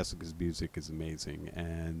think Jessica's music is amazing,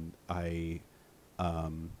 and I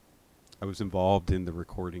was involved in the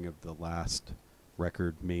recording of the last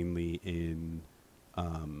record mainly in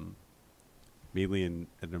an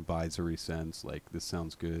advisory sense, like, this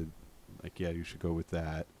sounds good, like, yeah, you should go with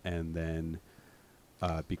that. And then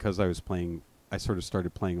because I sort of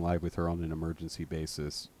started playing live with her on an emergency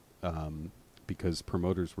basis, because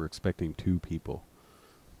promoters were expecting 2 people,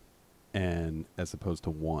 and as opposed to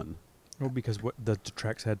 1. Oh, because what the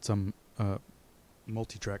tracks had some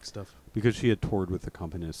multi-track stuff. Because she had toured with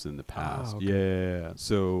accompanists in the past. okay. Yeah.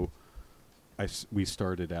 So we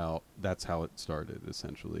started out. That's how it started.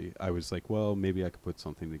 Essentially, I was like, well, maybe I could put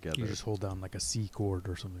something together. You just hold down like a C chord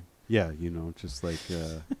or something. Yeah, just like,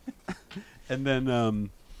 and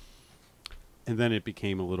then it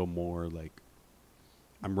became a little more like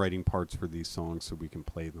I'm writing parts for these songs so we can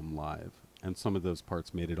play them live, and some of those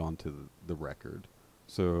parts made it onto the record.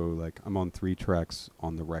 So like I'm on 3 tracks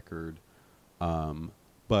on the record,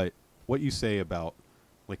 but what you say about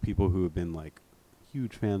like people who have been like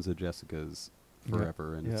huge fans of Jessica's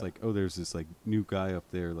forever, and it's like, oh, there's this like new guy up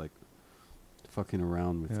there like fucking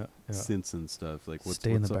around with synths and stuff. Like, what's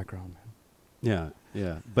in the up? background, man.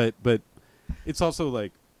 Yeah. But it's also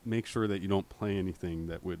like make sure that you don't play anything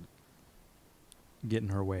that would get in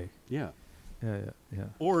her way. Yeah. Yeah.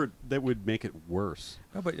 Or that would make it worse.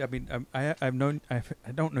 No, but I mean, I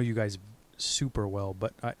don't know you guys super well,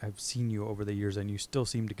 but I've seen you over the years, and you still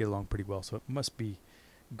seem to get along pretty well. So it must be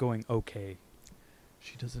going okay.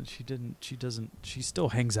 She still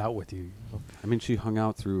hangs out with you. I mean, she hung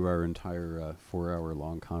out through our entire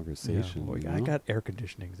 4-hour-long conversation. Yeah, well, I got air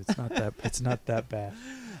conditioning. It's not that bad.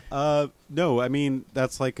 No, I mean,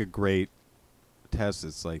 that's like a great test.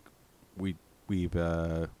 It's like we've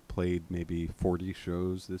played maybe 40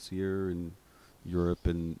 shows this year in Europe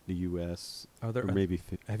and the U.S. Or maybe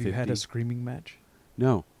 50. Have you had a screaming match?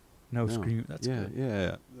 No. Screaming. That's good.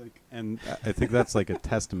 Yeah. Like, and I think that's like a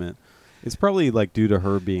testament. It's probably like due to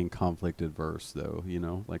her being conflict adverse, though.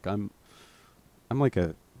 Like I'm a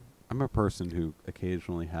person who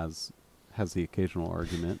occasionally has the occasional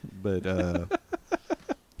argument, but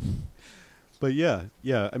but yeah.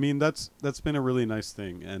 I mean, that's been a really nice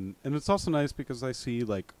thing, and it's also nice because I see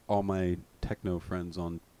like all my techno friends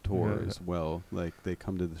on tour as well. Like they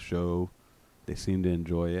come to the show, they seem to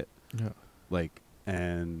enjoy it. Yeah. Like,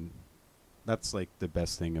 and that's like the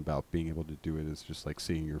best thing about being able to do it is just like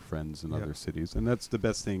seeing your friends in other cities, and that's the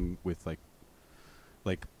best thing with like.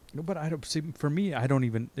 No, but I don't see. For me, I don't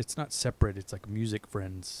even. It's not separate. It's like music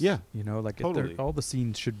friends. Yeah, like totally. All the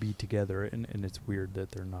scenes should be together, and it's weird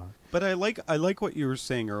that they're not. But I like what you were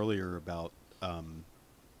saying earlier about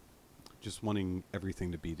just wanting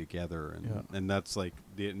everything to be together, and that's like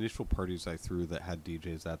the initial parties I threw that had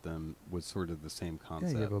DJs at them was sort of the same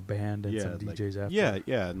concept. Yeah, you have a band and some DJs after.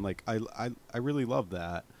 Yeah, and like I really love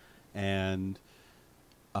that, and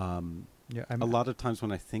a lot of times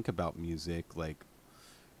when I think about music, like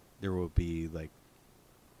there will be like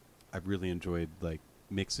I've really enjoyed like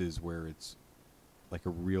mixes where it's like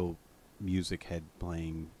a real music head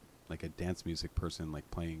playing, like a dance music person like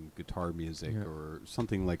playing guitar music or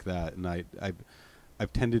something like that, and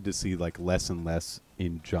I've tended to see like less and less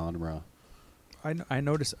in genre. I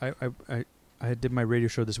noticed I did my radio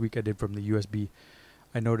show this week. I did from the USB.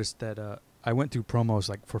 I noticed that I went through promos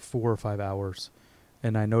like for 4 or 5 hours,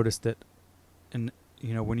 and I noticed that, and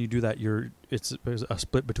when you do that, it's a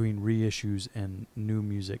split between reissues and new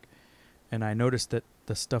music, and I noticed that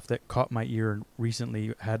the stuff that caught my ear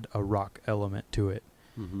recently had a rock element to it.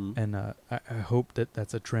 Mm-hmm. And I hope that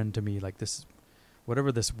that's a trend to me. Like this,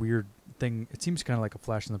 whatever this weird thing, it seems kind of like a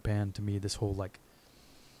flash in the pan to me. This whole like,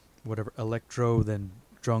 whatever electro, then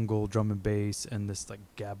jungle, drum and bass, and this like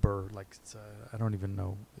gabber. Like it's, I don't even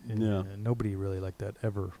know. Yeah. Nobody really liked that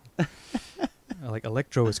ever. Like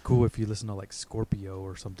electro is cool if you listen to like Scorpio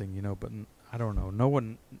or something, But I don't know. No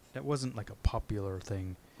one. That wasn't like a popular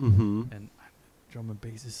thing. Mm-hmm. And drum and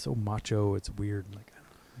bass is so macho. It's weird. Like.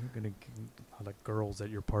 You're gonna like girls at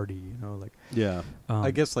your party, like. Yeah, I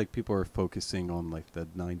guess like people are focusing on like the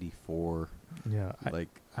 '94. Yeah, like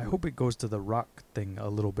I hope it goes to the rock thing a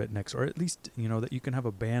little bit next, or at least that you can have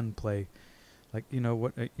a band play, like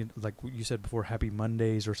like what you said before, Happy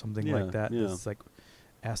Mondays or something like that. Yeah. It's like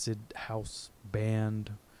acid house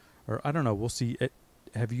band, or I don't know. We'll see.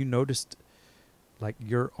 Have you noticed, like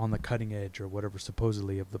you're on the cutting edge or whatever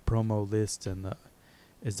supposedly of the promo list, and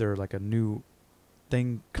is there like a new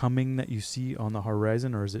thing coming that you see on the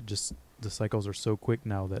horizon, or is it just the cycles are so quick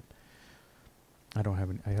now that I don't have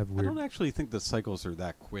any? I don't actually think the cycles are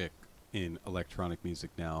that quick in electronic music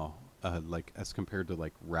now, like as compared to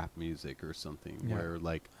like rap music or something, where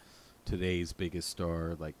like today's biggest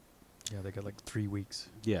star, like they got like 3 weeks.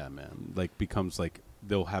 Yeah, man, like becomes like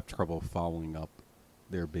they'll have trouble following up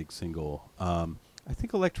their big single. I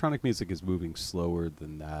think electronic music is moving slower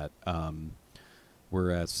than that,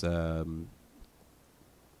 whereas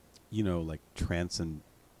like trance and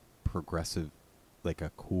progressive, like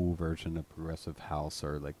a cool version of progressive house,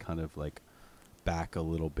 are like kind of like back a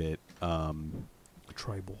little bit.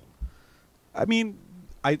 Tribal. I mean,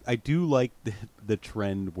 I do like the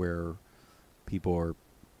trend where people are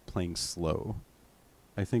playing slow.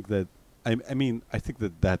 I think that I mean, I think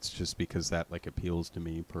that's just because that like appeals to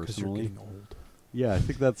me Because you're personally. getting old. Yeah, I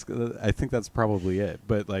think that's probably it.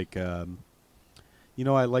 But like, you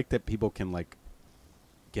know, I like that people can like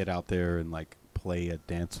get out there and like play a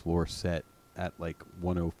dance floor set at like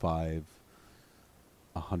 105,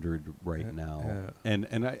 100 right now. And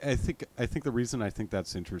I think the reason I think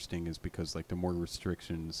that's interesting is because like the more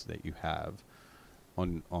restrictions that you have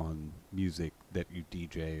on music that you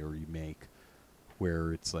DJ or you make,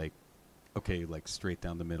 where it's like, okay, like straight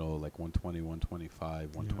down the middle, like 120,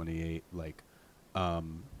 125, 128, like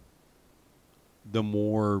the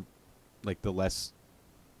more like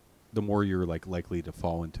the more you're like likely to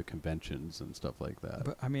fall into conventions and stuff like that.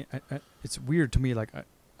 But I mean, it's weird to me. Like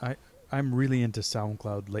I'm really into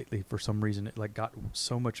SoundCloud lately for some reason. It like got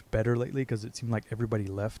so much better lately because it seemed like everybody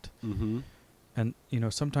left. Mm-hmm. And you know,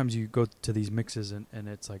 sometimes you go to these mixes and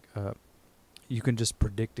it's like you can just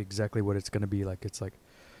predict exactly what it's going to be. Like it's like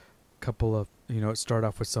a couple of, you know, it start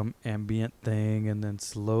off with some ambient thing and then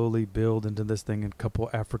slowly build into this thing and a couple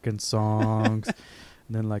African songs.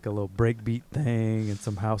 And then like a little breakbeat thing and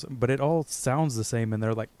some house, but it all sounds the same, and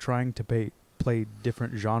they're like trying to play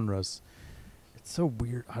different genres. It's so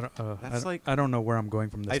weird. I don't know where I'm going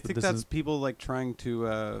from this. I think that's people like trying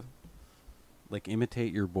to like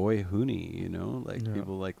imitate your boy Hooney, you know, like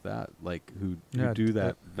people like that, like who do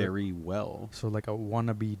that very well. So like a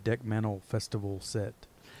wannabe Deck Mantle Festival set.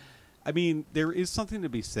 I mean, there is something to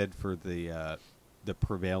be said for the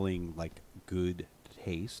prevailing like good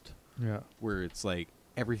taste. Yeah. Where it's like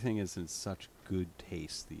everything is in such good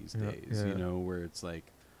taste these days, you know, where it's like,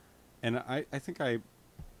 and I think I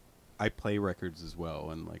play records as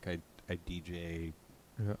well, and like I DJ,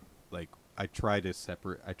 like I try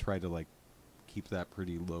to like keep that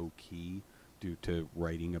pretty low key due to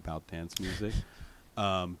writing about dance music,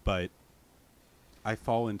 but I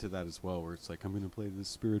fall into that as well, where it's like I'm going to play this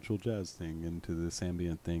spiritual jazz thing into this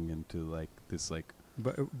ambient thing into like this like.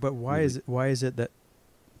 But why is it that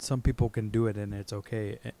some people can do it and it's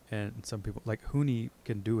okay, and some people like Hooney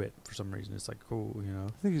can do it for some reason? It's like cool, you know.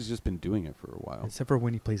 I think he's just been doing it for a while. Except for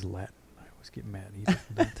when he plays Latin, I always get mad.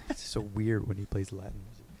 It's so weird when he plays Latin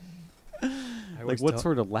music. Like what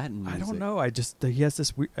sort of Latin music? I don't know. I just he has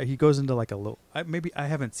this weird. He goes into like a little. Maybe I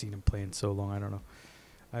haven't seen him play in so long. I don't know.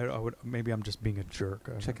 I would maybe I'm just being a jerk.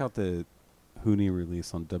 Check out the Hooney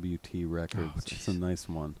release on WT Records. Oh, it's a nice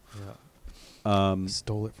one. Yeah.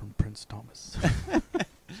 Stole it from Prince Thomas.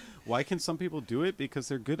 Why can some people do it? Because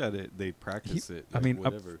they're good at it. They practice it. I mean,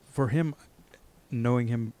 for him, knowing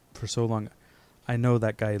him for so long, I know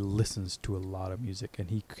that guy listens to a lot of music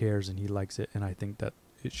and he cares and he likes it, and I think that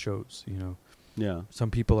it shows, you know. Yeah.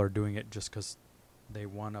 Some people are doing it just because they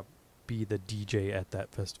want to be the DJ at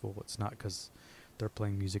that festival. It's not because they're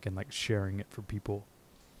playing music and like sharing it for people.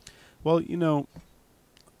 Well, you know,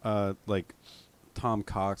 like Tom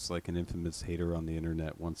Cox, like an infamous hater on the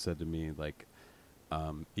internet, once said to me, like,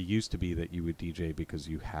 it used to be that you would DJ because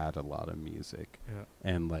you had a lot of music. Yeah.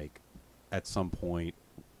 And like at some point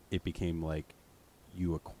it became like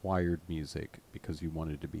you acquired music because you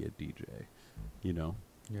wanted to be a DJ, you know?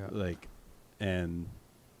 Yeah. Like, and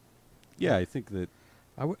yeah, I think that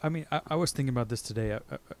I was thinking about this today.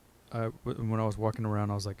 When I was walking around,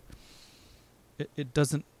 I was like, it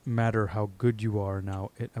doesn't matter how good you are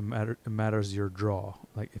now. It matters your draw.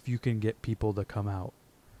 Like if you can get people to come out,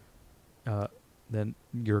 then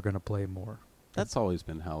you're gonna play more. That's always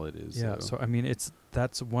been how it is. Yeah. though. So I mean, it's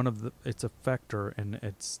a factor, and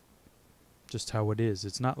it's just how it is.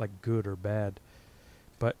 It's not like good or bad,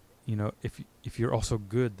 but you know, if you're also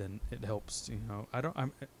good, then it helps. You know, I don't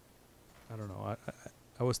know.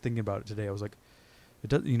 I was thinking about it today. I was like, it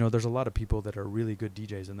does. You know, there's a lot of people that are really good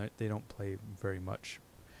DJs and they don't play very much,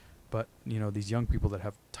 but you know, these young people that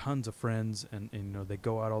have tons of friends and you know, they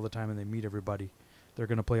go out all the time and they meet everybody. They're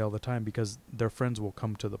gonna play all the time because their friends will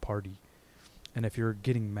come to the party, and if you're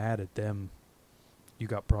getting mad at them, you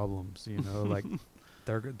got problems. You know, like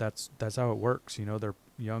that's how it works. You know, they're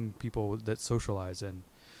young people that socialize, and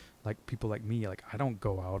like people like me, like I don't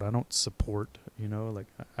go out, I don't support. You know, like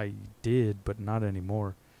I did, but not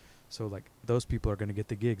anymore. So like those people are gonna get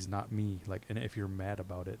the gigs, not me. Like, and if you're mad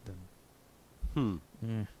about it, then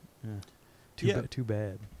too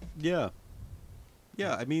bad. Yeah.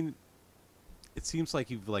 I mean, it seems like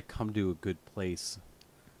you've like come to a good place.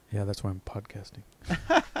 Yeah, that's why I'm podcasting.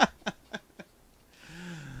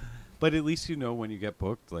 But at least you know when you get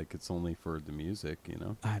booked, like it's only for the music, you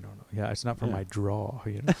know? I don't know. Yeah, it's not for my draw,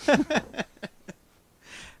 you know? I'm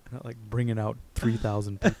not like bringing out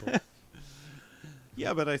 3,000 people.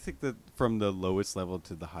 Yeah, but I think that from the lowest level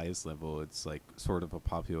to the highest level, it's like sort of a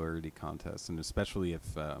popularity contest, and especially if...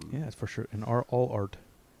 yeah, it's for sure. In all art.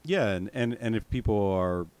 Yeah, and if people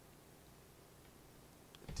are,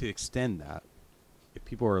 to extend that, if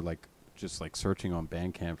people are like just like searching on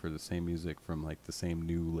Bandcamp for the same music from like the same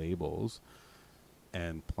new labels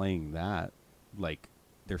and playing that, like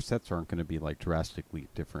their sets aren't going to be like drastically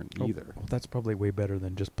different either. Well, that's probably way better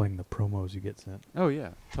than just playing the promos you get sent. Oh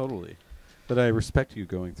yeah, totally. But I respect you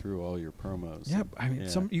going through all your promos. Yeah, I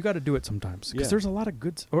mean, you got to do it sometimes because Yeah. there's a lot of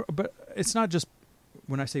good. But it's not just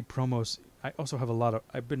when I say promos. I also have a lot of.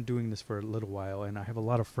 I've been doing this for a little while, and I have a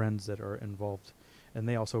lot of friends that are involved, and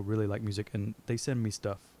they also really like music, and they send me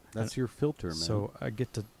stuff. That's your filter, man. So I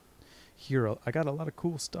get to hear. I got a lot of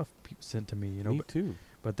cool stuff sent to me. You know, me too.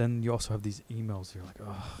 But then you also have these emails. You're like,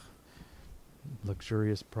 oh,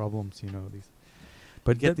 luxurious problems. You know these.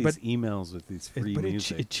 But Get these emails with these free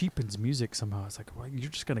music. It cheapens music somehow. It's like, well, you're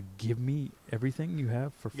just gonna give me everything you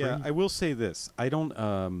have for free. Yeah, I will say this. I don't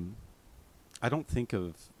think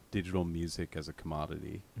of digital music as a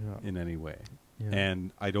commodity in any way. Yeah.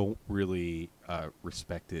 And I don't really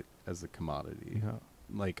respect it as a commodity. Yeah.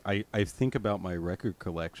 Like I think about my record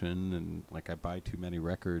collection, and like I buy too many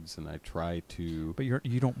records, and I try to. But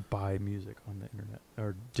you don't buy music on the internet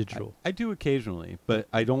or digital. I do occasionally, but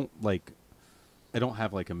I don't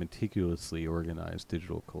have like a meticulously organized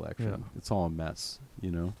digital collection. Yeah. It's all a mess,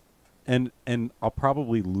 you know. And I'll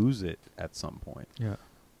probably lose it at some point. Yeah.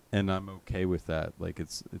 And I'm okay with that. Like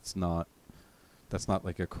that's not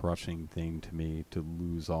like a crushing thing to me to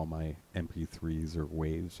lose all my MP3s or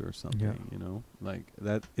waves or something, Yeah. you know? Like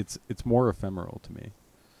that it's more ephemeral to me.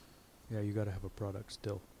 Yeah, you got to have a product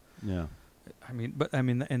still. Yeah.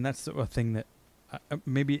 And that's a thing that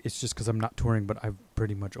maybe it's just because I'm not touring, but I've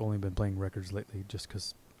pretty much only been playing records lately just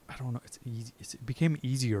because, I don't know, it's easy. It became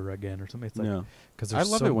easier again or something. It's like, because I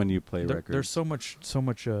love it when you play records. There's so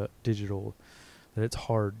much digital that it's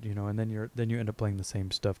hard, you know, and then you end up playing the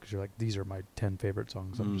same stuff because you're like, these are my 10 favorite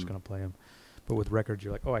songs. I'm just going to play them. But with records,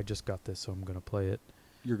 you're like, oh, I just got this, so I'm going to play it.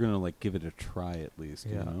 You're going to like give it a try at least,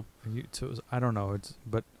 you know? I don't know.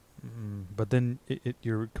 But then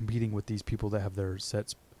you're competing with these people that have their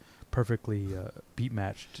sets perfectly beat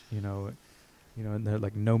matched, you know, and they're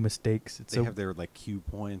like no mistakes. They have their like cue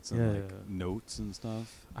points and notes and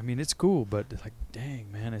stuff. I mean, it's cool, but it's like,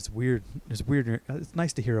 dang, man, it's weird. It's weird. It's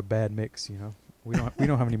nice to hear a bad mix, you know. We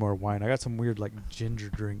don't have any more wine. I got some weird like ginger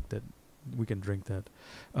drink that we can drink that.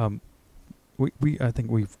 I think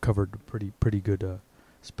we've covered pretty good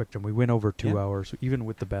spectrum. We went over 2 hours, even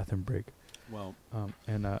with the bathroom break. Well,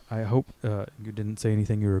 and I hope you didn't say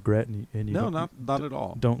anything you regret, and you no, not at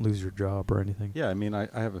all. Don't lose your job or anything. Yeah, I mean, I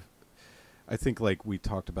think like we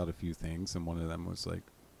talked about a few things, and one of them was like,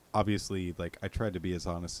 obviously, like I tried to be as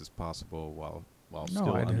honest as possible while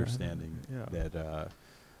still understanding that.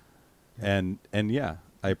 And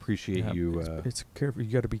I appreciate you. It's careful.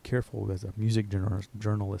 You got to be careful as a music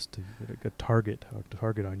journalist to get a target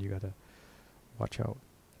on. You got to watch out.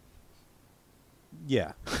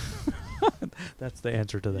 Yeah. That's the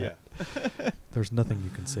answer to that. Yeah. There's nothing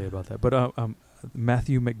you can say about that. But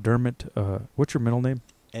Matthew McDermott, what's your middle name?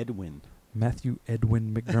 Edwin. Matthew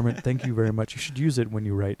Edwin McDermott. Thank you very much. You should use it when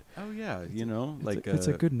you write. Oh yeah, you know, it's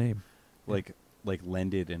a good name. Like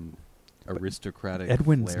lended and aristocratic.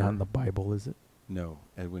 Edwin's flair. not in the Bible, is it? No,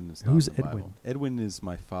 Edwin is not. Who's in the Edwin? Bible. Edwin is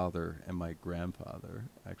my father and my grandfather,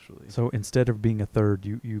 actually. So instead of being a third,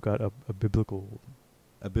 you got a biblical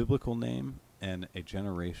name and a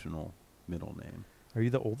generational middle name. Are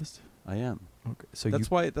you the oldest? I am. Okay, so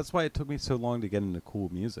that's why it took me so long to get into cool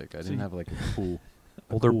music. I didn't have like a cool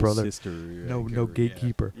older cool brother, sister. no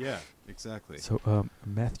gatekeeper. Yeah, exactly. So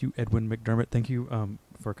Matthew Edwin McDermott, thank you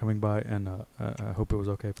for coming by, and I hope it was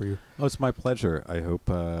okay for you. Oh, it's my pleasure. I hope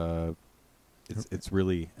it's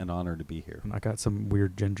really an honor to be here. And I got some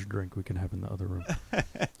weird ginger drink we can have in the other room.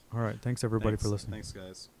 All right, thanks everybody for listening. Thanks,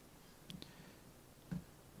 guys.